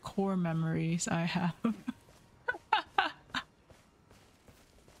weirder core memories I have.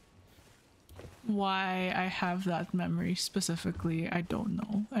 Why I have that memory specifically, I don't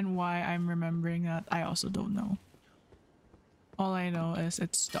know. And why I'm remembering that, I also don't know. All I know is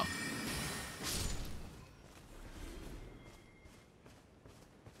it's stuck.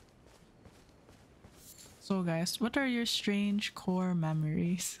 So guys, what are your strange core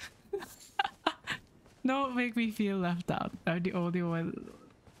memories? Don't make me feel left out. I'm the only one,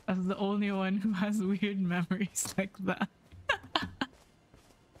 as the only one who has weird memories like that.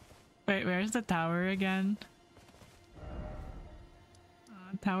 Wait, where's the tower again?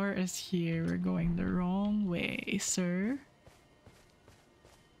 Tower is here. We're going the wrong way, sir.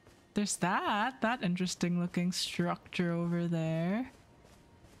 There's that interesting looking structure over there.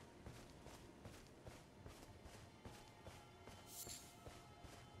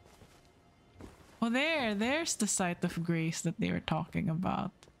 Oh, there's the site of grace that they were talking about.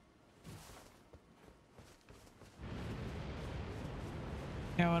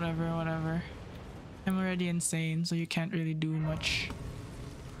 Yeah, whatever. I'm already insane, so you can't really do much.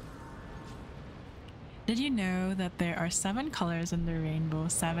 Did you know that there are 7 colors in the rainbow,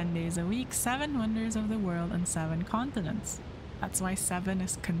 7 days a week, 7 wonders of the world, and 7 continents? That's why 7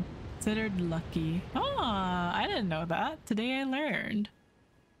 is considered lucky. Ah, I didn't know that. Today I learned.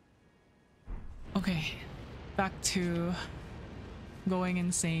 Okay, back to going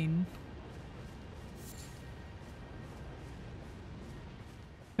insane.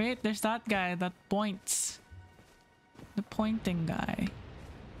 Wait, there's that guy that points. The pointing guy.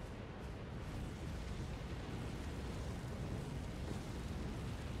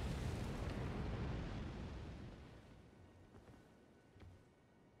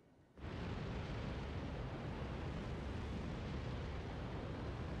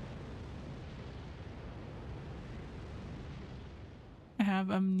 I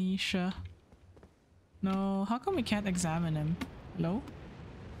have amnesia. No, how come we can't examine him? Hello?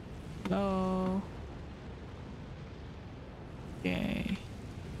 Hello? Yay.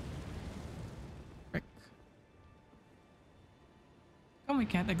 Frick. How come we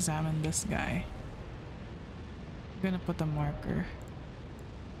can't examine this guy? I'm gonna put a marker.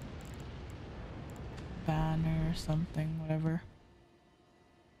 Banner, something, whatever.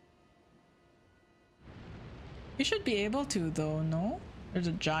 You should be able to though, no? There's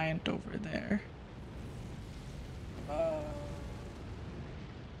a giant over there.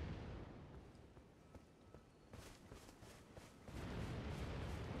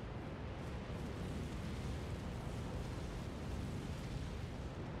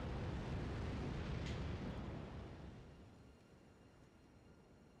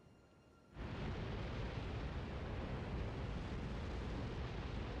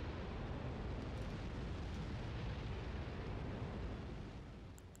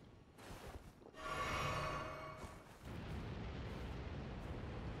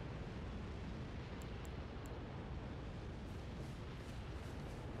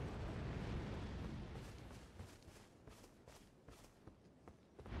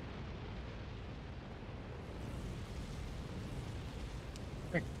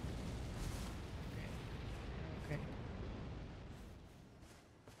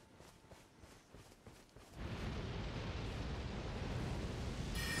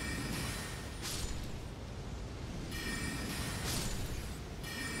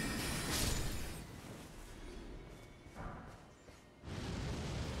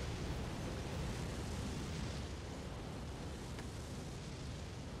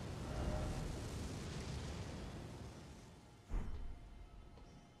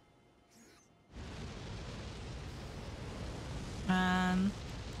 Man,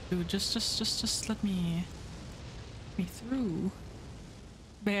 dude, just let me through.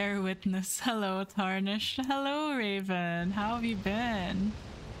 Bear witness. Hello, Tarnish. Hello, Raven. How have you been?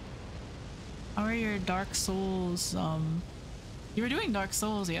 How are your Dark Souls? You were doing Dark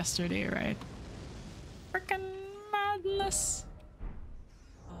Souls yesterday, right? Frickin' madness.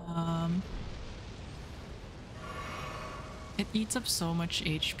 It eats up so much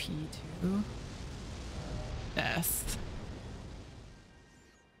HP too. Death.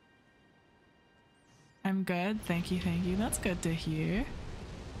 I'm good. Thank you, thank you. That's good to hear.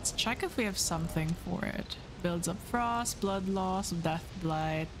 Let's check if we have something for it. Builds up frost, blood loss, death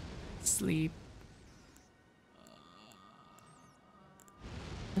blight, sleep.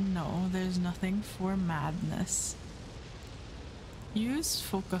 No, there's nothing for madness. Use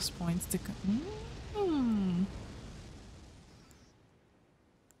focus points to... Hmm.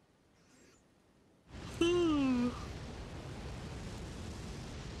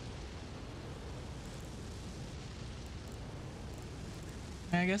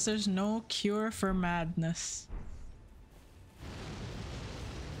 I guess there's no cure for madness.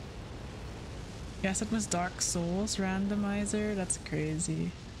 Guess it was Dark Souls randomizer? That's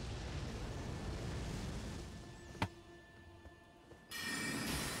crazy.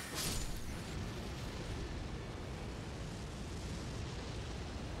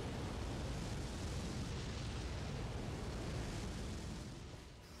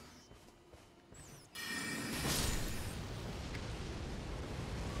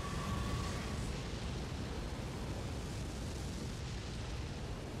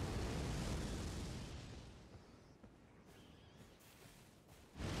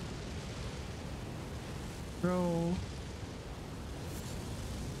 Bro.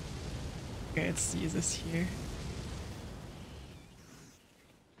 Okay, let's use this here.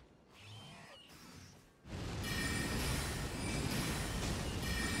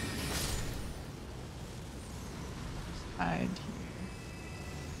 Hide here.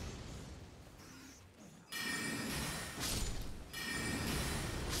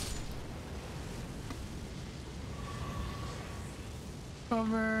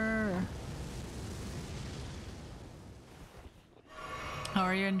 Cover. How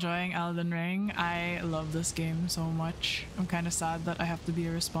are you enjoying Elden Ring? I love this game so much. I'm kind of sad that I have to be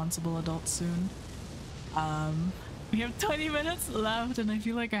a responsible adult soon. We have 20 minutes left and I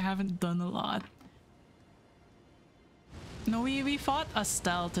feel like I haven't done a lot. No, we fought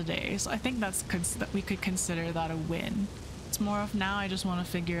Estelle today, so I think that we could consider that a win. It's more of now I just want to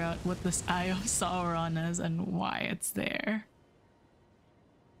figure out what this Eye of Sauron is and why it's there.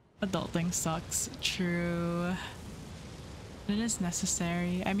 Adulting sucks. True. It is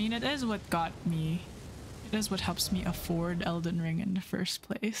necessary. I mean, it is what got me. It is what helps me afford Elden Ring in the first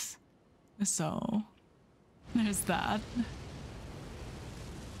place. So, there's that.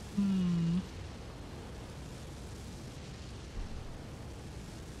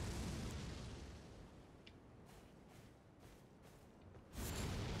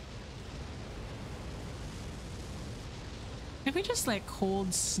 If we just like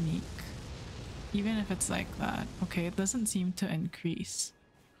hold sneak, even if it's like that, okay, it doesn't seem to increase.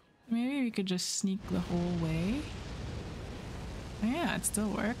 Maybe we could just sneak the whole way. Oh, yeah, it still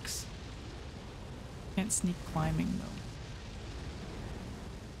works. Can't sneak climbing though.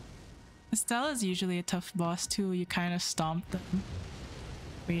 Estelle is usually a tough boss too. You kind of stomped them.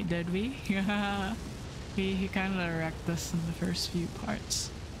 Wait, did we? Yeah. He kind of wrecked us in the first few parts.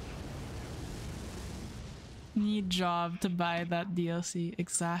 Need job to buy that DLC.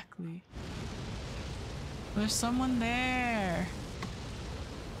 Exactly. There's someone there.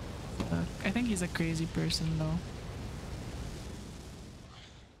 I think he's a crazy person though.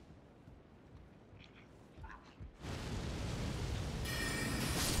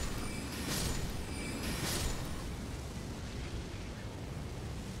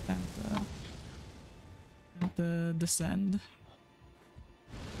 And the descend.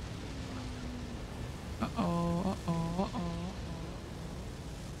 Uh-oh, uh-oh, uh-oh.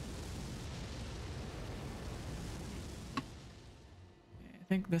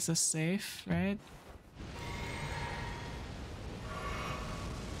 I think this is safe, right?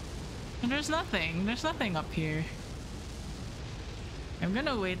 And there's nothing up here. I'm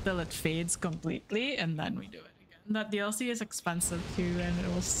gonna wait till it fades completely and then we do it again. That DLC is expensive too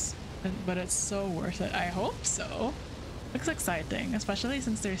but it's so worth it. I hope so. Looks exciting, especially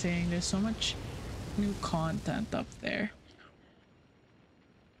since they're saying there's so much new content up there.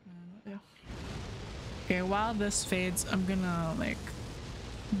 Okay, while this fades, I'm gonna like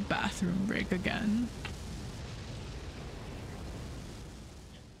bathroom break again.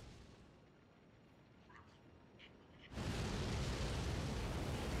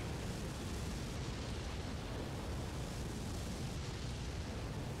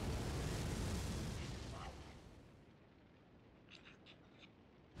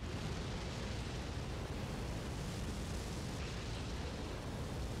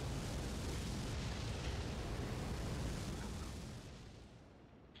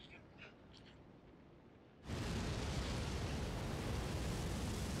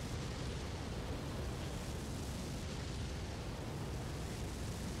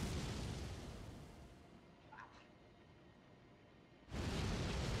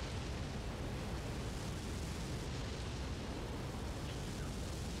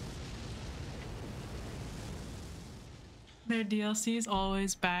 Their DLCs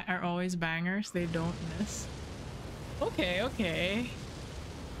are always bangers. They don't miss. Okay, okay.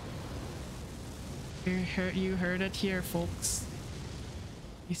 You heard it here, folks.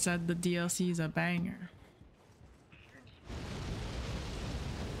 He said the DLC is a banger.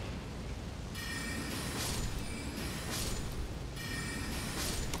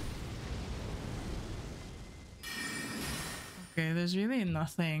 Okay, there's really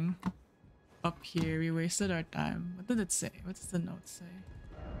nothing up here. We wasted our time. What did it say? What does the note say?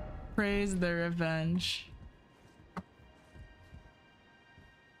 Praise the revenge.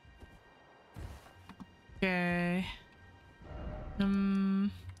 Okay.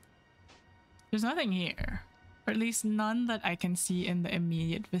 There's nothing here. Or at least none that I can see in the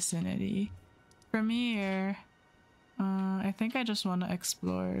immediate vicinity. From here, I think I just want to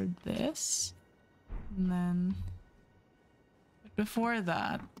explore this. And then... But before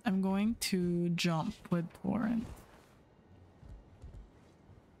that, I'm going to jump with Torrent.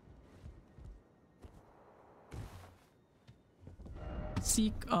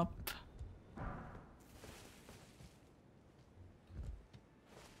 Seek up.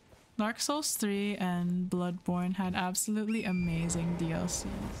 Dark Souls 3 and Bloodborne had absolutely amazing DLCs.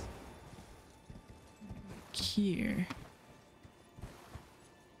 Here.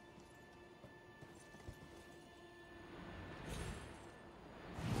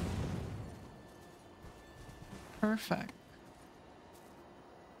 Perfect.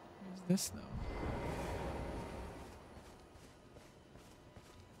 Where's this though?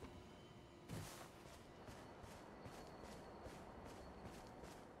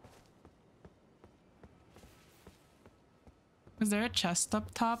 Was there a chest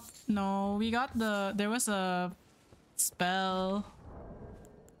up top? No, we got there was a spell.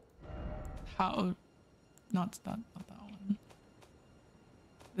 How? Not that one.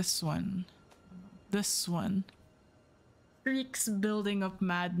 This one. This one. Freaks building up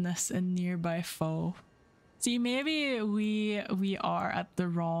madness in nearby foe. See, maybe we are at the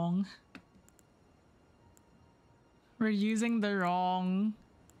wrong. We're using the wrong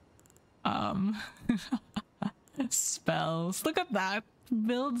spells. Look at that.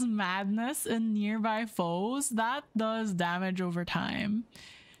 Builds madness in nearby foes. That does damage over time.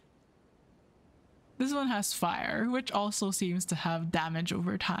 This one has fire, which also seems to have damage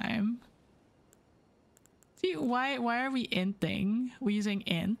over time. See, why are we inting? We're using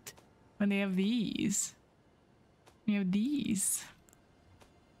int when they have these. We have these.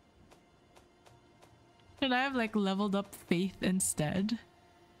 Should I have like leveled up faith instead?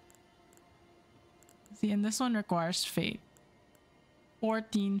 See, and this one requires faith.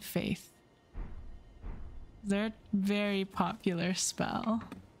 14 faith. They're a very popular spell.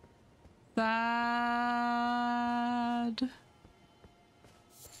 Sad.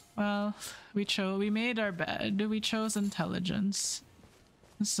 Well, we made our bed. We chose intelligence.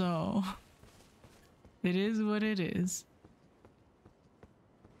 So it is what it is.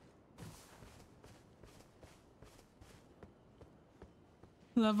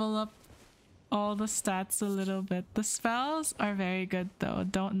 Level up all the stats a little bit. The spells are very good though.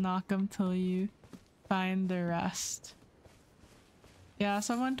 Don't knock them till you find the rest. Yeah,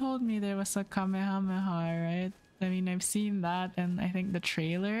 someone told me there was a Kamehameha, right? I mean, I've seen that and I think the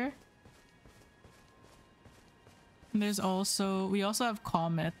trailer. And we also have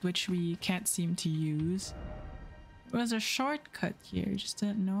Comet, which we can't seem to use. There was a shortcut here, just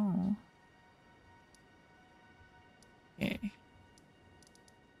didn't know. Okay.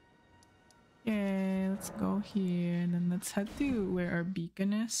 Okay, let's go here and then let's head to where our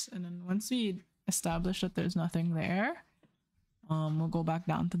beacon is. And then once we establish that there's nothing there, we'll go back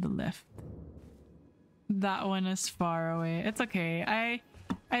down to the lift. That one is far away. It's okay.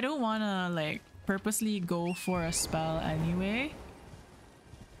 I don't want to like purposely go for a spell anyway.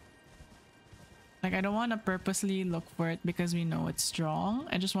 Like I don't want to purposely look for it because we know it's strong.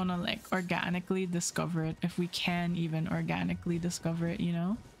 I just want to like organically discover it if we can even organically discover it, you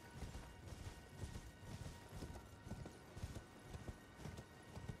know?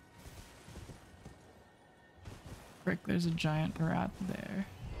 Frick, there's a giant rat there.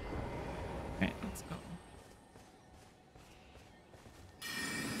 Alright, let's go.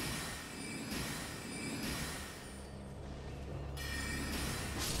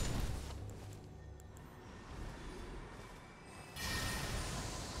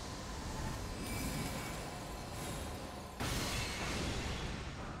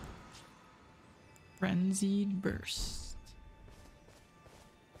 Frenzied Burst.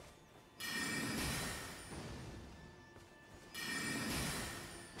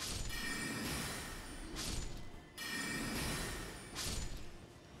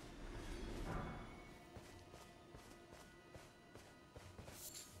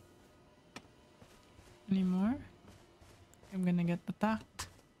 anymore. I'm gonna get attacked.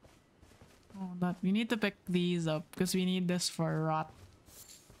 Oh, that we need to pick these up because we need this for rot.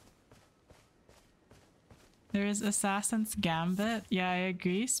 There is Assassin's Gambit. Yeah, I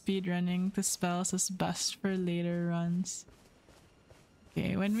agree. Speedrunning the spells is best for later runs.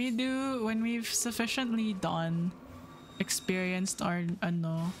 Okay, when we've sufficiently experienced our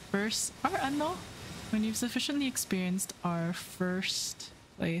when you've sufficiently experienced our first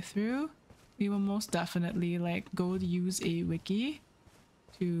playthrough, we will most definitely like go use a wiki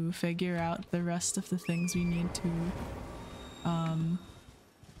to figure out the rest of the things we need to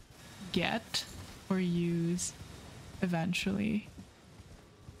get or use eventually.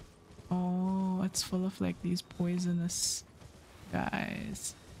 Oh, it's full of like these poisonous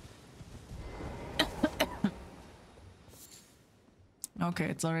guys. Okay,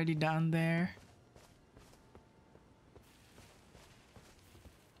 it's already down there.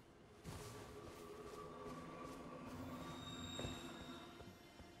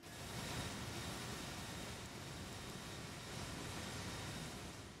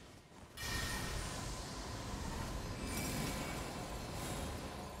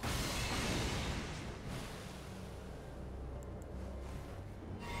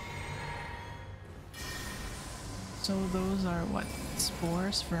 So those are what?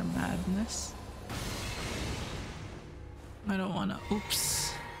 Spores for madness? I don't wanna.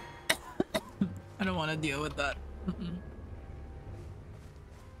 Oops. I don't wanna deal with that.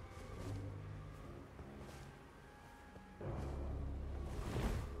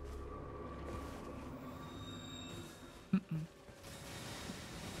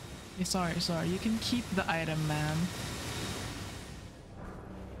 Okay, sorry. You can keep the item, man.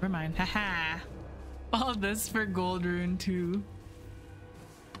 Never mind. Haha. All this for gold rune too.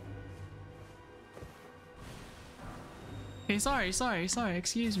 Okay, sorry.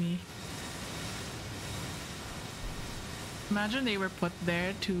 Excuse me. Imagine they were put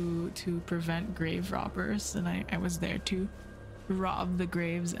there to prevent grave robbers, and I was there to rob the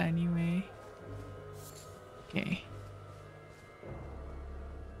graves anyway. Okay.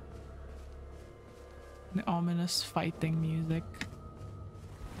 The ominous fighting music.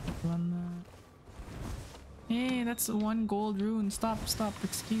 Hey, that's one gold rune. Stop.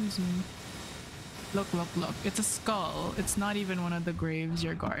 Excuse me. Look. It's a skull. It's not even one of the graves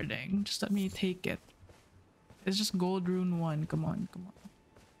you're guarding. Just let me take it. It's just gold rune 1. Come on.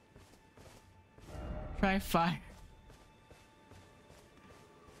 Try fire.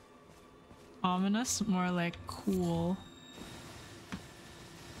 Ominous? More like cool.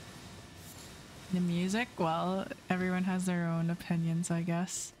 The music? Well, everyone has their own opinions, I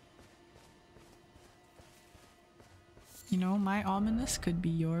guess. You know, my ominous could be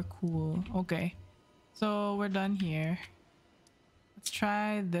your cool. Okay. So we're done here. Let's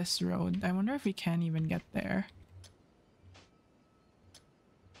try this road. I wonder if we can even get there.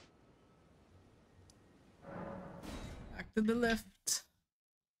 Back to the lift.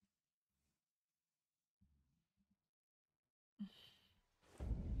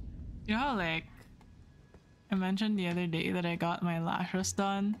 You know how, like, I mentioned the other day that I got my lashes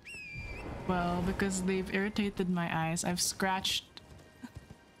done? Well, because they've irritated my eyes, I've scratched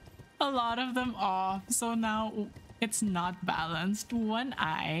a lot of them off. So now it's not balanced. One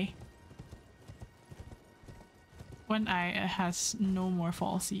eye has no more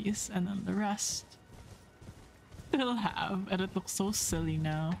falsies, and then the rest still have, and it looks so silly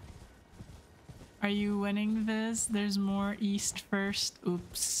now. Are you winning this? There's more east first.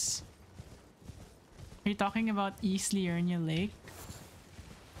 Oops. Are you talking about East Liurnia Lake?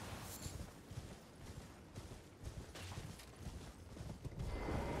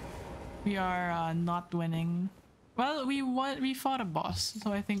 We are not winning. Well, we fought a boss,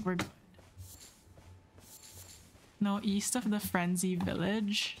 so I think we're good. No, east of the Frenzy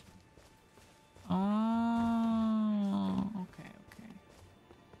Village. Oh, okay.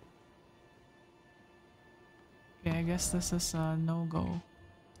 Okay, I guess this is a no-go.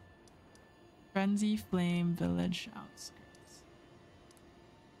 Frenzy Flame Village outskirts.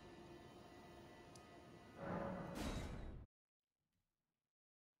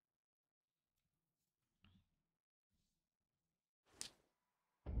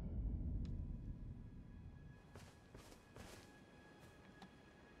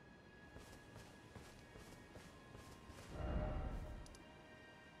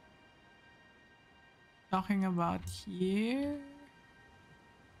 Talking about here?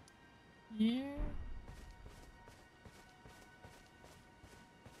 Here?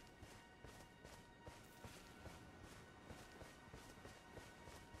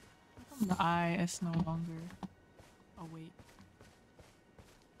 How come the eye is no longer awake?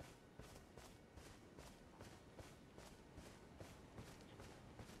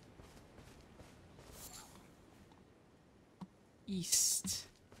 east.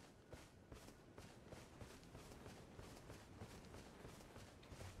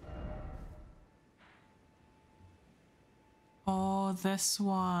 Oh, this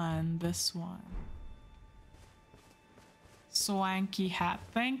one. This one. Swanky hat.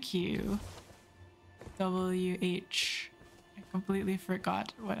 Thank you. WH. I completely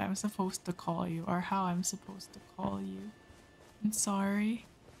forgot what I'm supposed to call you or how I'm supposed to call you. I'm sorry.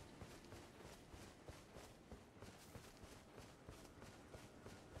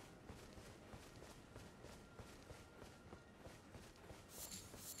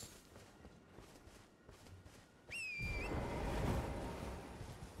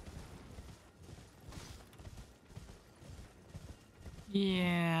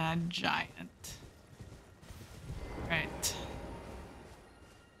 Yeah, giant. Right.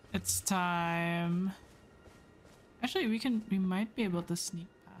 It's time. Actually, we might be able to sneak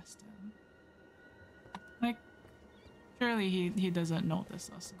past him. Like, surely he doesn't notice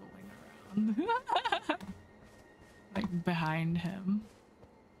us going around. Like, behind him.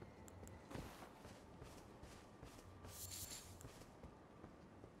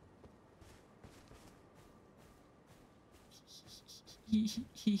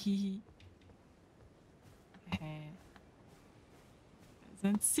 He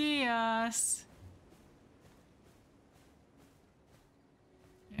doesn't see us.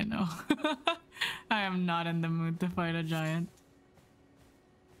 You know. I am not in the mood to fight a giant.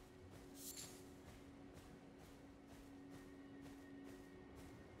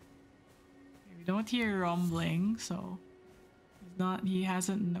 We don't hear rumbling, so he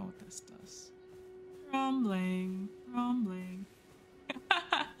hasn't noticed us. Rumbling, rumbling.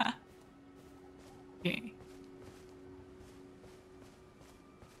 Okay.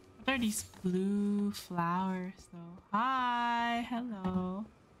 What are these blue flowers though? Hi, hello.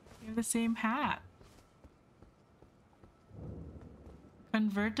 You have the same hat.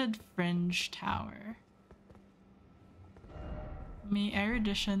 Converted fringe tower. May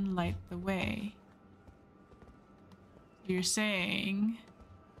erudition light the way. You're saying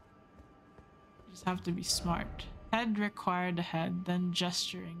you just have to be smart. Head required a head, then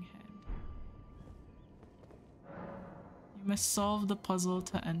gesturing head. You must solve the puzzle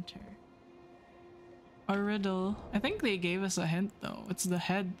to enter. A riddle. I think they gave us a hint though. It's the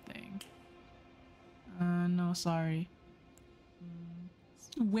head thing. No, sorry.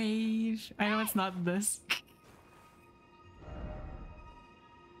 Wave. I know it's not this.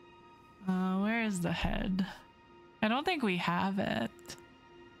 Where is the head? I don't think we have it.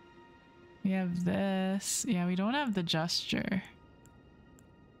 We have this. Yeah, we don't have the gesture.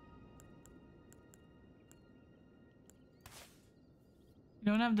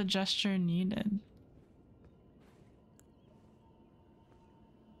 We don't have the gesture needed.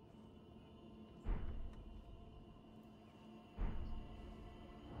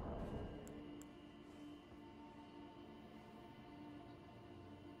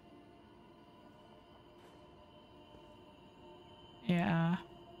 Yeah.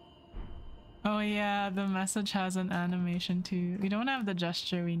 Oh yeah, the message has an animation too. We don't have the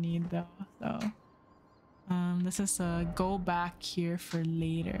gesture we need though, so this is a go back here for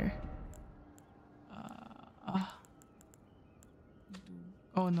later.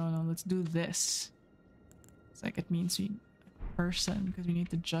 Oh no, let's do this. It's like it means we person because we need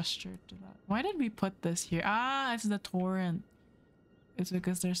to gesture to that. Why did we put this here? Ah, it's the torrent. It's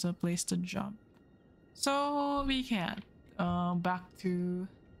because there's a place to jump. So we can't. Back to,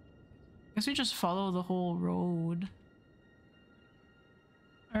 I guess we just follow the whole road.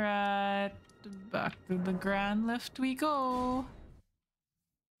 Alright, back to the grand lift we go.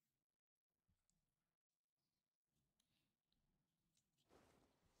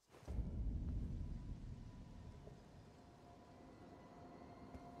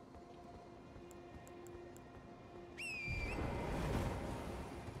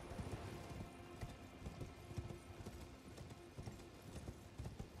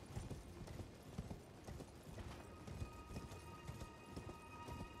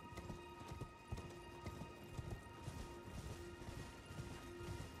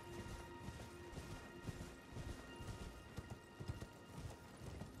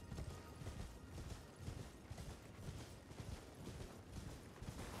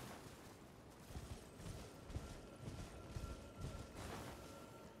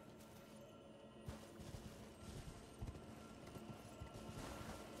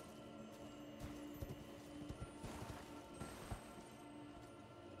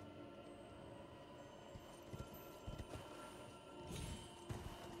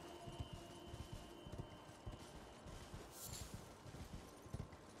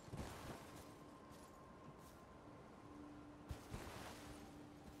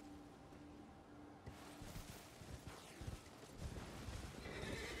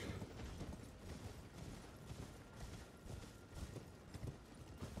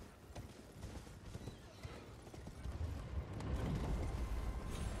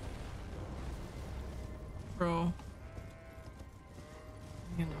 Bro.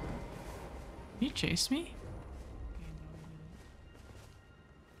 You know. Can you chase me? Okay, no,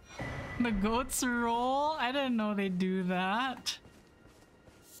 you didn't. The goats roll? I didn't know they do that.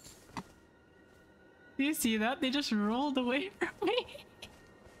 Do you see that? They just rolled away from me.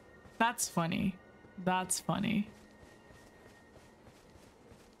 That's funny. That's funny.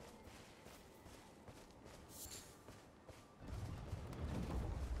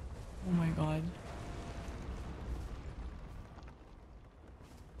 Oh my god.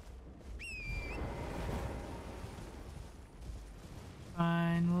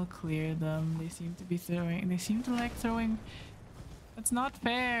 Fine, we'll clear them. They seem to be throwing. They seem to like throwing. That's not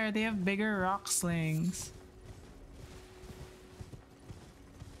fair. They have bigger rock slings.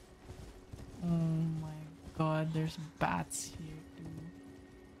 Oh my god, there's bats here too.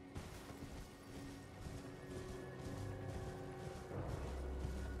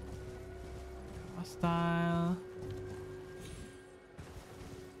 Hostile.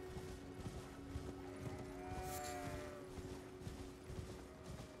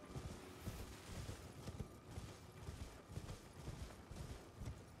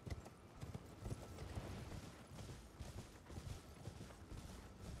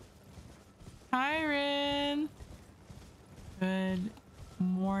 Hi, Rin. Good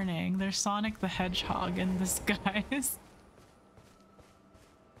morning. There's Sonic the Hedgehog in disguise.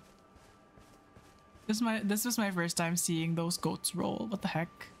 This was my first time seeing those goats roll. What the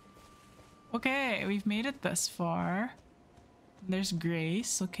heck? Okay, we've made it this far. There's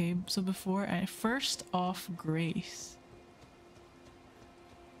Grace. Okay, so before I first off Grace.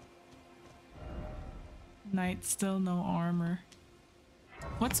 Knight still no armor.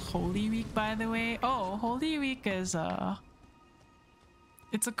 What's Holy Week, by the way? Oh, Holy Week is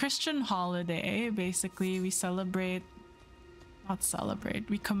it's a Christian holiday. Basically, we celebrate, not celebrate,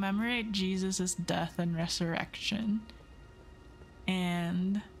 we commemorate Jesus' death and resurrection.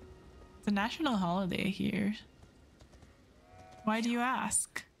 And it's a national holiday here. Why do you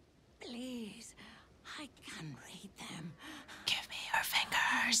ask? Please, I can read them. Give me your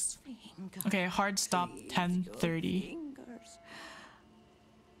fingers. Okay, hard stop 10:30.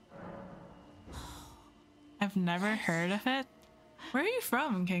 I've never heard of it. Where are you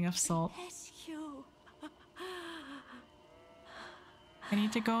from, King of Salt? Bless you. I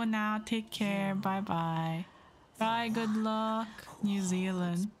need to go now. Take care. Bye bye. Bye. Good luck. New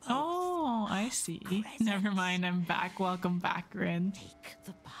Zealand. Oh, I see. Never mind. I'm back. Welcome back, Rin. Take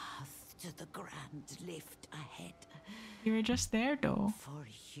the path to the grand lift ahead. You were just there, though. For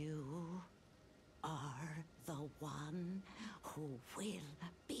you are the one who will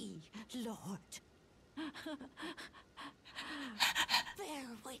be Lord. Bear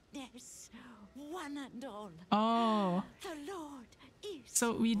witness, one and all. Oh. The Lord is.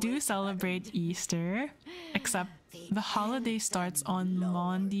 So we do celebrate Easter, except the holiday starts on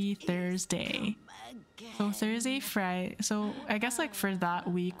Maundy Thursday. So Thursday, Friday. So I guess like for that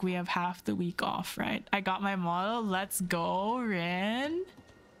week, we have half the week off, right? I got my model. Let's go, Rin.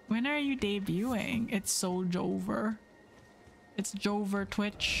 When are you debuting? It's so Jover. It's Jover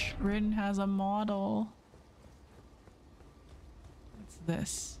Twitch. Rin has a model. What's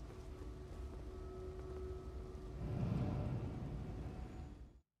this?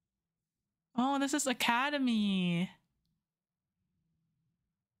 Oh, this is Academy.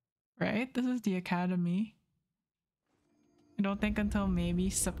 Right? This is the Academy. I don't think until maybe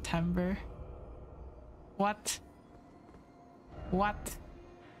September. What? What?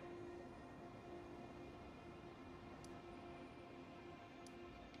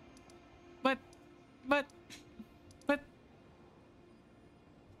 But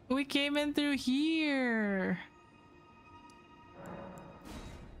we came in through here.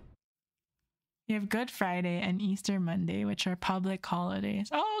 You have Good Friday and Easter Monday, which are public holidays.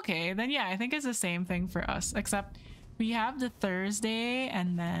 Oh, okay. Then yeah, I think it's the same thing for us, except we have the Thursday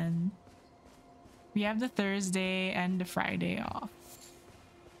and then we have the Thursday and the Friday off.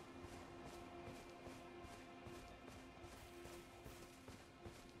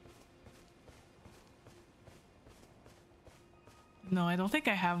 No, I don't think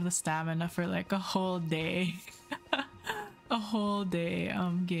I have the stamina for like a whole day. A whole day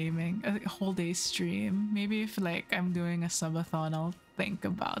gaming, a whole day stream. Maybe if like I'm doing a subathon, I'll think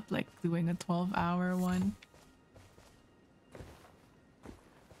about like doing a 12-hour one.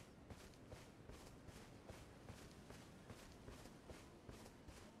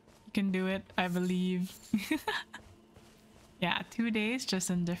 You can do it, I believe. Yeah, 2 days just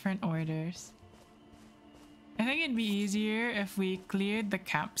in different orders. I think it'd be easier if we cleared the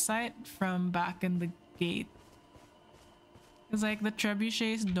campsite from back in the gate. It's like the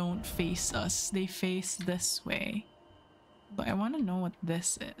trebuchets don't face us, they face this way. But I want to know what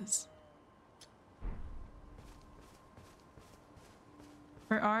this is.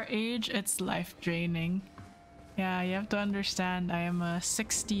 For our age, it's life draining. Yeah, you have to understand, I am a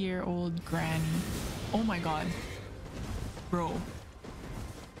 60-year-old granny. Oh my god. Bro.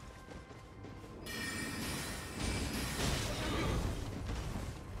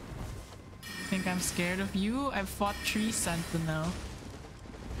 Think I'm scared of you? I've fought 3 Sentinel.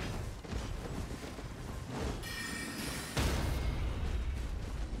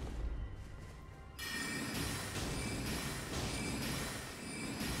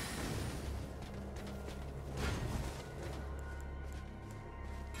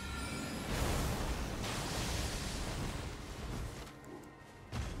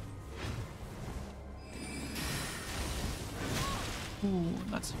 Ooh,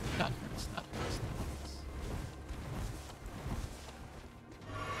 that hurts, that hurts, that hurts.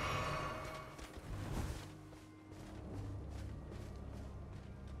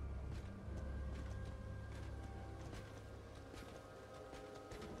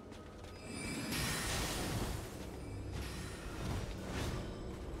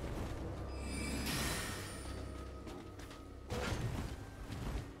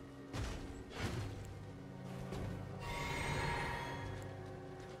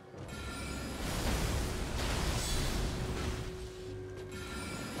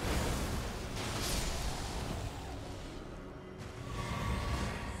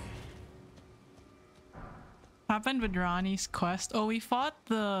 Happened with Ronnie's quest? Oh, we fought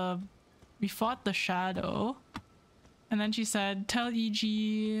the shadow, and then she said, "Tell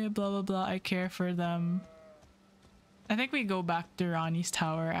EG blah blah blah. I care for them." I think we go back to Ronnie's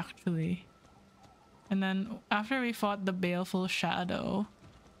tower actually, and then after we fought the baleful shadow,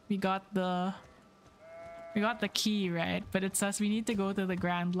 we got the key, right? But it says we need to go to the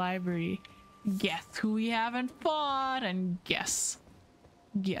Grand Library. Guess who we haven't fought, and guess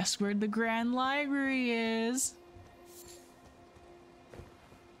where the Grand Library is.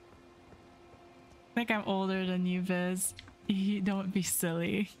 I think I'm older than you, Viz. Don't be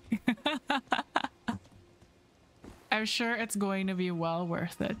silly. I'm sure it's going to be well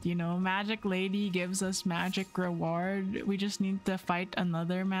worth it, you know? Magic Lady gives us magic reward. We just need to fight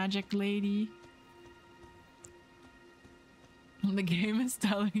another Magic Lady. The game is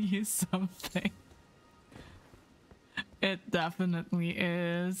telling you something. It definitely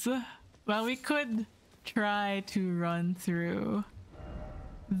is. Well, we could try to run through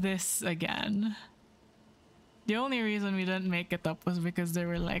this again. The only reason we didn't make it up was because there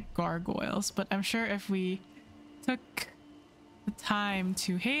were like gargoyles, but I'm sure if we took the time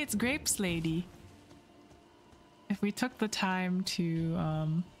to— hey, it's Grapes Lady. If we took the time to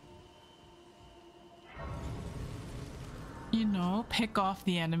you know, pick off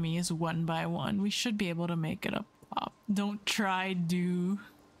the enemies one by one, we should be able to make it up top. Don't try, do.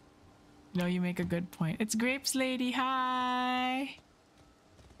 No, you make a good point. It's Grapes Lady, hi!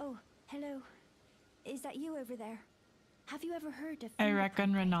 Oh, hello. Is that you over there? Have you ever heard of— I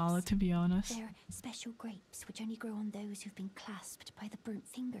reckon Renala, to be honest. They're special grapes which only grow on those who've been clasped by the burnt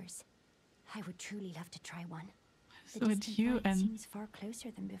fingers. I would truly love to try one. So it's you and— seems far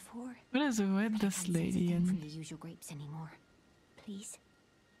closer than before. What is it with this lady and— from the usual grapes anymore. Please,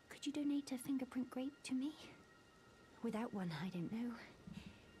 could you donate a fingerprint grape to me? Without one, I don't know.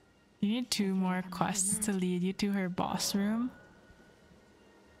 You need 2 more quests to lead you to her boss room.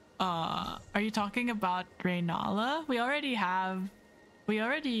 Are you talking about Reynala? We already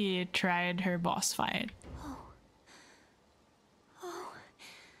tried her boss fight. Oh,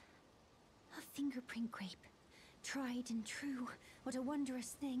 a fingerprint grape. Tried and true. What a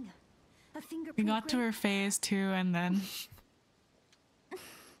wondrous thing. A fingerprint We got to grape. her phase 2 and then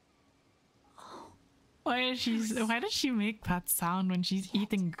why does she make that sound when she's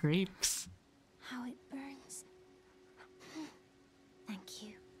eating grapes? How it burns. Thank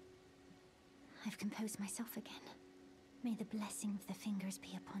you. I've composed myself again. May the blessing of the fingers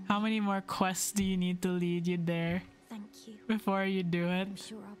be upon How me. many more quests do you need to lead you there Thank you. before you do it? I'm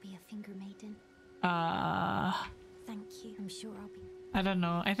sure I'll be a finger maiden. Thank you. I'm sure I'll be. I don't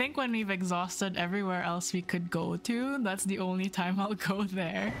know. I think when we've exhausted everywhere else we could go to, that's the only time I'll go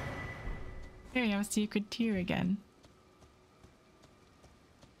there. Here you have a secret tier again.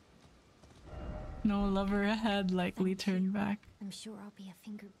 No lover ahead, likely turn back. I'm sure I'll be a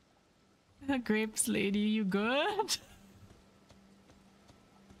finger. Grapes Lady, you good?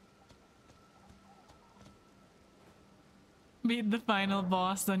 Beat the final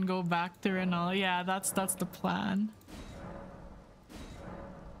boss, then go back to Renal. Yeah, that's the plan.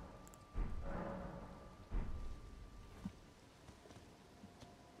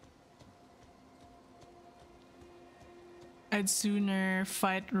 I'd sooner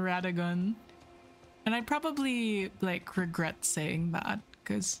fight Radagon. And I'd probably like regret saying that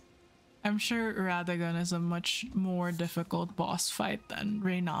because I'm sure Radagon is a much more difficult boss fight than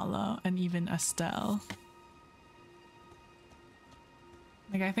Reynala and even Estelle.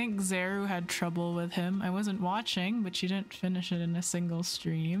 Like, I think Zeru had trouble with him. I wasn't watching, but she didn't finish it in a single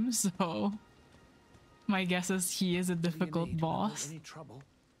stream, so my guess is he is a difficult boss. Any trouble?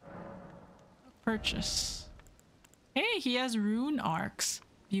 Purchase. Hey, he has rune arcs.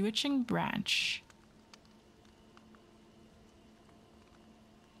 Bewitching branch.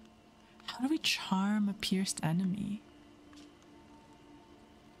 How do we charm a pierced enemy?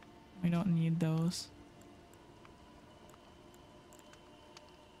 We don't need those.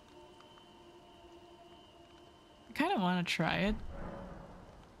 I kind of want to try it.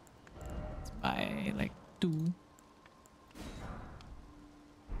 Let's buy like 2.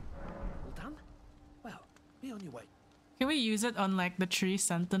 All done? Well, be on your way. Can we use it on like the tree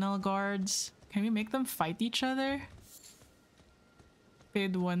sentinel guards? Can we make them fight each other?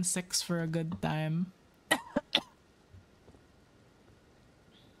 Paid 1/6 for a good time.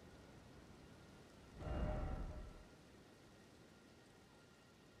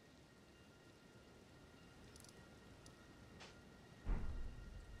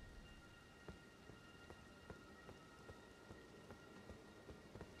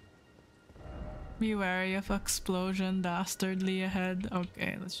 Be wary of explosion dastardly ahead.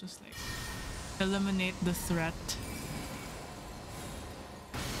 Okay, let's just like eliminate the threat.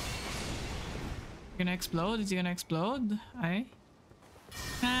 Gonna explode? Is he gonna explode? Man,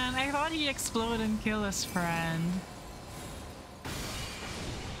 I thought he'd explode and kill his friend.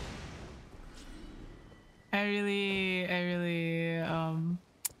 I really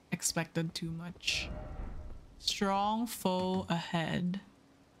expected too much. Strong foe ahead.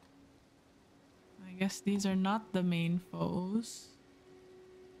 I guess these are not the main foes.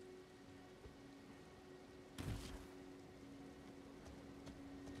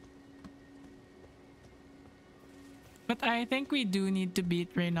 But I think we do need to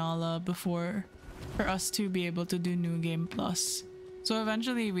beat Reynala for us to be able to do New Game Plus. So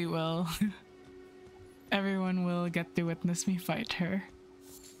eventually we will. Everyone will get to witness me fight her.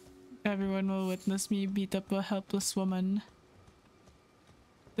 Everyone will witness me beat up a helpless woman.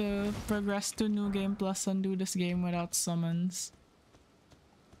 To progress to New Game Plus and do this game without summons.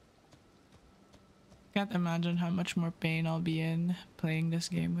 Can't imagine how much more pain I'll be in playing this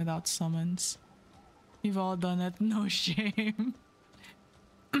game without summons. We've all done it, no shame.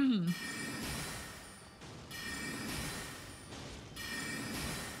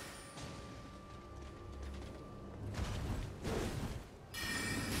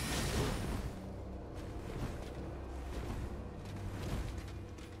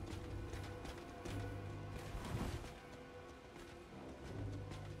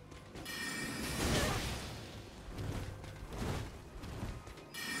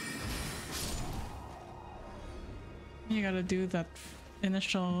 You gotta do that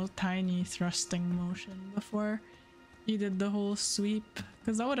initial tiny thrusting motion before you did the whole sweep,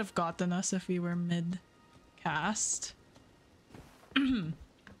 because that would have gotten us if we were mid cast.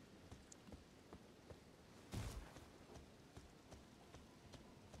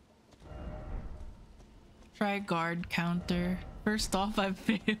 Try guard counter. First off, I've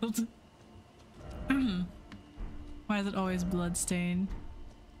failed. Why is it always bloodstained?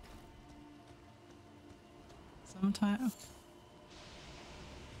 Sometimes.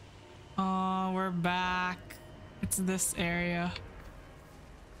 Oh, we're back. It's this area.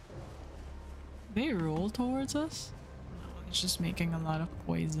 They roll towards us? No, it's just making a lot of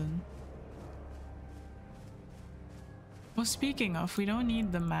poison. Well, speaking of, we don't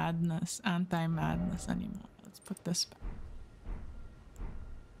need the madness, anti-madness anymore. Let's put this back.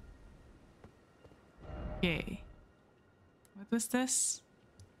 Okay. What was this?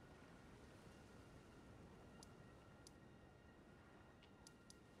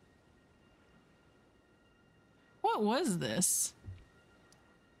 What was this?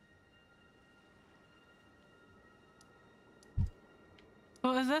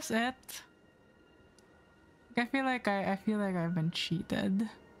 Oh, is this it? I feel like I've been cheated.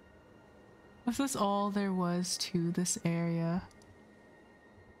 Was this all there was to this area?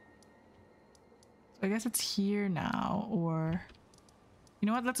 So I guess it's here now, or you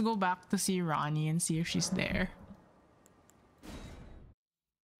know what? Let's go back to see Ronnie and see if she's there.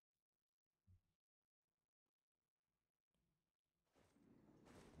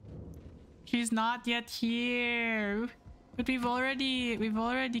 She's not yet here. But we've already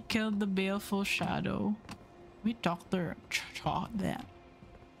killed the baleful shadow. We talked to that.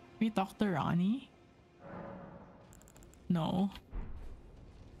 We talked to Ronnie. No.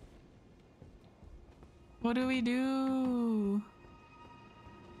 What do we do?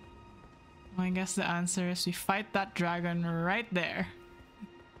 Well, I guess the answer is we fight that dragon right there.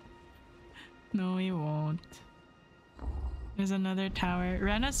 No, we won't. There's another tower.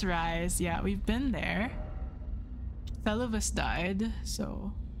 Rena's Rise. Yeah, we've been there. Celivus died,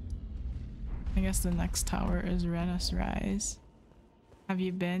 so I guess the next tower is Rena's Rise. Have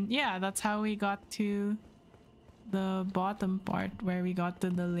you been? Yeah, that's how we got to the bottom part where we got to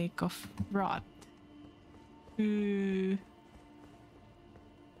the Lake of Rot. Ooh.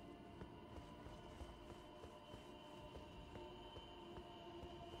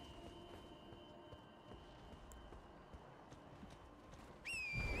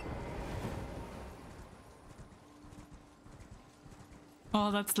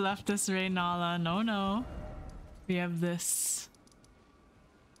 All that's left is Reynala. No, no. We have this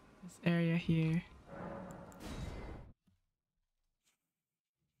area here.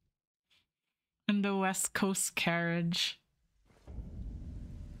 And the West Coast carriage.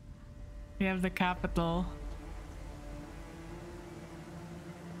 We have the capital.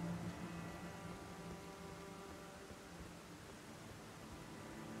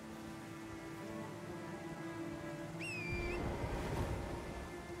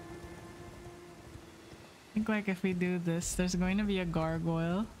 I think like if we do this, there's going to be a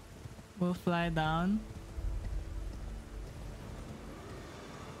gargoyle. We'll fly down.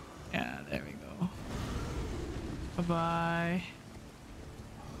 Yeah, there we go. Bye-bye.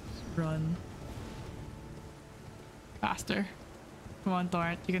 Run. Faster. Come on,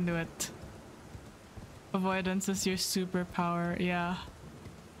 Torrent, you can do it. Avoidance is your superpower, yeah.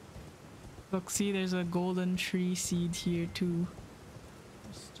 Look, see, there's a golden tree seed here too.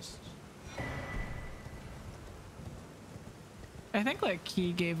 Just... I think like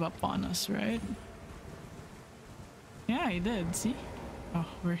he gave up on us, right? Yeah, he did, see? Oh,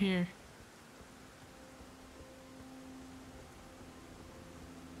 we're here.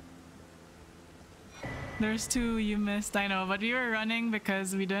 There's two you missed, I know, but we were running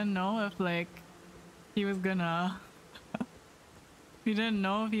because we didn't know if like he was gonna we didn't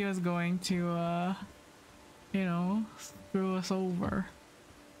know if he was going to you know, screw us over.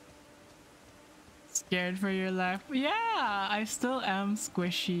 Scared for your life? Yeah, I still am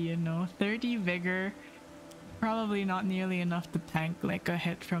squishy, you know. 30 vigor, probably not nearly enough to tank like a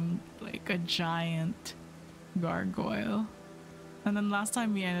hit from like a giant gargoyle. And then last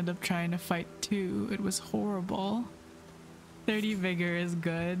time we ended up trying to fight two, it was horrible. 30 vigor is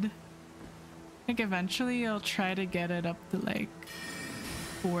good. I think eventually I'll try to get it up to like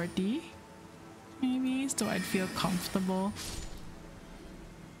 40 maybe, so I'd feel comfortable.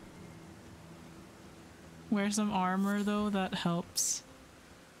 Wear some armor though, that helps.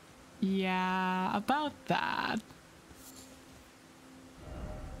 Yeah, about that.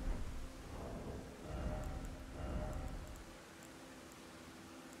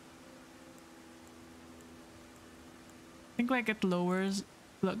 I think like it lowers,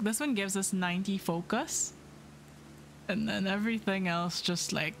 look, this one gives us 90 focus and then everything else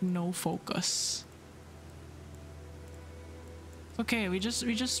just like no focus. Okay, we just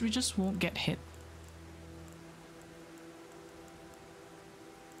won't get hit.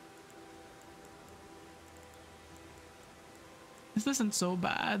 This isn't so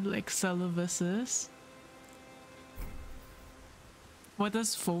bad like Celivus is. What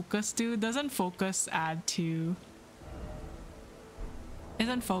does focus do? Doesn't focus add to...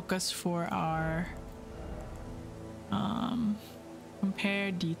 Isn't focus for our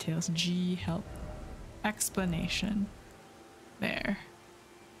compare details, G help, explanation, there.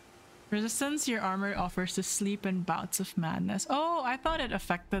 Resistance your armor offers to sleep in bouts of madness. Oh, I thought it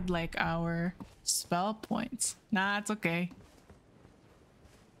affected like our spell points. Nah, it's okay.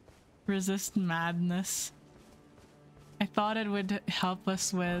 Resist madness. I thought it would help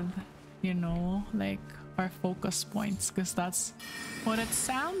us with, you know, like our focus points, because that's what it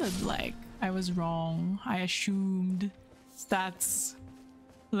sounded like. I was wrong. I assumed stats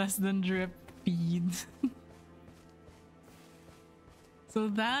less than drip feed. So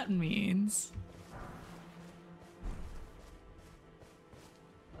that means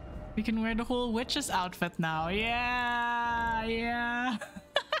we can wear the whole witch's outfit now. Yeah, yeah.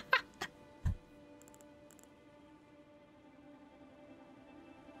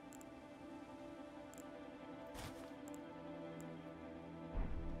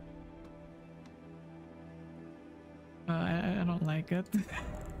 I don't like it.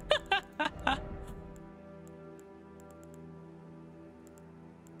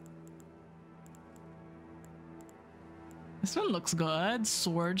 This one looks good.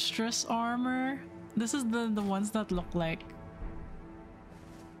 Swordstress armor. This is the ones that look like.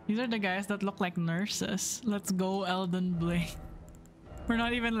 These are the guys that look like nurses. Let's go, Elden Ring. We're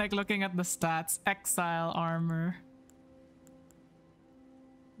not even like looking at the stats. Exile armor.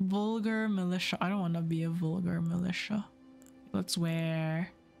 Vulgar militia. I don't want to be a vulgar militia. Let's wear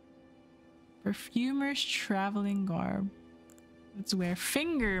perfumer's traveling garb. Let's wear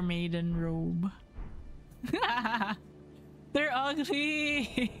finger maiden robe. They're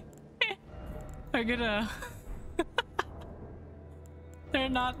ugly. We're gonna. They're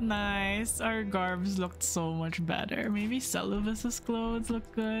not nice. Our garbs looked so much better. Maybe Celovis's clothes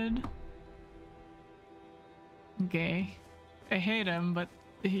look good. Okay. I hate him, but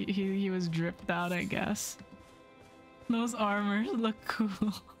he was dripped out, I guess. Those armors look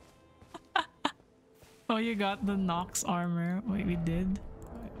cool. Oh, you got the Nox armor. Wait, we did?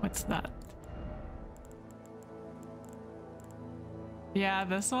 What's that? Yeah,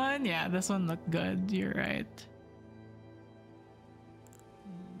 this one? Yeah, this one looked good. You're right.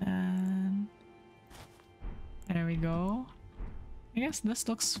 And there we go. I guess this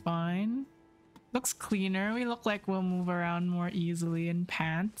looks fine. Looks cleaner. We look like we'll move around more easily in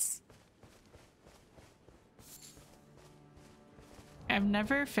pants. I've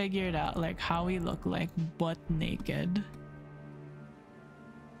never figured out like how we look like butt naked.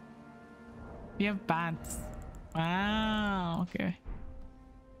 We have pants. Wow, okay.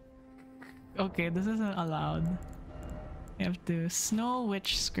 Okay, this isn't allowed. We have to Snow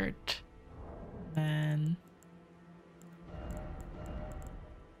Witch skirt. Then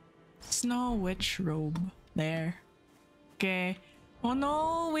Snow Witch robe. There. Okay. Oh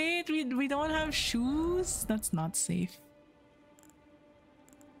no, wait, we don't have shoes? That's not safe.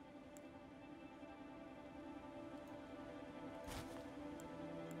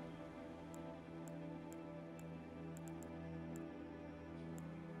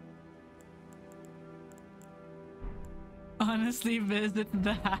 Honestly, visit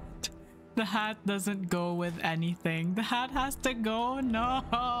the hat. The hat doesn't go with anything. The hat has to go?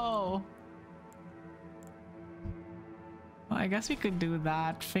 No! Well, I guess we could do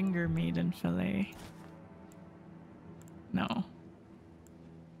that. Finger maiden fillet. No.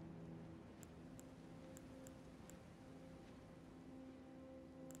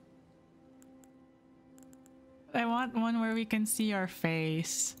 I want one where we can see our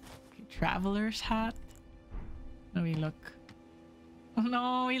face. Okay, traveler's hat. No, we look. Oh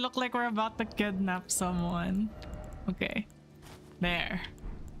no, we look like we're about to kidnap someone. Okay. There.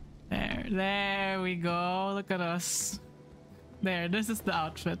 There we go. Look at us. There, this is the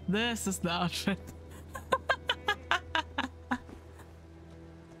outfit. This is the outfit.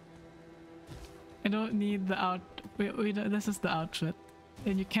 I don't need the we don't, this is the outfit.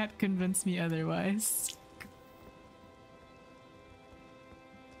 And you can't convince me otherwise.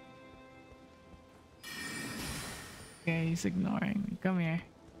 Okay, he's ignoring me. Come here.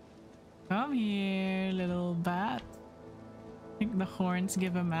 Come here, little bat. I think the horns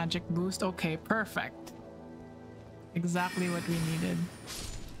give a magic boost. Okay, perfect. Exactly what we needed.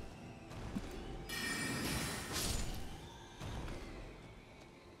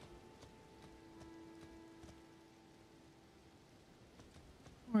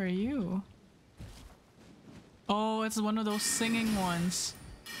 Where are you? Oh, it's one of those singing ones.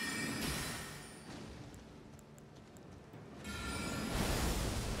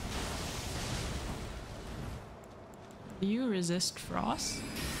 Do you resist frost?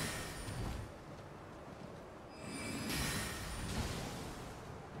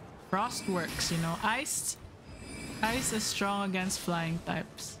 Frost works, you know. Ice is strong against flying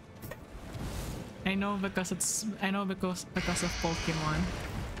types. I know because of Pokemon.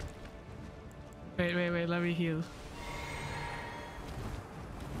 Wait, let me heal.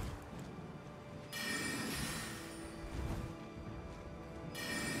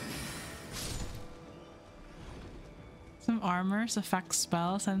 Some armors affect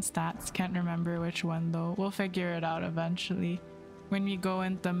spells and stats. Can't remember which one though. We'll figure it out eventually when we go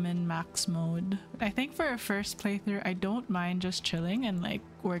into min-max mode. I think for a first playthrough, I don't mind just chilling and like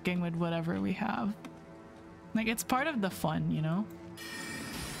working with whatever we have. Like it's part of the fun, you know?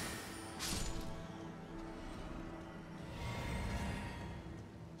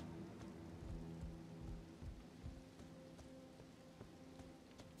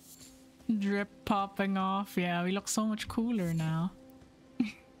 Drip popping off. Yeah, we look so much cooler now.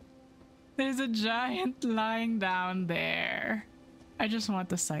 There's a giant lying down there. I just want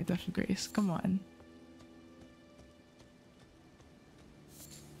the sight of Grace. Come on.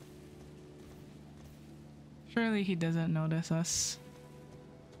 Surely he doesn't notice us.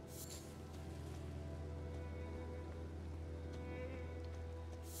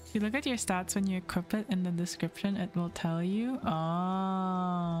 If you look at your stats when you equip it in the description, it will tell you.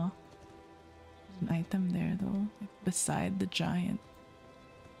 Oh. There's an item there though, like beside the giant.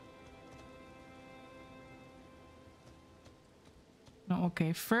 No,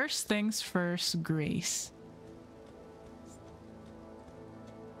 okay. First things first, Grace.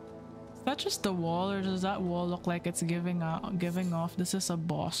 Is that just the wall, or does that wall look like it's giving off? This is a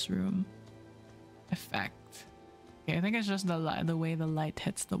boss room effect. Okay, I think it's just the way the light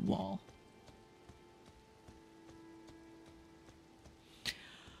hits the wall.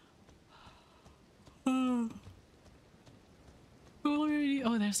 Already.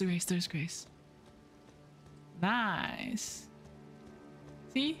 Oh, there's Grace. There's Grace. Nice.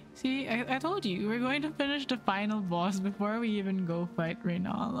 See, I told you we're going to finish the final boss before we even go fight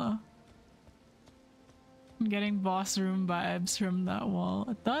Reynala. I'm getting boss room vibes from that wall.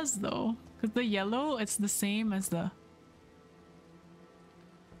 It does though, because the yellow, it's the same as the.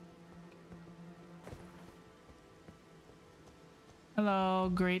 Hello,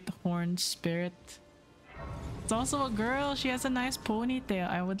 great horned spirit. It's also a girl. She has a nice ponytail.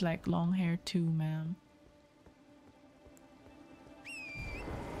 I would like long hair too, ma'am.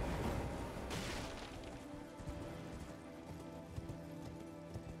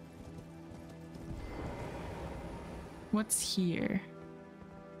 What's here?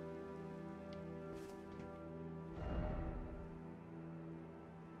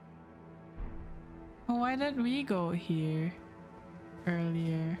 Oh, why didn't we go here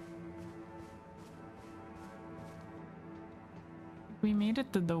earlier? We made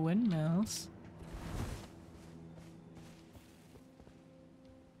it to the windmills.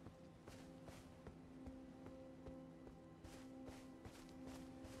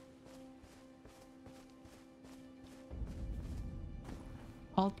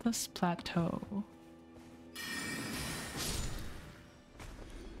 Altus Plateau.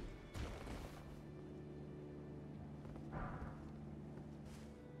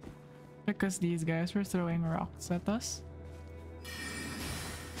 Because these guys were throwing rocks at us.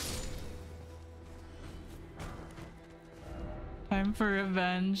 Time for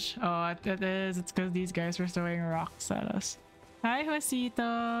revenge. Oh, it is. It's because these guys were throwing rocks at us. Hi,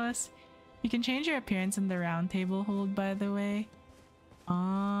 Jositos! You can change your appearance in the round table hold, by the way.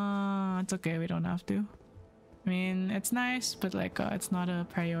 Ah, it's okay. We don't have to. I mean, it's nice, but like, it's not a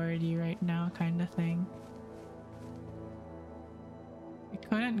priority right now, kind of thing. We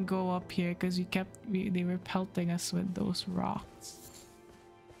couldn't go up here because they were pelting us with those rocks.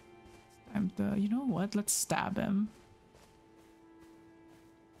 It's time to, you know what? Let's stab him.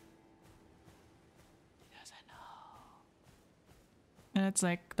 He doesn't know. And it's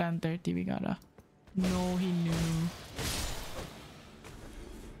like 10:30. We gotta. No, he knew.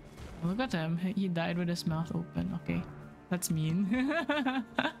 Look at him. He died with his mouth open. Okay. That's mean.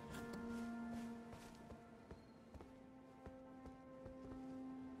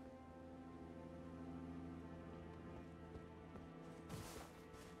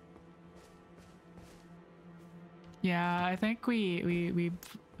 Yeah, I think we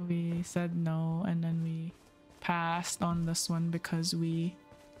said no, and then we passed on this one because we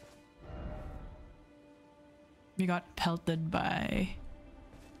got pelted by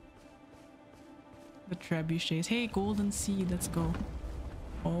the trebuchets. Hey, golden seed, let's go.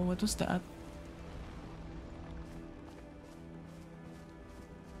 Oh, what was that?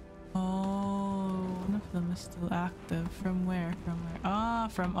 Oh, one of them is still active. From where? From where? Ah,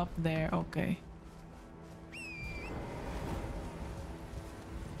 from up there. Okay.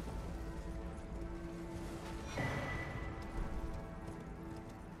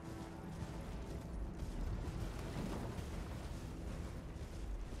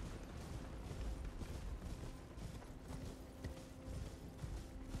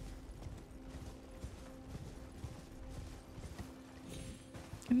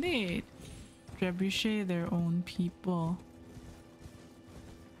 Can they trebuchet their own people?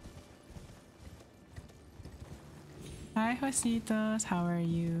 Hi, Jositos. How are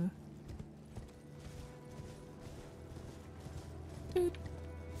you? Dude.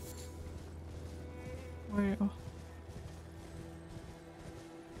 Where? Oh.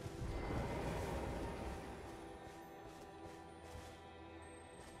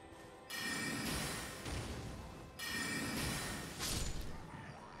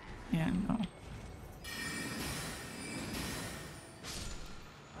 Yeah, no.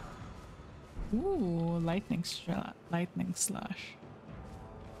 Ooh, lightning slash.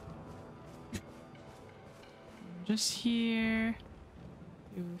 Just here.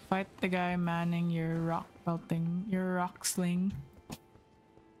 You fight the guy manning your rock sling.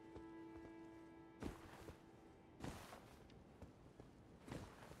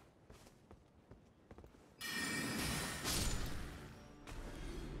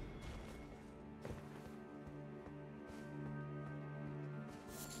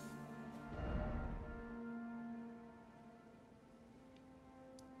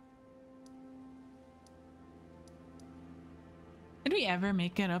 we ever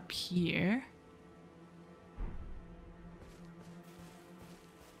make it up here?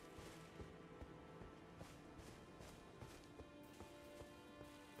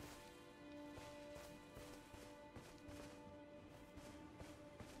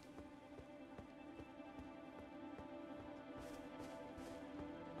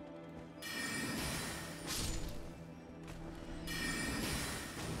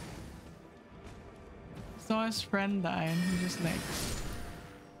 Saw his friend die and he just like...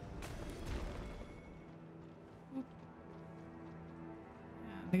 Yeah,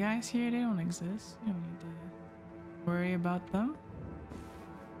 the guys here, they don't exist. You don't need to worry about them.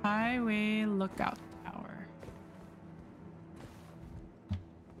 Highway lookout tower.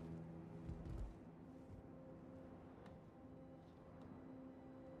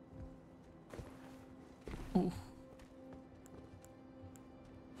 Ooh.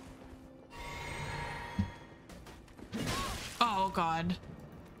 Oh god.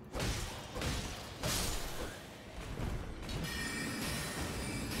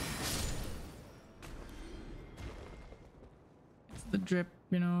 It's the drip,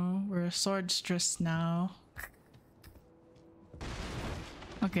 you know, we're a swordstress now.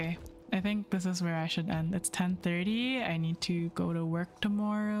 Okay, I think this is where I should end. It's 10:30. I need to go to work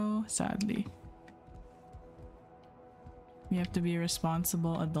tomorrow, sadly. We have to be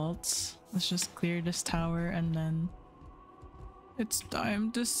responsible adults. Let's just clear this tower and then it's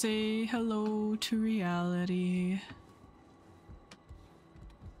time to say hello to reality.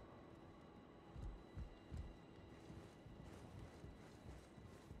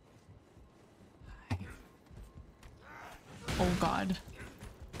 Oh god.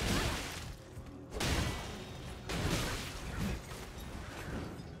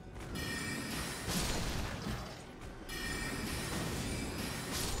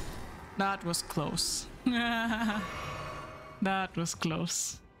 That was close. That was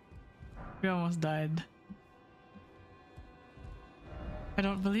close. We almost died. I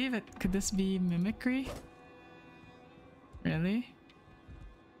don't believe it. Could this be mimicry? Really?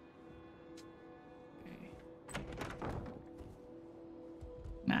 Okay.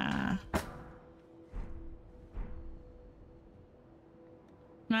 Nah.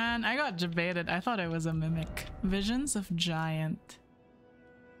 Man, I got debated. I thought it was a mimic. Visions of Giant.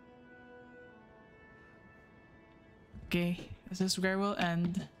 Okay, this is where we'll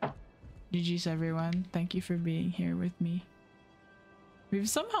end. GG's everyone. Thank you for being here with me. We've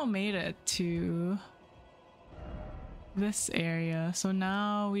somehow made it to this area. So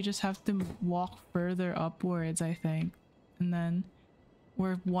now we just have to walk further upwards, I think. And then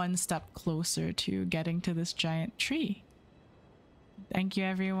we're one step closer to getting to this giant tree. Thank you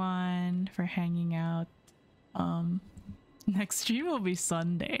everyone for hanging out. Next stream will be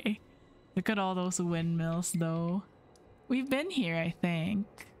Sunday. Look at all those windmills though. We've been here, I think.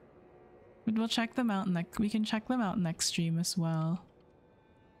 But we'll check them out next. We can check them out next stream as well.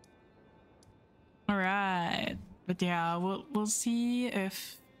 Alright. But yeah, we'll see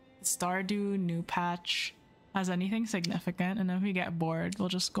if Stardew new patch has anything significant, and if we get bored, we'll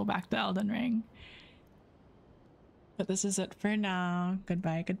just go back to Elden Ring. But this is it for now.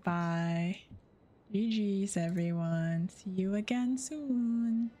 Goodbye, goodbye. GG's everyone. See you again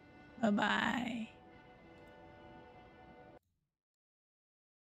soon. Bye-bye.